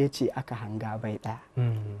 ke ce aka hanga bai ɗaya.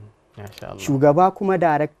 Shugaba kuma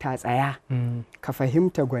darakta tsaya, ka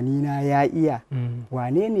fahimta gwanina ya iya.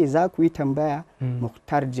 Wane ne za ku yi tambaya?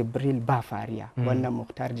 Muktar Jibril ba fariya. Wannan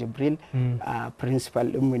Muktar Jibril principal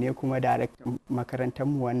ɗinmu ne kuma daraktan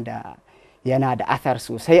makarantarmu, wanda yana da athar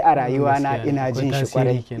sosai a rayuwa na, ina jin shi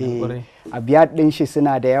kwarai. Abiyat ɗin shi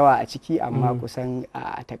suna da yawa a ciki, amma kusan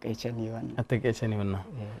a takaice ne wannan. A takaice ne wannan.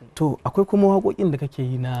 To akwai kuma waƙoƙin da kake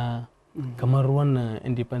yi na kamar wannan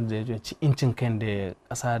independence incin kan da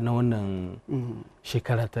ƙasa na wannan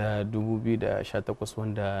shekara ta 2018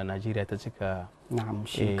 wanda Najeriya ta cika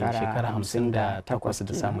shekara 58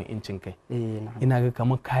 da samun incin kai. Ina ga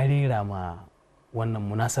kamar ka rera ma wannan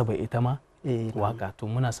munasaba ita ma waka, to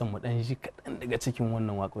muna son mu dan ji kaɗan daga cikin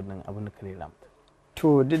wannan waƙoƙin abin da ka rera mata.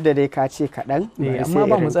 To duk da dai ka ce kaɗan, amma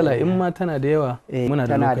ba matsala in ma tana da yawa, muna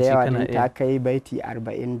da lokaci kana ta kai baiti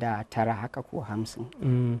 49 haka ko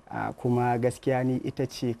 50. Kuma gaskiya ni ita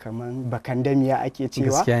ce kaman bakandamiya ake cewa.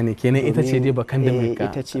 Gaskiya ne, kenan ita ce dai bakandamiya ka.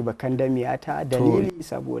 Ita ce bakandamiya ta, dalili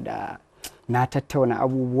saboda na tattauna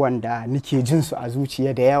abubuwan da nake jin su a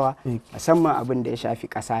zuciya da yawa, musamman abin da ya shafi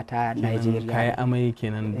ƙasa ta Najeriya. Kayi amai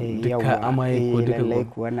kenan, duka amai ko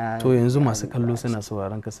duka. To yanzu masu kallo suna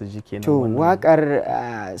sauraron ka su ji kenan. To wakar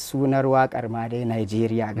sunar wakar ma dai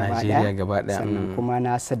Najeriya gaba ɗaya. Sannan kuma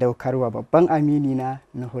na sadaukarwa babban amini na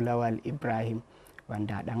Nuhulawal Ibrahim,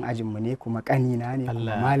 wanda dan ajinmu ne kuma kanina ne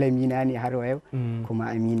kuma malami na ne har wa yau, kuma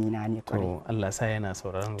amini na ne kwarai. To Allah sa yana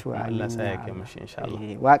sauraron ku, Allah sa ya kai mashi insha Allah.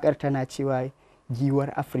 Wakar tana cewa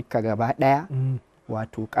giwar Afirka gaba daya,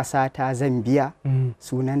 wato ƙasa ta Zambiya,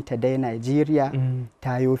 sunanta dai Najeriya,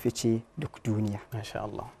 ta yo fice duk duniya. Masha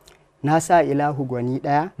Allah. Na sa ilahu gwani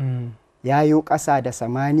daya, yayo ƙasa da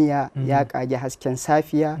samaniya, ya kage hasken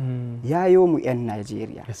safiya, yayo mu 'yan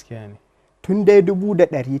Najeriya. Gaskiya ne. Tun dai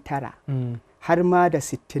 1900 har ma da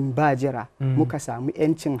 60 ba jira, muka samu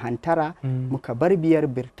 'yancin hantara, muka bar biyar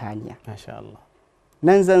Birtaniya.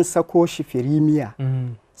 Nan zan sako shi firimiya,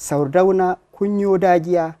 Sardauna kunyo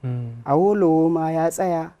dagiya, Awolowo ma ya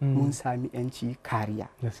tsaya, mun sami 'yanci kariya.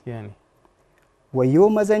 Wayo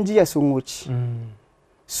mazan jiya sun wuce,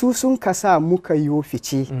 su sun kasa muka yo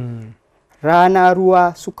fice, rana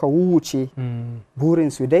ruwa suka wuce,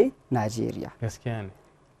 burinsu dai Najeriya.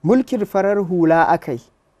 Mulkin farar hula akai,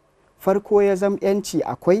 farko ya zam 'yanci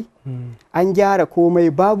akwai, an gyara komai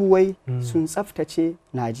babu wai, sun tsaftace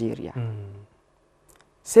Najeriya.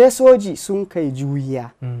 Sai soji sun kai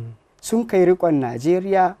juyiya, sun kai rikon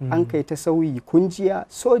Najeriya an kai ta sauyi kunjiya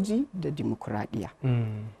soji da dimokuraɗiyya.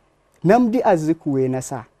 Namdi Azikiwe na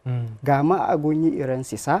sa ga ma a gunyi irin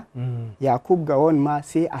sisa Yakub Gawon ma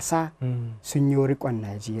sai a sa sun yi rikon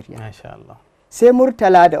Najeriya. Sai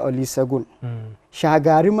Murtala da Olusegun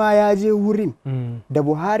Shagari ma ya je wurin da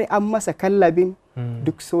Buhari an masa kallabin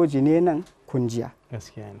duk soji ne nan kunjiya.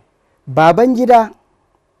 Babangida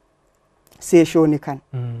sai Shonikan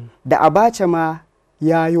da Abacha ma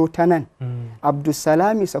yayo ta nan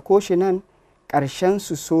Abdulsalami Sakoshi nan ƙarshen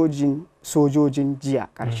su sojojin jiya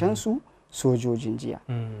ƙarshen su sojojin jiya.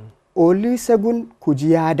 Olusegun ku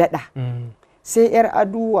ji ya daɗa sai 'yar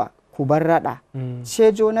aduwa ku bar raɗa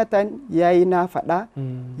ce Jonathan ya yi na faɗa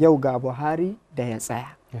yau ga Buhari da ya tsaya.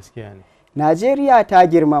 Najeriya ta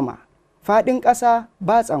girmama faɗin ƙasa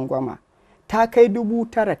ba tsangwama ta kai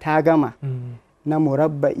 9,000 ta gama na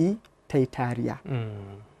murabba'i ta yi tariya.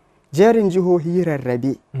 Jerin jihohi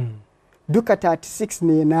rarrabe duka 36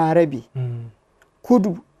 ne na rabe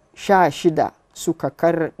kudu 16 suka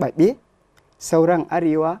karɓaɓe sauran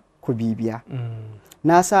arewa ku bibiya.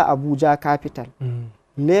 Na sa Abuja capital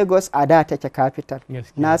Lagos a da take capital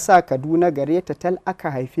na sa Kaduna gare ta tal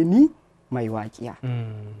aka haifi ni mai waƙiya.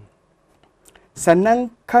 Sannan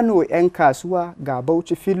Kano 'yan kasuwa ga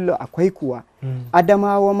Bauchi Fillo akwai kuwa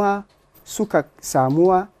Adamawa ma suka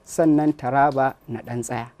samuwa sannan Taraba na ɗan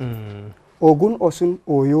tsaya. Ogun Osun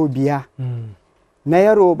Oyo biya na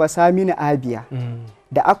Yaroba Saminu Abia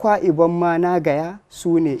da Akwa Ibom ma na gaya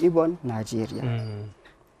su ne Ibon Najeriya.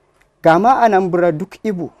 Gama Anambra duk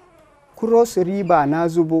Ibo Cross River na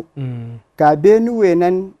zubo ga Benue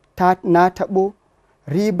nan na taɓo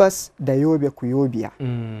Ribas da Yobe Kuyobiya.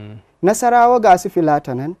 Nasarawa ga su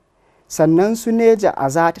Filata nan sannan su Neja a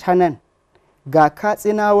zata nan ga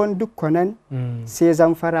Katsinawan dukkanan sai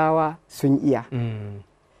Zamfarawa sun iya.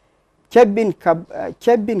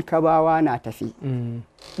 Kebbin Kabawa na tafi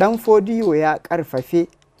ɗan Fodiyo ya ƙarfafe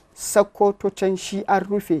Sakkwatocin shi an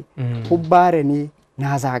rufe Hubbare ne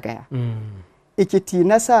na zagaya. Ikiti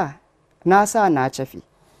na sa na cafe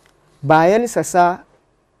Bayelsa sa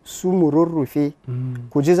su mururrufe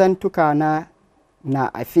ku ji zantuka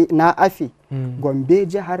na afe Gombe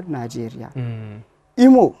jihar Najeriya.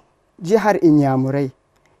 Imo jihar Inyamurai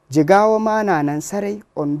Jigawa ma na nan sarai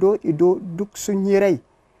Ondo Ido duk sun yi rai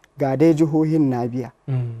ga dai jihohin na biya.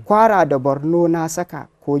 Kwara da Borno na saka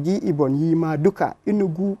Kogi Ibonyi ma duka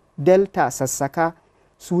Enugu Delta sassaka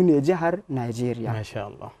su ne jihar Najeriya.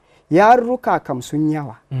 Yarurruka kam sun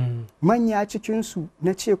yawa manya cikinsu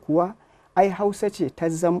na ce kuwa ai Hausa ce ta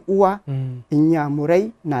zamuwa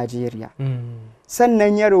Inyamurai Najeriya.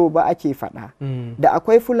 Sannan Yaroba ake faɗa da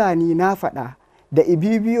akwai Fulani na faɗa da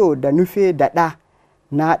Ibibiyo da Nufe da ɗa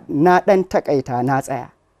na ɗan takaita na tsaya.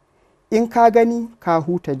 In ka gani ka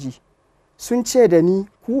huta ji sun ce da ni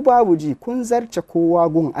ku babu ji kun zarce kowa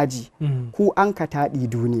gun aji ku an ka taɗi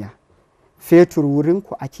duniya fetur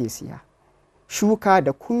wurinku ake siya shuka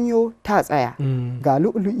da kunyo ta tsaya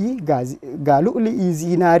ga lu'lu'i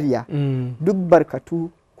zinariya duk barkatu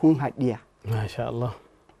kun haɗiya. Masha Allah.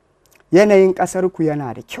 Yanayin ƙasarku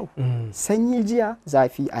yana da kyau sanyi jiya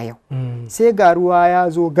zafi a yau sai ga ruwa ya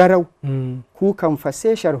zo garau ku kan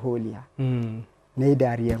fase sharholiya na yi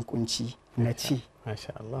dariyan kunci na ci.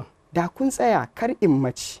 Da kun tsaya kar in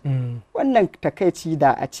mace wannan takaici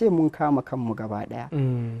da a ce mun kama kanmu gaba ɗaya.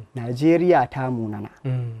 Najeriya ta munana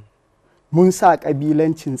mun sa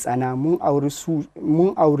ƙabilancin tsana mun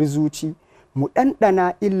auri zuci mu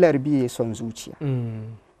ɗanɗana illar biye son zuciya.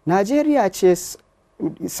 Najeriya ce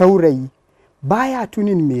saurayi baya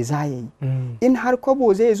tunin me za ya yi in har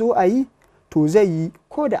kwabo zai zo a yi to zai yi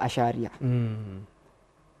ko da ashariya.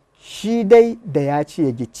 Shi dai da ya ci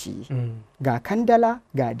ya gicciye ga kandala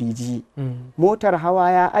ga diji motar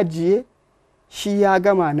hawa ya ajiye shi ya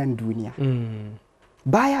gama nan duniya.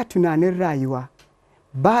 Baya tunanin rayuwa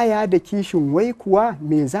baya da kishin wai kuwa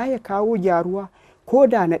me za ya kawo gyaruwa ko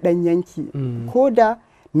da na ɗan yanki ko da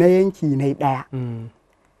na yanki na ɗaya.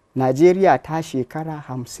 Najeriya ta shekara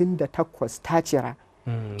 58 ta cira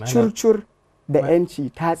curcur da yanci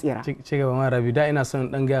ta tsira. Ci gaba ma Rabi da ina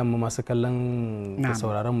son dan gaya mu masu kallon da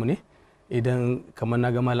sauraron mu ne idan kamar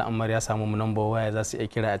na ga Malam Umar ya samu mu number waya za su iya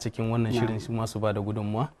kira a cikin wannan shirin su masu ba da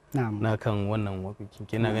gudunmuwa na kan wannan wakokin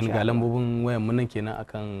kenan ganin ga lambobin wayan mu nan kenan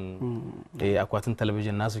akan akwatin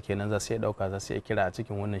talabijin nasu kenan za su iya dauka za su iya kira a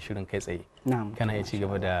cikin wannan shirin kai tsaye kana iya ci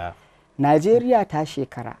gaba da. Najeriya ta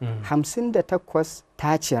shekara 58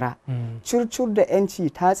 ta cira curcur da yanci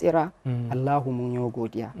ta tsira Allahu mun yi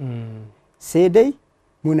godiya. Sai dai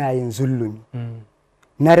muna yin zullumi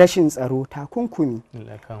na rashin tsaro takunkumi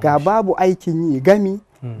ga babu aikin yi gami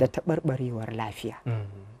da taɓarɓarewar lafiya.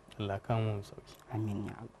 Amin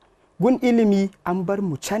ya Allah. gun ilimi an bar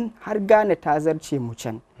mu can har gane ta zarce mu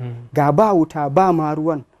can ga ba wuta ba ma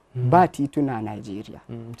ruwan ba tituna Najeriya.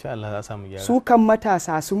 Su kan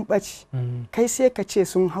matasa sun ɓaci kai sai ka ce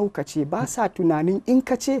sun haukace ba sa tunanin in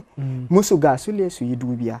ka ce musu gasule su yi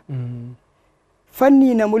dubiya.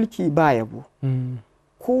 Fanni na mulki ba yabo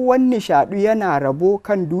kowanne shaɗu yana rabo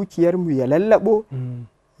kan dukiyarmu ya lallabo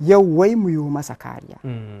yau wai mu yo masa kariya.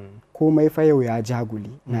 Komai fa yau ya jagule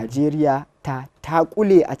Najeriya ta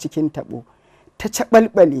takule a cikin taɓo ta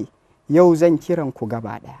caɓalɓale yau zan kiran ku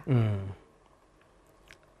gaba ɗaya.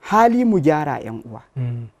 Hali mu gyara 'yan uwa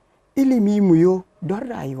ilimi mu yo don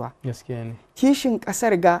rayuwa kishin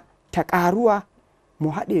ƙasar ga ta ƙaruwa mu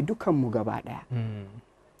haɗe dukanmu gaba ɗaya.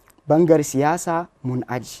 Bangar siyasa mun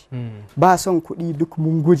aji ba son kuɗi duk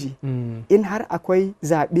mun guji in har akwai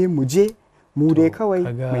zaɓe mu je mu dai kawai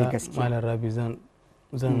mai gaskiya. Malam Rabi zan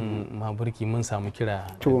maburki mun samu kira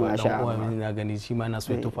daga dan uwa na gani shi ma na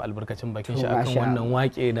so ya tofa albarkacin bakin shi akan wannan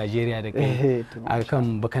wake Najeriya da kai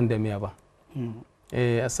akan bakan da miya ba.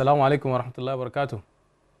 Assalamu alaikum warahmatullahi wabarakatuh.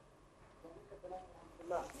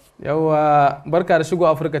 Yawa barka da shigo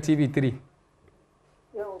Africa TV 3.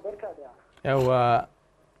 Yawa barka da. Yawa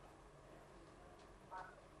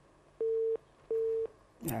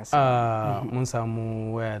mun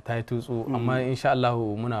samu waya ta yi tutsu amma insha Allah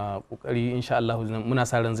muna kokari insha Allah muna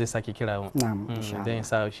sa ran zai sake kira dan ya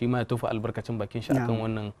sa shi ma ya tofa albarkacin bakin shi akan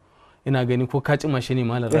wannan. Ina gani ko ka cima shi ne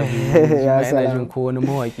Malam Rabi ina jin ko wani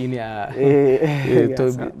mawaki ne a to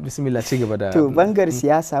bismillah ci gaba da. To bangar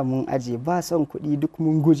siyasa mun aje ba son kuɗi duk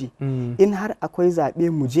mun guje in har akwai zaɓe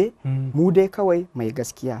mu je mu dai kawai mai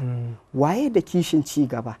gaskiya. Waye da kishin ci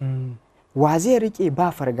gaba wa zai rike ba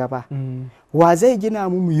fargaba wa zai gina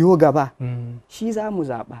mu yo gaba shi za mu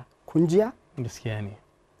zaɓa kun jiya. Gaskiya ne.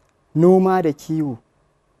 Noma da kiwo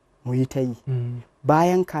mu yi ta yi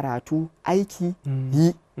bayan karatu aiki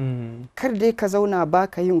yi kar dai ka zauna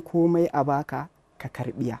baka yin komai a baka ka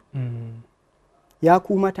karbiya. Ya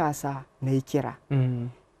ku matasa na yi kira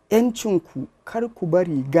yancinku kar ku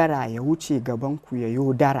bari gara ya wuce gabanku ya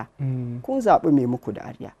yo dara kun zaɓi mai muku da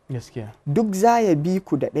arya duk za ya bi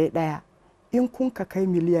ku da ɗaya in kun ka kai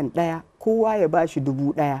miliyan 1 kowa ya ba shi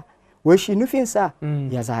 1000 wai shi nufinsa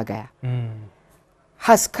ya zagaya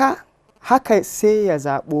haska haka sai ya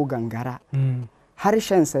zaɓo gangara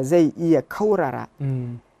harshensa zai iya kaurara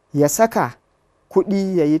ya saka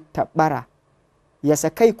kuɗi ya yi taɓara ya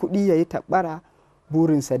sakai kuɗi ya yi taɓara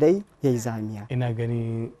burinsa dai ya yi zamiya. Ina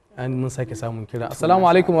gani an mun sake samun kira. Assalamu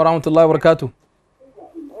alaikum wa rahmatullahi wa barakatuh.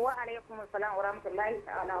 Wa alaikum assalam wa rahmatullahi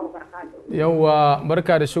ta'ala wa barakatuh. Yawwa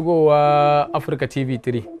barka da shigowa Africa TV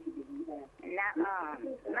 3.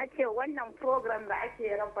 Na ce wannan program da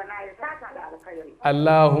ake rabbana ya saka da alkhairi.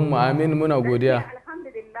 Allahumma amin muna godiya.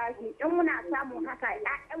 Alhamdulillahi in muna samun haka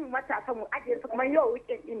ƴaƴan matasa mu aje su kuma yau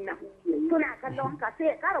weekend din nan suna kallon haka sai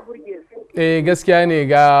ya kara burge su. Gaskiya ne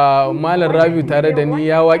ga Malam Rabiu tare da ni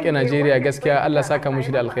ya waƙe Najeriya gaskiya Allah saka mushi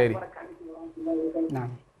da alkhairi. Allah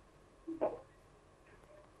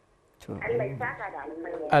ya saka da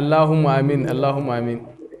alkhairi. Allahumma amin Allahumma amin.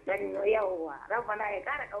 Yawwa rabbana ya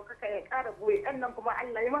kara ɗaukaka ya kara buɗe ɗan nan kuma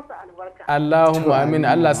Allah ya masa albarka. Allahumma amin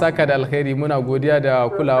Allah saka da alkhairi muna godiya da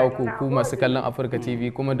kulawa ku masu kallon Africa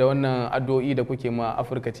TV kuma da wannan addu'o'i da kuke ma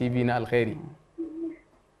Africa TV na alkhairi.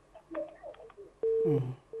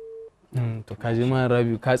 To kaji ma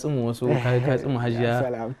Rabi ka tsimu wasu ka tsimu Hajiya.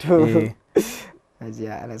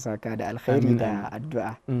 Hajiya Allah saka da alkhairi da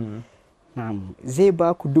addu'a. Zai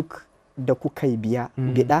ba ku duk da kuka yi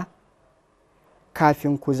biɗa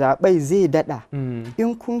kafin ku zaɓai zai daɗa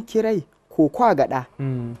in kun kirai ko kwa gaɗa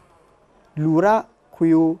lura ku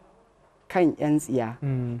yo kan 'yan tsiya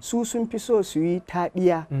su sun fi so su yi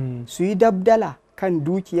taɗiya su yi dabdala kan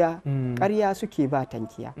dukiya ƙarya suke ba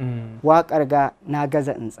tankiya waƙar ga na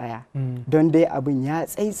gaza in tsaya don dai abin ya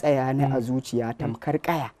tsaitsaya ni a zuciya tamkar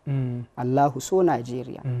ƙaya Allahu so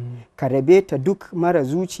Najeriya ka rabe ta duk mara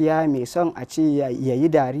zuciya mai son a ce ya yi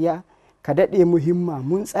dariya ka daɗe muhimma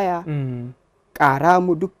mun tsaya ƙara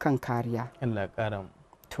mu dukkan kariya. Allah ƙara mu.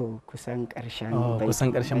 To kusan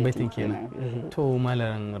ƙarshen baitin kenan. To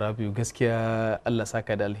Malam Rabiu gaskiya Allah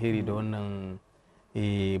saka da alheri da wannan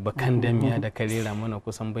bakan damiya da karera mana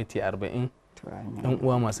kusan baiti 40. Ɗan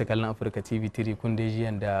uwa masu kallon Africa TV 3 kun dai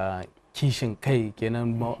jiyan da kishin kai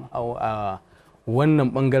kenan a wannan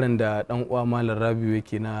bangaren da ɗan uwa Malam Rabiu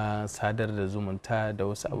yake na sadar da zumunta da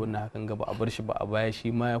wasu abin da hakan gaba a bar shi ba a baya shi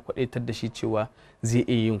ma ya kwadaitar da shi cewa zai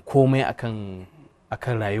iya yin komai akan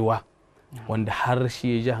rayuwa wanda har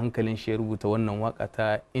shi ya ji hankalin shi ya rubuta wannan waka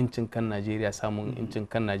ta incin kan Najeriya samun incin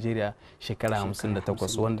kan Najeriya shekara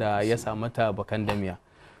 58 wanda ya sa mata bakan damiya.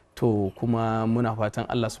 to kuma muna fatan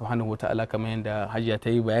Allah subhanahu wata'ala kamar yadda hajiya ta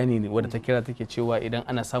yi bayani ne wadda ta kira take cewa idan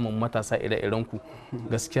ana samun matasa ire-iren ku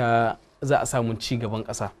gaskiya za a samu ci gaban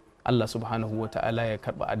ƙasa. Allah subhanahu wata'ala ya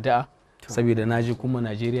karba addu'a saboda naji kuma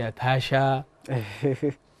Najeriya ta sha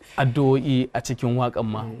addu'o'i a cikin waƙan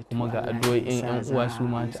ma kuma ga addu'o'in yan uwa su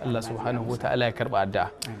ma Allah subhanahu wata'ala ya karba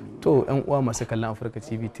addu'a. To yan uwa masu kallon Afirka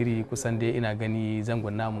TV 3 kusan dai ina gani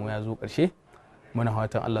zangon namu ya zo ƙarshe. Muna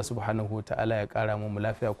fatan Allah subhanahu wa ta'ala ya kara mu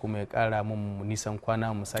lafiya kuma ya kara mu nisan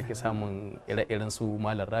kwana mu sake samun ire-iren su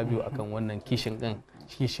Malam Rabiu akan wannan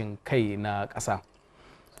kishin kai na ƙasa.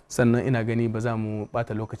 Sannan ina gani ba za mu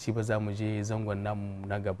bata lokaci ba, za mu je zangon namu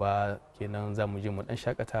na gaba kenan, za mu je mu dan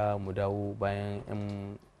shakata mu dawo bayan 'yan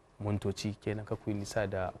mintoci kenan, ka kuyi nisa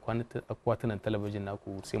da akwatunan talabijin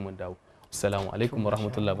naku sai mun dawo. Assalamu alaikum wa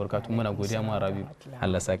rahmatullahi wa barakatuh. Muna godiya ma Rabiu,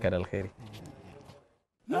 Allah saka da alkhairi.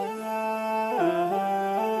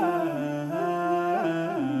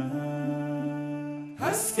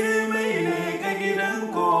 Haske mai leƙa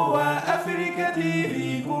gidan kowa Afirka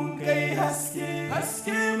TV kun kai haske.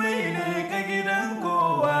 Haske mai leƙa gidan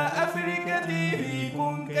kowa Afirka TV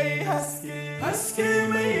kun kai haske. Haske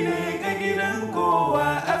mai leƙa gidan kowa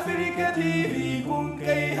Afirka TV kun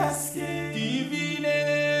kai haske. TV ne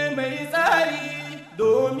mai tsari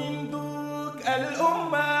domin duk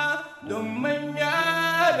al'umma, don manya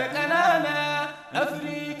da ƙanana.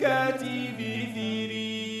 Afirka TV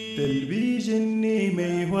 3 talbijin ne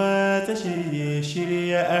mai wata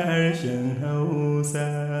shirye-shirye a harshen Hausa.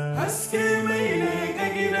 Haske mai leƙa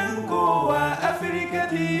gidan kowa Afirka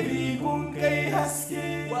TV kun kai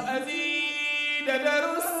haske. Wa'azi da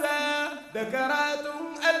darussa da karatun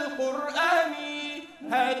Alƙur'ani,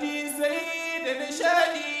 hadisai da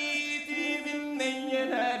nishadi, TV nan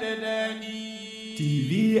yana da daɗi.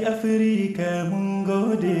 TV Afirka mun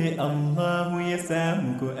gode, Allahu ya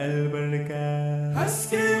samu ku albarka.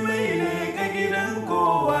 Haske mai leƙa gidan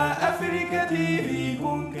kowa Afirka TV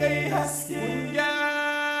kun kai haske. Mun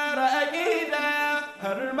gyara aƙida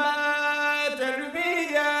har ma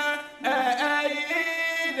tarbiyya, ayaye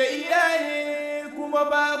da iyaye kuma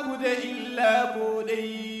ba ku da illa ko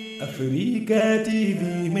dai. Afirka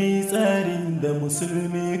TV mai tsarin da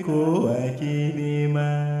musulmi kowa ke nema.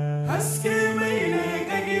 Haske mai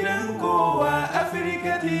leƙa gidan kowa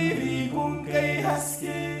Afirka TV kun kai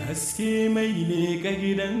haske. Haske mai leƙa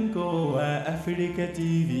gidan kowa Afirka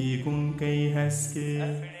TV kun kai haske.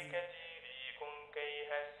 Afirka TV kun kai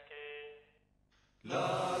haske. La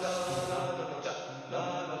la la la la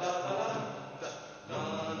la la la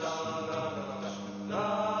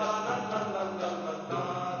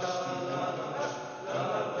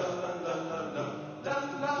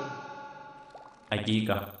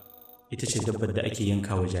Hakika ita ce dabbar da ake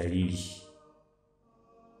yanka wa jariri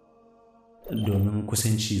domin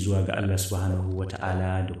kusanci zuwa ga Allah subhanahu wa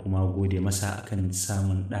ta'ala da kuma gode masa akan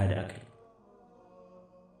samun ɗa da aka yi.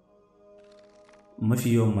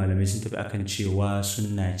 Mafi yawan malamai sun tafi akan cewa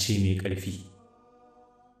sunna ce mai ƙarfi.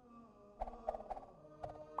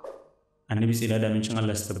 Annabi tsira da amincin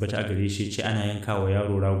Allah su tabbata a gare shi ce ana yanka wa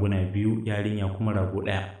yaro raguna 2, yarinya kuma rago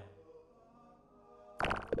 1.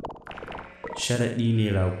 Sharaɗi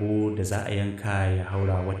ne rago da za a yanka ya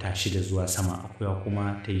haura wata 6 zuwa sama, akuya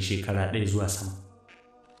kuma ta yi shekara 1 zuwa sama.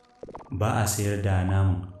 Ba a sayar da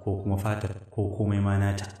naman ko kuma fatar ko komai ma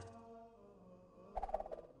nata.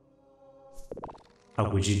 A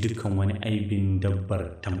guji dukkan wani aibin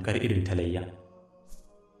dabbar tamkar irin talayya,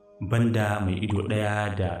 banda mai ido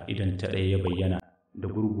ɗaya da idan ta ɗaya ya bayyana da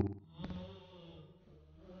gurgu.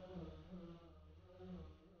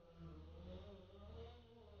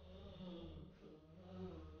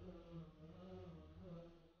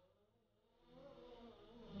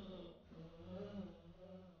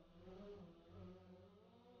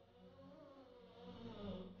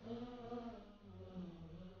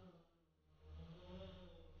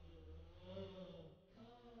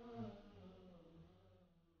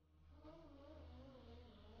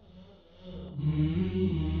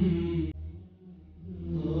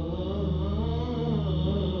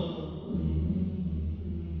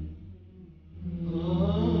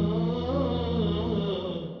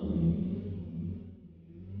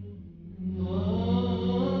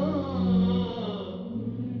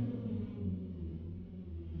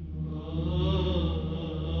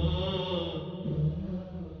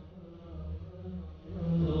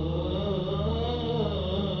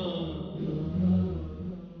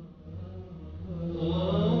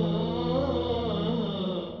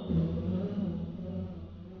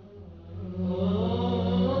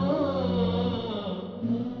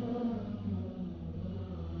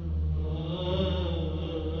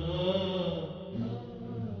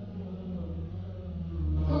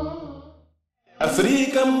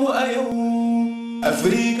 Afirikan mu a yau,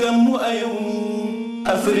 Afirikan mu a yau,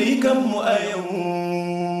 Afirikan mu a yau.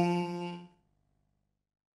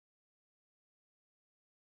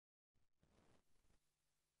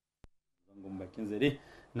 Zangon bakin zare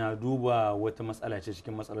na duba wata matsala ce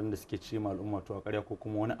cikin matsalolin da suke ce ma al'umma to a ƙarya ko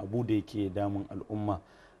kuma wani abu da yake damun al'umma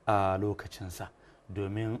a lokacinsa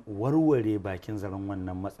domin warware bakin zaren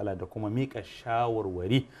wannan matsala da kuma mika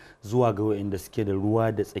shawarwari zuwa ga waɗanda suke da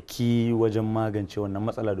ruwa da tsaki wajen magance wannan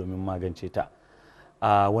matsala domin magance ta.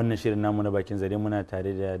 A wannan shirin namu na bakin zare muna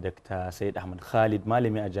tare da Dr. Said Ahmad Khalid,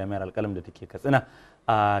 malami a jami'ar Alƙalam da take Katsina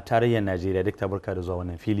a tarayyar Najeriya. Dakta, barka da zuwa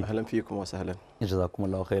wannan fili. Ahlan fiikum wa sahlan.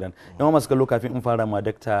 Jazakumullahu khairan. Yawan masu kallo, kafin in fara ma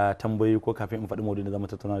dakta tambayoyi ko kafin in faɗi maudu'in da zamu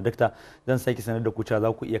tattauna da dakta, zan sake sanar da ku cewa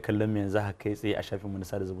za ku iya kallon mu yanzu haka kai tsaye a shafin mu na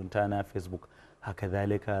sada zumunta na Facebook. Haka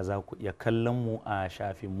zalika za ku iya kallon mu a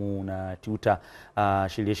shafin mu na Twitter a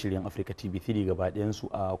shirye-shiryen Africa TV 3 gaba ɗayan su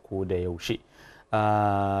a ko da yaushe.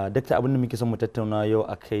 Dakta, abin da muke son mu tattauna yau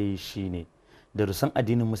akai shine darussan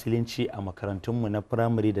addinin musulunci a makarantunmu na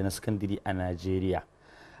firamare da na sakandare a Najeriya.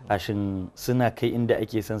 Shin suna kai inda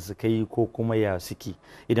ake son su kai ko kuma ya suke?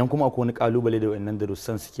 Idan kuma akwai wani kalubale da wannan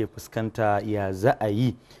darussan suke fuskanta, ya za a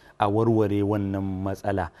yi a warware wannan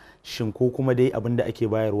matsala? Shin ko kuma dai abin da ake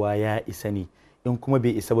bayarwa ya isa ne? In kuma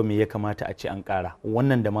bai isa ba, me ya kamata a ce an ƙara?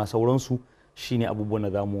 Wannan da ma sauransu shine abubuwan da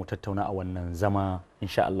za mu tattauna a wannan zama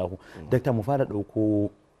insha Allah. Dakta, mu fara ɗauko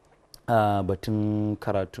batun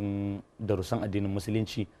karatun darussan addinin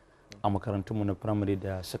musulunci a makarantunmu na firamare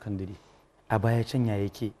da sakandare. A baya can ya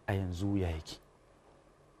yake, a yanzu ya yake?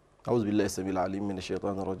 A'udhu billahi samil alim min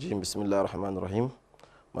shaitanir rajim. Bismillahir rahmanir rahim.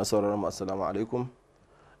 Masauraran assalamu alaikum.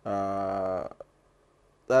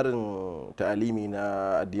 Tsarin ta'alimi na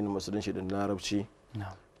addinin musulunci da larabci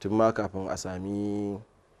tun ma kafin a sami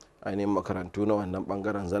ainihin makarantu na wannan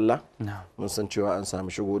bangaren zalla, mun san cewa an sami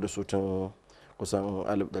shigo da su tun kusan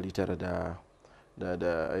 1900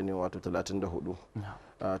 da ainihin wato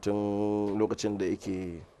 34. Tun lokacin da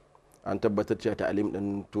yake an tabbatar cewa ta'alim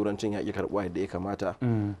din turancin ya ƙi karɓuwa yadda ya kamata,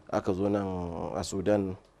 aka zo nan a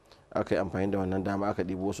Sudan aka yi amfani da wannan dama aka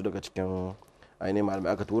ɗibo wasu daga cikin ainihin malamai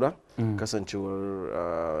aka tura.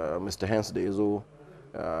 Kasancewar Mr. Hens da ya zo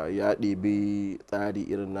ya ɗibi tsari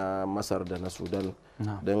irin na Masar da na Sudan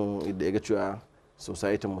don da ya ga cewa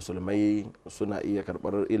societin musulmai suna iya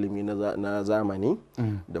karɓar ilimi na zamani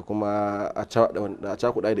da kuma a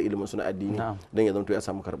cakuɗa da ilimin suna addini don ya zanto ya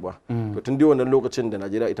samu karɓuwa. To tun dai wannan lokacin da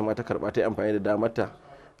Najeriya ita ma ta karɓa ta yi amfani da damarta,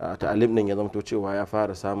 ta'alim din ya zanto cewa ya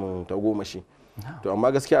fara samun tagomashi. To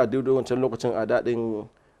amma gaskiya a duk wancan lokacin a daɗin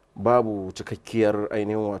babu cikakkiyar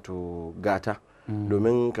ainihin wato gata,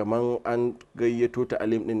 domin kaman an gayyato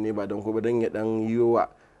ta'alim din ne ba don ko ba don ya dan yi wa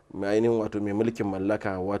ainihin wato mai mulkin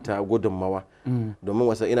mallaka wata gudunmawa, domin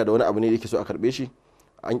wasa ina da wani abu ne da yake so a karbe shi,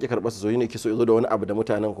 an ki karɓa su, so ne yake so ya zo da wani abu da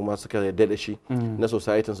mutanen kuma suka yarda da shi na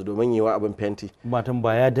societin su domin yi wa abin fenti. Matan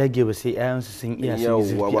ba ya dage ba sai ƴaƴansu sun iya su yi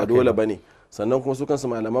zirki ba dole bane. Sannan kuma su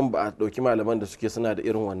kansu malaman ba a ɗauki malaman da suke suna da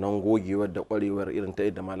irin wannan gogewar da ƙwarewar irin ta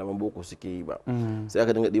yadda malaman boko suke yi ba. Sai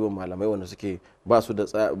aka dinga ɗiban malamai wanda suke ba su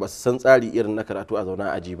san tsari irin na karatu a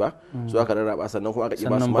zauna aji ba, su aka rarraba. Sannan kuma aka ƙi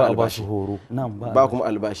ba su ma albashi, ba kuma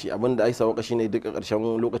albashi. Abin da ake sauka shine duk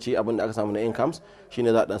ƙarshen lokaci abin da aka samu na incomes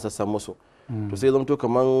shine za a dan sassan musu. To sai zamto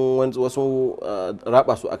kaman wasu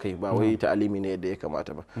raba su aka yi, ba wai ta'alimi ne yadda ya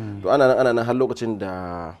kamata ba. To ana nan har lokacin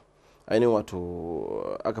da ainihin wato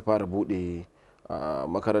aka fara bude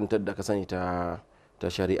makarantar da ka sani ta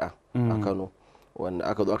shari'a a Kano, wanda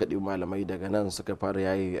aka zo aka ɗibi malamai daga nan suka fara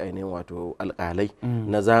yayi ainihin wato alƙalai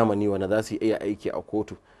na zamani wanda za su iya aiki a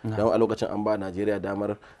kotu. Don a lokacin an ba Najeriya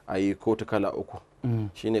damar a yi kotu kala uku,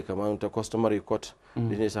 shine kamar ta customary court da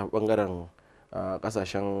ne shafi bangaren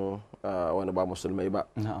kasashen wani ba musulmai ba,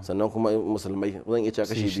 sannan kuma musulmai zan iya cewa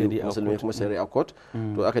kashi biyu, musulmai kuma shari'a court.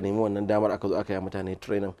 To aka nemi wannan damar aka zo aka yi mutane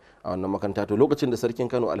training a wannan makaranta. To lokacin da sarkin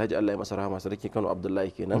Kano Alhaji Allah ya masa rahama, sarkin Kano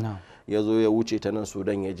Abdullahi kenan, ya zo ya wuce ta nan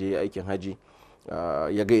Sudan ya je aikin haji,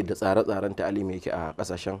 ya ga yadda tsare-tsaren ta'alimi yake a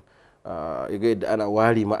kasashen, ya ga yadda ana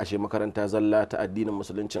wari ma ashe makaranta zalla ta addinin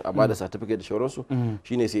musuluncin a bada certificate da shauransu.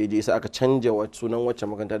 Shine sai je sai aka canja sunan wacce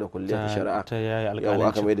makaranta da kulliyar shari'a, yawa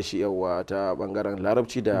aka mai da shi yawa ta bangaren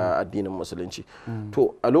larabci da addinin musulunci.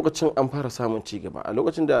 To a lokacin an fara samun ci gaba, a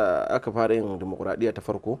lokacin da aka fara yin dimokuraɗiyya ta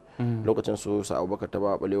farko, lokacin su sa Abubakar ta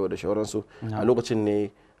ba balewa da shauransu, a lokacin ne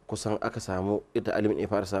kusan aka samu ita alimin ya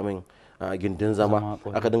fara samun gindin zama.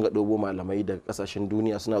 Aka dinga ɗobo malamai daga kasashen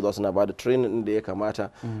duniya suna zuwa suna bada training da ya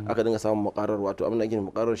kamata. Aka dinga samun muqarrar, wato abin da ake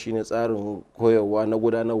muqarrar shine tsarin koyarwa na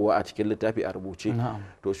gudanarwa a cikin littafi a rubuce.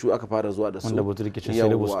 To su aka fara zuwa da su,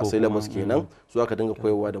 yawa syllabus kenan, su aka dinga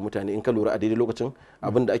koyarwa da mutane. In ka lura a daidai lokacin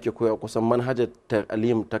abin da ake koyawa kusan manhajar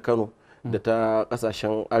ta'alim ta Kano da ta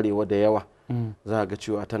kasashen arewa da yawa za ga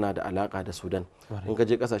cewa tana da alaka da Sudan. In ka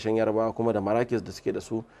je kasashen Yarbawa kuma da Marrakech da suke da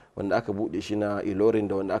su wanda aka bude shi na Ilorin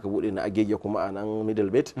da wanda aka bude na Agege kuma a nan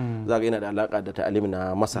Middle Belt za ga yana da alaka da ta'alim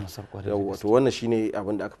na Masar. Wato wannan shine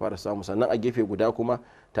abin da aka fara samu. Sannan a gefe guda kuma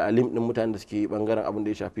ta'alim din mutanen da suke bangaren abin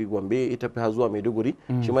da ya shafi Gombe ita fi zuwa Maiduguri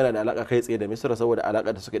shi ma yana da alaka kai tsaye da Misra saboda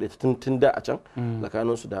alaka da suke da tun da a can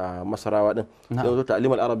tsakanin su da Masarawa din. Yanzu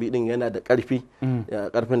ta'alim al-arabi din yana da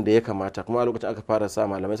karfin da ya kamata kuma a lokacin aka fara sa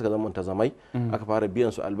malamai suka zama muntazamai aka fara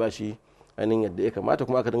biyan su albashi ainihin yadda ya kamata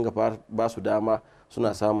kuma aka dinga ba su dama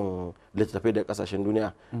suna samun littattafai daga kasashen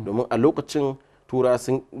duniya domin a lokacin tura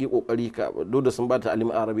sun yi kokari duk da sun ba ta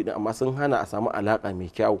alimin arabi din amma sun hana a samu alaka mai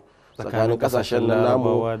kyau tsakanin kasashen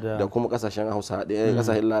namu da kuma kasashen hausa da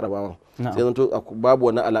kasashen larabawan sai zanto babu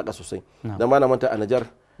wannan alaka sosai dan ba na manta a Najar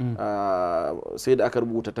sai da aka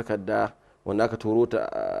rubuta takarda wanda aka turo ta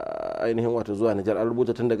ainihin wato zuwa Nijar an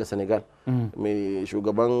rubuta tun daga Senegal mai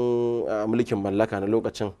shugaban mulkin mallaka na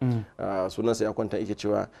lokacin sunansa ya kwanta yake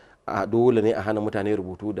cewa dole ne a hana mutane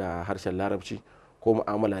rubutu da harshen larabci ko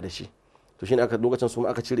mu'amala da shi to shine aka lokacin su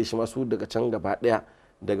aka cire shi ma su daga can gaba daya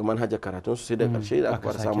daga manhajar karatun su sai da karshe da aka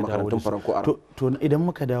fara samun makarantun faranko arab. To idan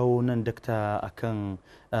muka dawo nan dakta akan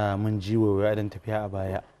mun ji waiwaya dan tafiya a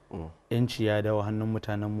baya yanci ya dawo hannun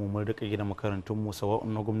mutanen mu mun rika gina makarantun mu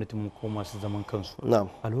sawa'un na gwamnatin mu ko masu zaman kansu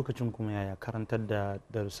a lokacin kuma yaya karantar da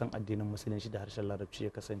darussan addinin musulunci da harshen larabci ya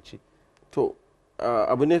kasance? To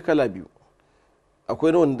abu ne kala biyu,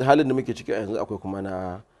 akwai na halin da muke ciki a yanzu akwai kuma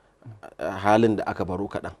na halin da aka baro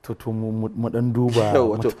kaɗan. To mu dan duba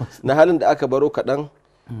na halin da aka baro kaɗan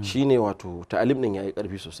shine wato ta'alim din yayi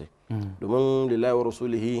karfi sosai domin lillahi wa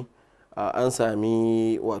rasulihi an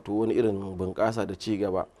sami wato wani irin bunƙasa da ci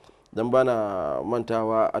gaba don bana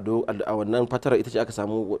mantawa a wannan fatara ita ce aka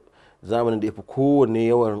samu zamanin da ya fi kowanne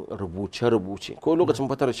yawan rubuce-rubuce ko lokacin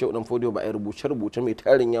fatarar shehu dan fodiyo ba a yi rubuce-rubuce mai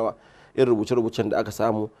tarin yawa irin rubuce-rubucen da aka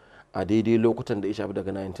samu a daidai lokutan da ya shafi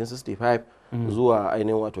daga 1965 zuwa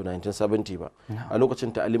ainihin wato 1970 ba a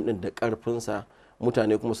lokacin ta'alim din da karfinsa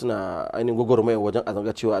mutane kuma suna ainihin gwagwarmaya wajen a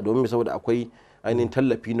zanga cewa domin saboda akwai ainihin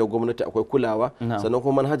tallafi na gwamnati akwai kulawa sannan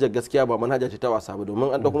kuma manhajar gaskiya ba manhaja ce ta wasa ba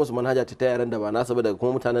domin an dauko musu manhaja ce ta yaran da ba nasu ba daga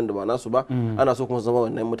kuma mutanen da ba nasu ba ana so kuma su zama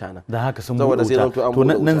wannan mutanen da haka sun buɗe to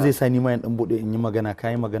nan zai sani ma dan bude in yi magana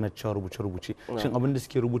kai magana cewa rubuce shin abin da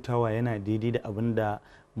suke rubutawa yana daidai da abin da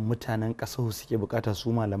mutanen kasar suke bukata su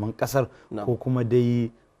malaman kasar ko kuma dai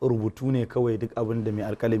rubutu ne kawai duk abin da mai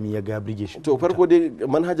alkalami ya ga birge shi? To farko dai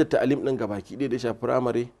manhajar ta'alim din gabaki ɗaya da shafi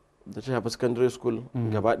primary da ta shafi secondary school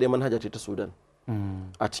gaba ɗaya manhaja ce ta Sudan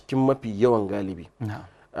a cikin mafi yawan galibi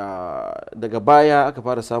daga baya aka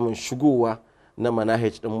fara samun shigowa na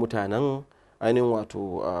manahaj din mutanen ainihin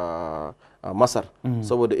wato Masar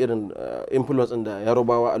saboda irin influence da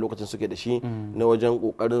Yarubawa a lokacin suke da shi na wajen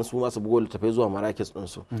kokarin su masu bugo littafai zuwa Marrakech din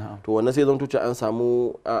su to wannan sai zanto an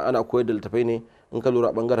samu ana koyar da littafai ne in ka lura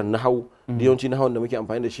bangaren nahawu yawanci nahawun da muke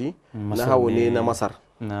amfani da shi nahawu ne na Masar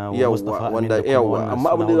yawwa wanda yawwa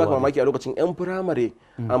amma abin da zaka mamaki a lokacin yan firamare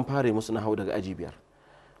an fara musu nahawu daga aji 5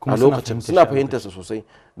 a lokacin suna fahimtar su sosai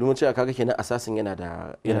domin cewa kaga kenan asasin yana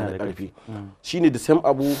da karfi shine the same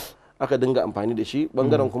abu aka dinga amfani da shi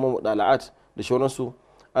bangaren kuma mudala'at da shauransu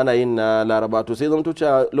ana yin na laraba to sai zama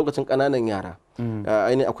cewa lokacin kananan yara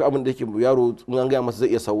ainihin akwai abin da yake yaro an gaya masa zai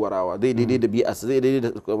iya sawarawa zai daidai da bi'a zai daidai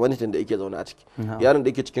da wanitin da yake zaune a ciki yaron da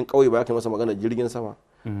yake cikin kauye ba ka yi masa magana jirgin sama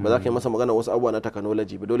ba za ka yi masa magana wasu abubuwa na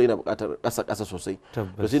technology ba dole yana buƙatar ƙasa sosai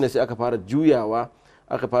to shine sai aka fara juyawa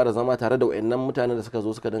aka fara zama tare da wayannan mutanen da suka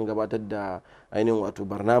zo suka dan gabatar da ainihin wato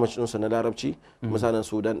barnamij ɗinsu na larabci mutanen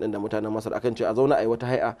Sudan din da mutanen Masar akan ce a zauna a yi wata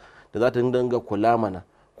hay'a da za ta dinga kula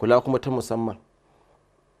kuma ta musamman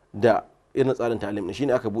da irin tsarin talim ne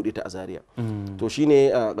shine aka bude ta a Zaria to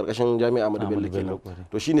shine a karkashin jami'a Ahmadu Bello kenan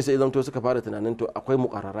to shine sai zamto suka fara tunanin to akwai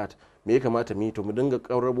muqarrarat me ya kamata mu yi to mu dinga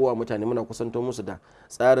karrabuwa mutane muna kusanto musu da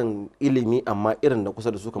tsarin ilimi amma irin da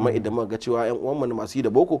kusa da su kamar idan muka ga cewa ƴan uwan mu masu yi da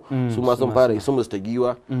boko su ma sun fara yi su musta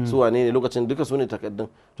giwa su wane ne lokacin duka su ne takaddun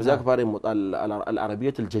to sai aka fara yin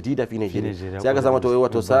al-arabiyyatul jadida fi Nigeria sai aka sama to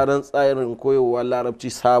wato tsarin koyowa larabci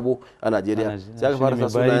sabo a Najeriya sai aka fara sa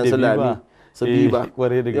sunayen Islami sabiba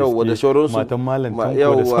yawwa da shauransu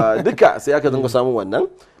yawwa duka sai aka dinga samun wannan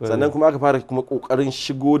sannan kuma aka fara kuma kokarin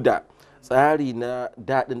shigo da tsari na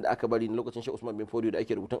daɗin da aka bari na lokacin Sheikh Usman bin Fodio da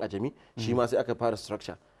ake rubutun ajami shi ma sai aka fara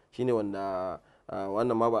structure shine wanda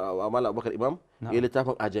wannan ma Malam Abubakar Imam ya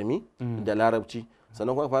littafin ajami da larabci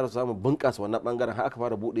sannan kuma fara samun bunƙasa wannan bangaren har aka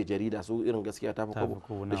fara bude jarida su irin gaskiya ta fi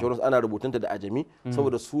kobo da shauransu ana rubutunta da ajami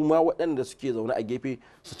saboda su ma waɗanda suke zaune a gefe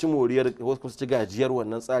su ci moriyar ko su ci gajiyar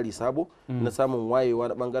wannan tsari sabo na samun wayewa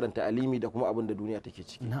na bangaren ta'alimi da kuma abin da duniya take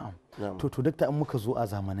ciki. Na'am. To dakta in muka zo a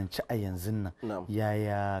zamanance a yanzu nan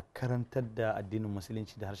yaya karantar da addinin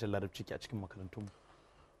musulunci da harshen larabci ke a cikin makarantun?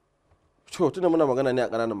 To tunda muna magana ne a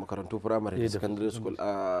ƙananan makarantu firamare da secondary school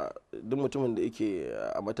a duk mutumin da yake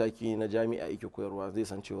a mataki na jami'a yake koyarwa zai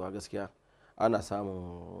san cewa gaskiya ana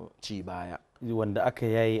samun ci baya wanda aka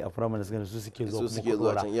yayi a firamare secondary su suke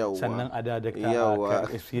zuwa kuma sannan a da ka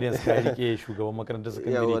experience ka rike shugaban makarantar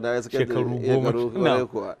secondary shekaru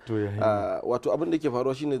 10 wato abin da ke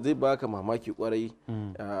faruwa shine zai baka mamaki kwarai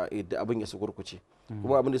yadda abin ya sukurkuce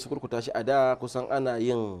kuma abin da ya sukurkuta shi a da kusan ana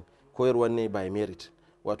yin koyarwa ne by merit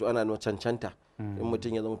wato ana nuna cancanta in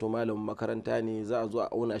mutum ya zama to malamin makaranta ne za a zo a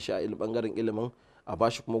auna shi a bangaren ilimin a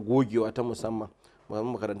bashi kuma gogewa ta musamman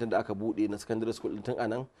makarantar da aka bude na secondary school tun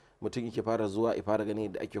anan mutum yake fara zuwa ya fara gani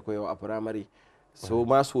da ake koyawa a primary so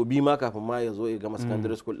bi ma kafin ma ya zo ya gama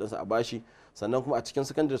secondary school ɗinsa a bashi sannan kuma a cikin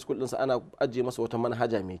secondary school ɗinsa ana ajiye masa wata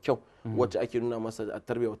manhaja mai kyau wacce ake nuna masa a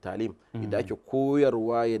tarbiyyar talim yadda ake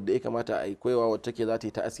koyarwa yadda ya kamata a yi koyarwa wacce take za ta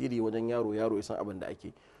yi tasiri wajen yaro ya san abin da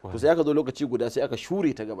ake to sai aka zo lokaci guda sai aka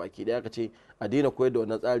shure ta gabaki da aka ce a daina koyar da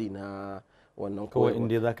wannan tsari na wannan kawai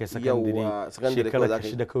inda za ka yi sakandare shekara ka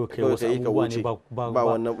shida kawai kai wasu abubuwa ne ba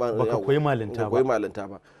wannan ba ka koyi malinta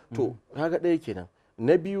ba to kaga ɗaya kenan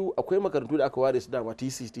na biyu akwai makarantu da aka ware su dama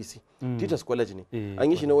TCTC Teachers College ne an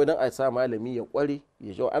yi shi ne wajen a sa malami ya kware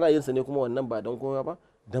ya shawo ana yin sa ne kuma wannan ba don koya ba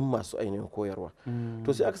don masu ainihin koyarwa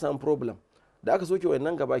to sai aka samu problem da aka soke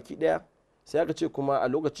wannan gabaki daya sai aka ce kuma a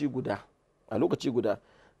lokaci guda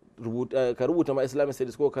ka rubuta ma Islamic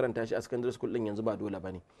Studies ko karanta shi a secondary school din yanzu ba dole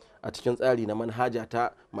bane a cikin tsari na manhaja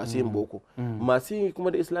ta masu yin boko masu yin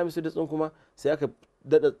kuma da Islamic Studies din kuma sai aka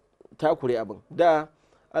dada takure abin da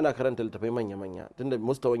ana karanta littafai manya-manya tunda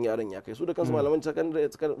mustawan yaran ya kai su da kansu malaman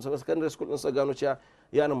secondary school din su gano cewa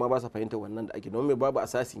yaran ma ba sa fahimta wannan da ake don me babu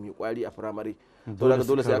asasi mai kwari a primary to daga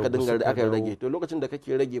dole sai aka rage to lokacin da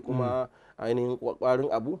kake rage kuma ainihin kwarin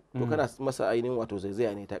abu to kana masa ainihin wato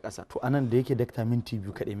zaizaya ne ta kasa to anan da yake dakta minti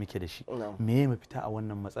biyu kadai muke da shi me ya mafita a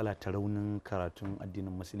wannan matsala ta raunin karatun addinin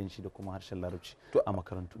musulunci da kuma harshen larabci a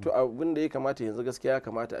makarantu to abin da ya kamata yanzu gaskiya ya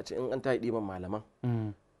kamata a ce in an ta ɗiban malaman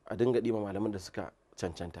a dinga ɗiban malaman da suka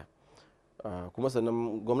cancanta kuma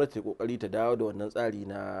sannan gwamnati ta kokari ta dawo da wannan tsari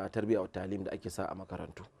na tarbiyya wa talim da ake sa a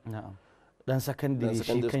makarantu dan sakandare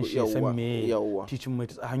shi kan shi san me teaching mai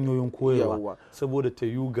hanyoyin koyarwa saboda ta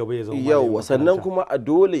yu gaba ya zama yawa sannan kuma a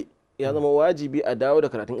dole ya zama wajibi a dawo da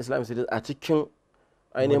karatun Islamic studies a cikin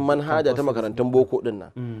ainihin manhaja ta makarantun boko din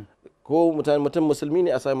nan ko mutum musulmi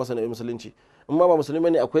ne a sa masa na musulunci in ma ba musulmi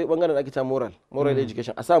ne akwai bangaren da ake ta moral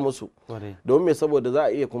education a sa musu domin me saboda za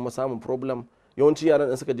a iya kuma samun problem yawanci yaran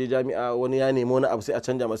da suka je jami'a wani ya nemi wani abu sai a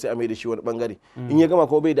canja masa sai a mai da shi wani bangare in ya gama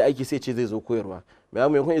kuma bai da aiki sai ce zai zo koyarwa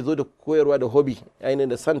mai kun ya zo da koyarwa da hobby ainihin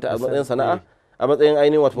da santa a matsayin sana'a a matsayin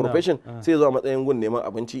ainihin wato profession sai zo a matsayin gun neman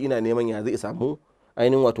abinci ina neman ya zai samu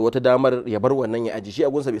ainihin wato wata damar ya bar wannan ya aji shi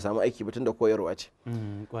agunsa bai samu aiki ba tunda koyarwa ce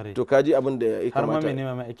to kaji abin da ya kamata har ma mai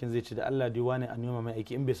nema mai aikin zai ci da Allah dai wani a nema mai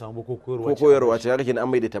aiki in bai samu ba ko koyarwa ce haka kenan an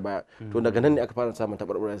maida ta baya to daga nan ne aka fara samun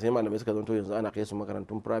tabarbara sai malamai suka zanto yanzu ana kai su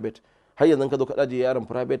makarantun private har yanzu ka zo ka aje yaron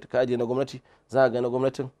private ka aje na gwamnati za ka ga na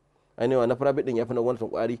gwamnatin ainihin na private din yafi na gwamnatin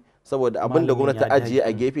kwari saboda abin da gwamnati ta ajiye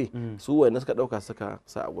a gefe su wanda suka dauka suka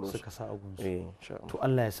sa a gurin su to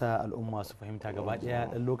Allah ya sa al'umma su fahimta gaba daya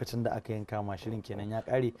dan lokacin da aka yanka ma shirin kenan ya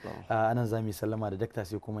kare anan zamu yi sallama da dakta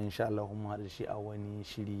sai kuma insha Allah mun haɗu da shi a wani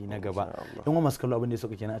shiri na gaba in kuma masu kallo abin da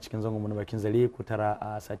suka kenan a cikin zangon mu na bakin zare ku tara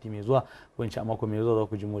a sati mai zuwa ko in a mako mai zuwa za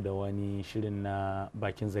ku ji mu da wani shirin na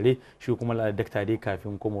bakin zare shi kuma da dakta dai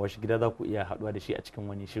kafin komawa shi gida za ku iya haɗuwa da shi a cikin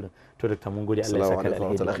wani shirin to dakta mun gode Allah ya saka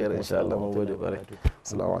alheri ان شاء الله موجود وبارك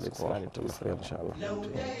السلام عليكم ورحمه الله خير ان شاء الله لو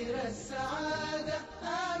داير السعاده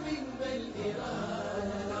امن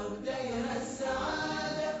بالاراده لو داير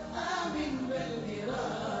السعاده امن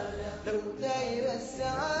بالاراده لو داير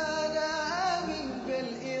السعاده امن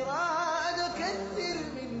بالاراده كثر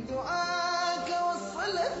من دعاك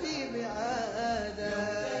وصل في بعاده لو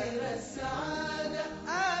داير السعاده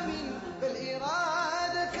امن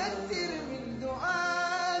بالاراده كثر من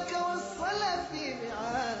دعاك وصل في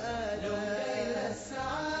بعاده لو داير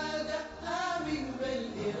السعادة آمن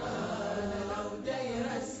بالإرادة لو داير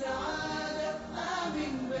السعادة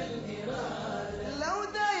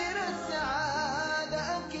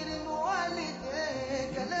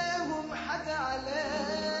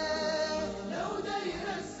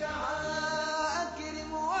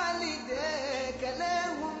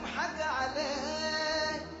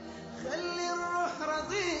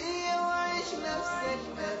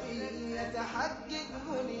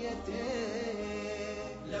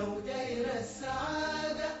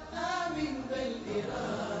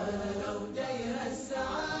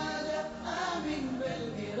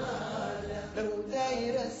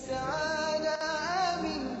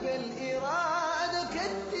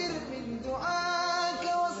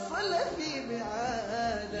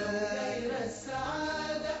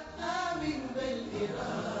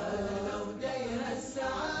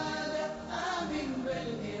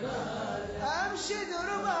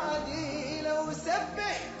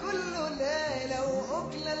سبح كل ليلة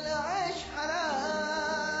وأكل العيش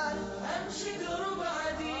حلال أنشد ربع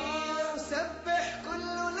دين وسبح كل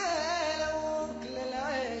ليلة وأكل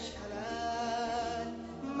العيش حلال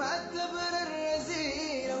ما تبر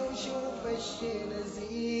الرزيلة وشوف الشي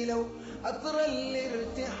نزيلة وعطر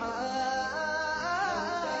الارتحال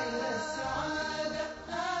السعادة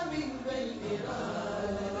آمن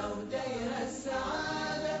بالإرادة لو داير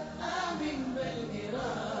السعادة آمن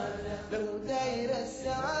بالإرادة لو داير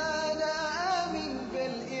السعادة آمن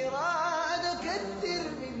بالإرادة كثر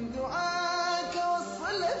من دعاك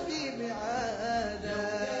وصل في ميعادة لو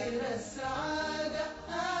داير السعادة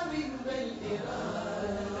آمن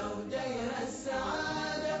بالإرادة لو داير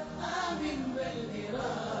السعادة آمن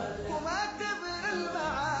بالإرادة وما تبر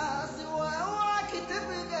المعاصي واوعك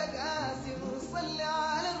تبقى قاسي وصلي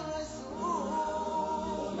على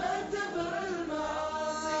الرسول ما تبر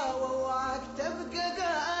المعاصي واوعك تبقى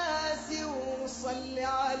قاسي وصلي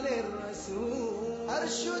على الرسول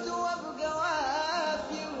ارشد وابقى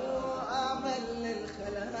وافي واعمل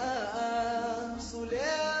للخلاص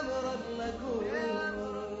ولامر الله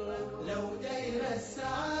لو داير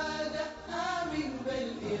السعادة آمن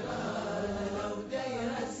بالإرادة لو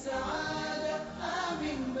داير السعادة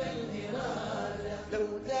آمن بالإرادة لو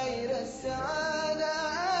داير السعادة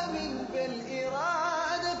آمن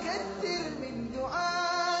بالإرادة كثر من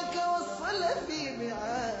دعاك وصل في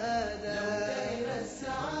ميعادة لو داير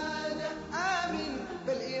السعادة آمن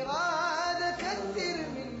بالإرادة كثر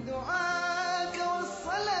من دعاك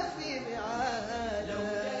وصل في ميعادة لو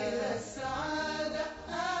داير السعادة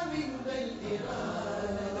آمن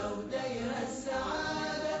بالإرادة لو داير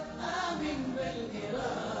السعادة آمن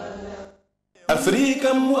بالإرادة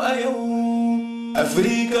أفريقا مؤيو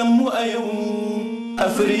أفريقا مؤيو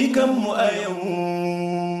أفريقا مؤيو.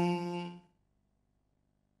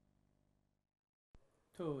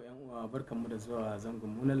 To yan uwa barkanmu da zuwa zangon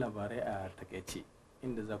mu na labarai a takaice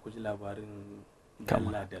inda za ku ji labarin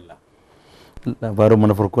dalla-dalla. Labarinmu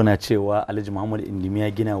na farko na cewa Alhaji Muhammad Indimi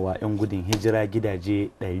ya gina wa 'yan gudun hijira gidaje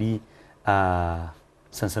 100 a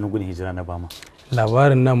sansanin gudun hijira na Bama.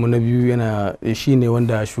 Labarin namu na biyu yana shine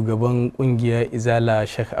wanda shugaban kungiyar Izala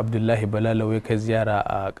Sheikh Abdullahi Balalawi kai ziyara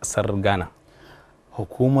a kasar Ghana.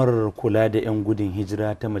 Hukumar kula da 'yan gudun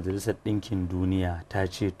hijira ta Majalisar Ɗinkin Duniya ta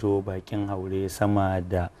ceto bakin haure sama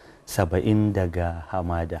da 70 daga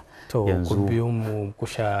hamada. To ku biyo mu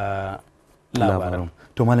kusha labarin.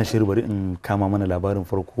 To Malam Shahir bari in kama mana labarin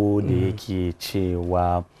farko da yake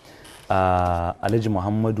cewa Alhaji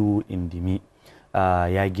Muhammadu Indimi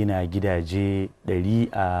ya gina gidaje 100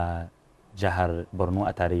 a jihar Borno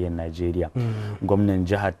a tarayyar Najeriya. Gwamnan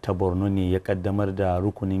jihar ta Borno ne ya kaddamar da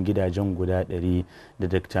rukunin gidajen guda 100 da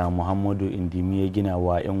Dr. Muhammadu Indimi ya gina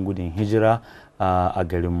wa 'yan gudun hijira a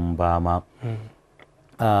garin Bama.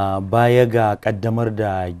 Baya ga kaddamar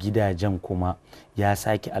da gidajen kuma ya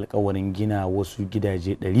sake alkawarin gina wasu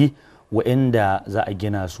gidaje 100 waɗanda za a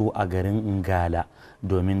gina su a garin Ngala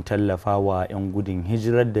domin tallafawa 'yan gudun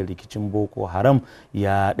hijirar da rikicin Boko Haram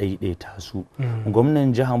ya ɗaiɗaita su.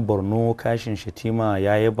 Gwamnan jihar Borno Kashin Shatima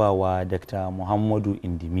ya yaba wa Dr. Muhammadu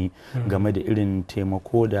Indimi game da irin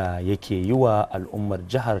taimako da yake yi wa al'ummar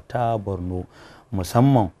jihar ta Borno,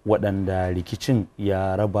 musamman waɗanda rikicin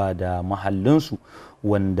ya raba da mahallinsu,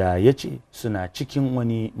 wanda ya ce suna cikin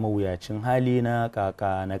wani mawuyacin hali na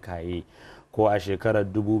kaka na kaye. Ko a shekarar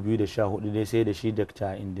 2014 ne sai da shi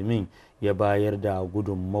Dr. Indimin ya bayar da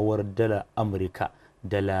gudunmawar dala Amurka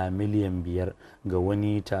dala miliyan 5 ga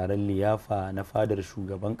wani taron liyafa na fadar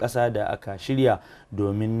shugaban ƙasa da aka shirya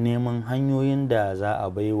domin neman hanyoyin da za a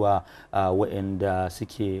baiwa waɗanda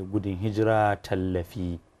suke gudun hijira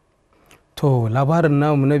tallafi. To labarin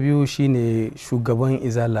namu na biyu shine shugaban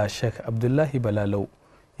Izala Sheikh Abdullahi Balalau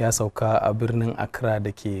ya sauka a birnin Accra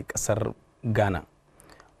da ke ƙasar Ghana,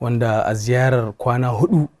 wanda a ziyarar kwana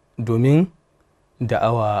 4 domin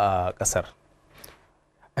da'awa a ƙasar.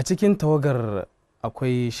 A cikin tawagar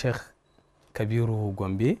akwai Sheikh Kabiru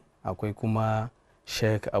Gombe, akwai kuma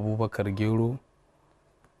Sheikh Abubakar Gero,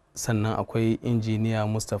 sannan akwai injiniya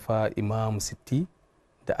Mustapha Imam Sitti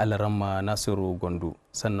da Alaramma Nasiru Gondo,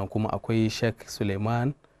 sannan kuma akwai Sheikh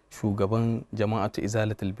Suleiman, shugaban jama'atu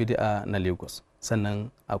Izalatul Bid'a na Lagos, sannan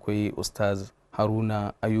akwai Ustaz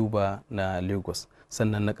Haruna Ayuba na Lagos,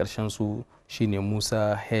 sannan na ƙarshen su shine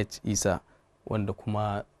Musa H. Isa, wanda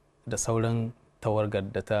kuma da sauran tawargar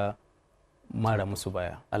da ta mara musu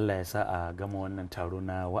baya. Allah ya sa a gama wannan taro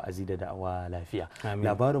na wa'azi da da'awa lafiya.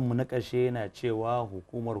 Labarinmu na ƙarshe yana cewa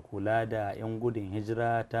hukumar kula da 'yan gudun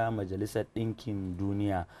hijira ta Majalisar Ɗinkin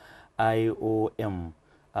Duniya IOM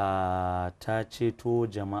ta ceto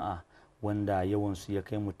jama'a wanda yawansu ya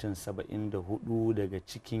kai mutum 74 daga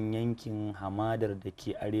cikin yankin hamadar da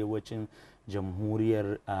ke arewacin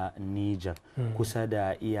jamhuriyar Niger kusa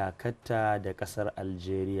da iyakarta da kasar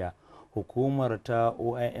Algeria. Hukumar ta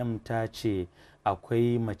OIM ta ce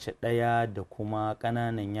akwai mace ɗaya da kuma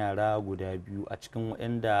ƙananan yara guda 2 a cikin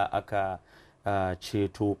waɗanda aka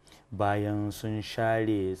ceto bayan sun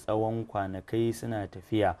share tsawon kwanakai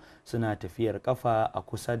suna tafiyar kafa a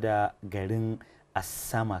kusa da garin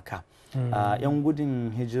Asamaka. 'Yan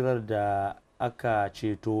gudun hijirar da aka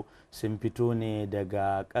ceto sun fito ne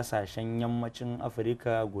daga kasashen yammacin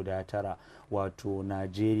Afirka guda 9 wato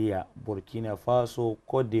Nigeria, Burkina Faso,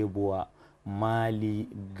 Cote d'Ivoire, Mali,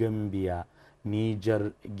 Gambia,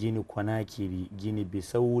 Niger, Guinea Conakry, Guinea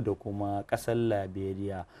Bissau da kuma ƙasar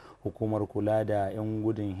Liberia. Hukumar kula da 'yan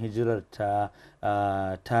gudun hijirar ta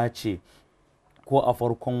ce ko a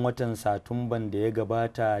farkon watan Satumban da ya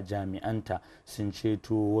gabata jami'anta sun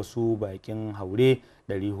ceto wasu bakin haure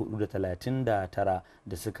 439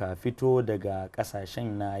 da suka fito daga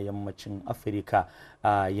kasashen na yammacin Afirka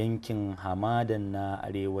a yankin hamadan na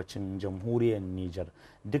arewacin jamhuriyar Niger.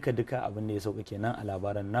 Duka abin da ya sauka kenan a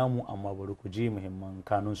labaran namu, amma bari ku ji muhimman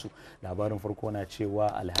kanunsu. Labarin farko na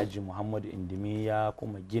cewa Alhaji Muhammadu Indimi ya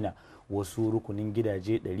kuma gina wasu rukunin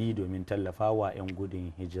gidaje 100 domin tallafawa 'yan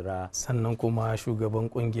gudun hijira. Sannan kuma shugaban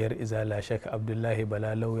kungiyar Izala Sheikh Abdullahi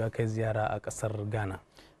Balalau ya kai ziyara a kasar Ghana.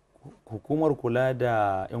 Hukumar kula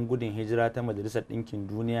da 'yan gudun hijira ta Majalisar Ɗinkin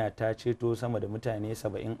Duniya ta ceto sama da mutane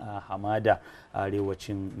 70 a hamada a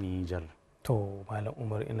arewacin Niger. To Malam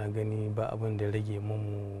Umar, ina gani ba abin da rage mu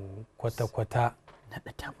kwata-kwata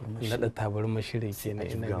naɗa tabarma shirin kenan.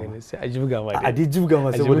 Ina gani sai a jibga ma a jibga ma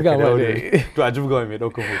saboda ka dawo to a jibga ma mai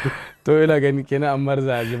ɗaukar hoto. To ina gani kenan Ammar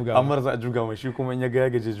za a jibga ma. Ammar za a jibga ma, shi kuma in ya ga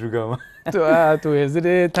gaje jibga ma. To yanzu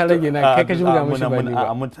dai ta rage na kai ka jibga ma shi ba ni ba.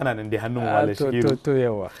 Amma tana nan dai hannun wala shi. To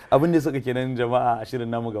yawa. Abin da suka kenan jama'a a shirin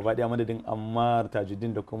namu gaba daya, madadin Ammar,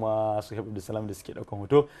 Tajuddin da kuma Suhaib Abdulsalam da suke ɗaukar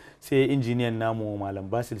hoto, sai injiniyan namu Malam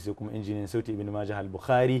Basil, sai kuma injiniyan Sauti Ibn Majah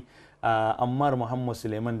Al-Bukhari, Ammar Muhammad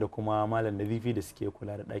Suleiman da kuma Malam Nazifi da suke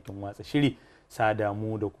kula da ɗakin watsa shiri.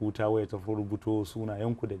 Sadamu da ku ta waya ta rubuto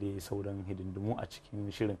sunayenku da dai sauran hidindimu a cikin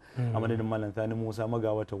shirin. A madadin Malam Sani Musa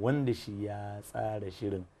Magawata wanda shi ya tsara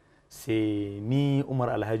shirin, sai ni Umar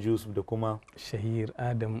Alhaj Yusuf da kuma Shahir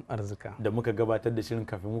Adam Arzika da muka gabatar da shirin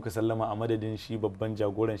kafin muka sallama, a madadin shi babban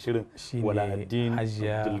jagoran shirin Wala'addin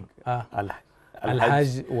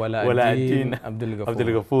Alhaj Wala'addin Abdul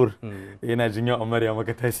Gafur. Yana jin yau Ammar ya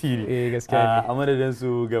maka tasiri. Gaskiya. A madadin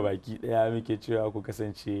su gabaki daya muke cewa ku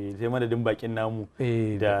kasance, sai madadin bakin namu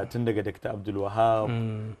da tun daga Dr. Abdul Wahab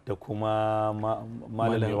da kuma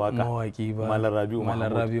Malam mai waka Malam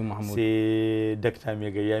Rabi'u Mahmud, sai Dr. mai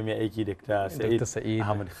gayya mai aiki Dr. Sa'id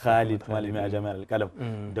Ahmad Khalid, malami a Jami'ar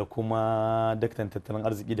Alƙalam, da kuma Dr. tattalin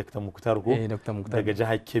arziki Dr. Muktar ko daga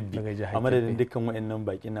jihar Kebbi. A madadin dukkan waɗannan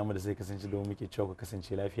bakin namu da sai kasance da muke cewa ku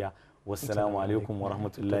kasance lafiya. Wassalamu alaikum wa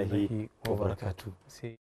rahmatullahi wa barakatuh.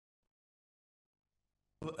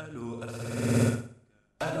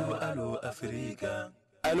 Alo Afrika,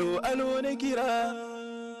 alo na kira,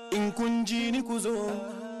 in kun ji ni ku zo,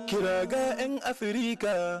 kira ga 'yan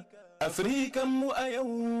Afrika, Afrikan mu a yau,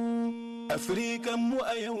 Afrikan mu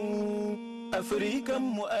a yau, Afrikan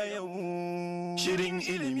mu a yau. Shirin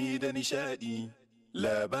ilimi da nishadi,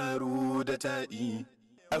 labaru da taɗi.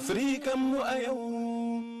 Afrikan mu a yau,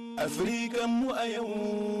 Afrikan mu a yau,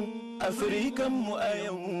 Afrikan mu a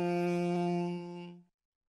yau.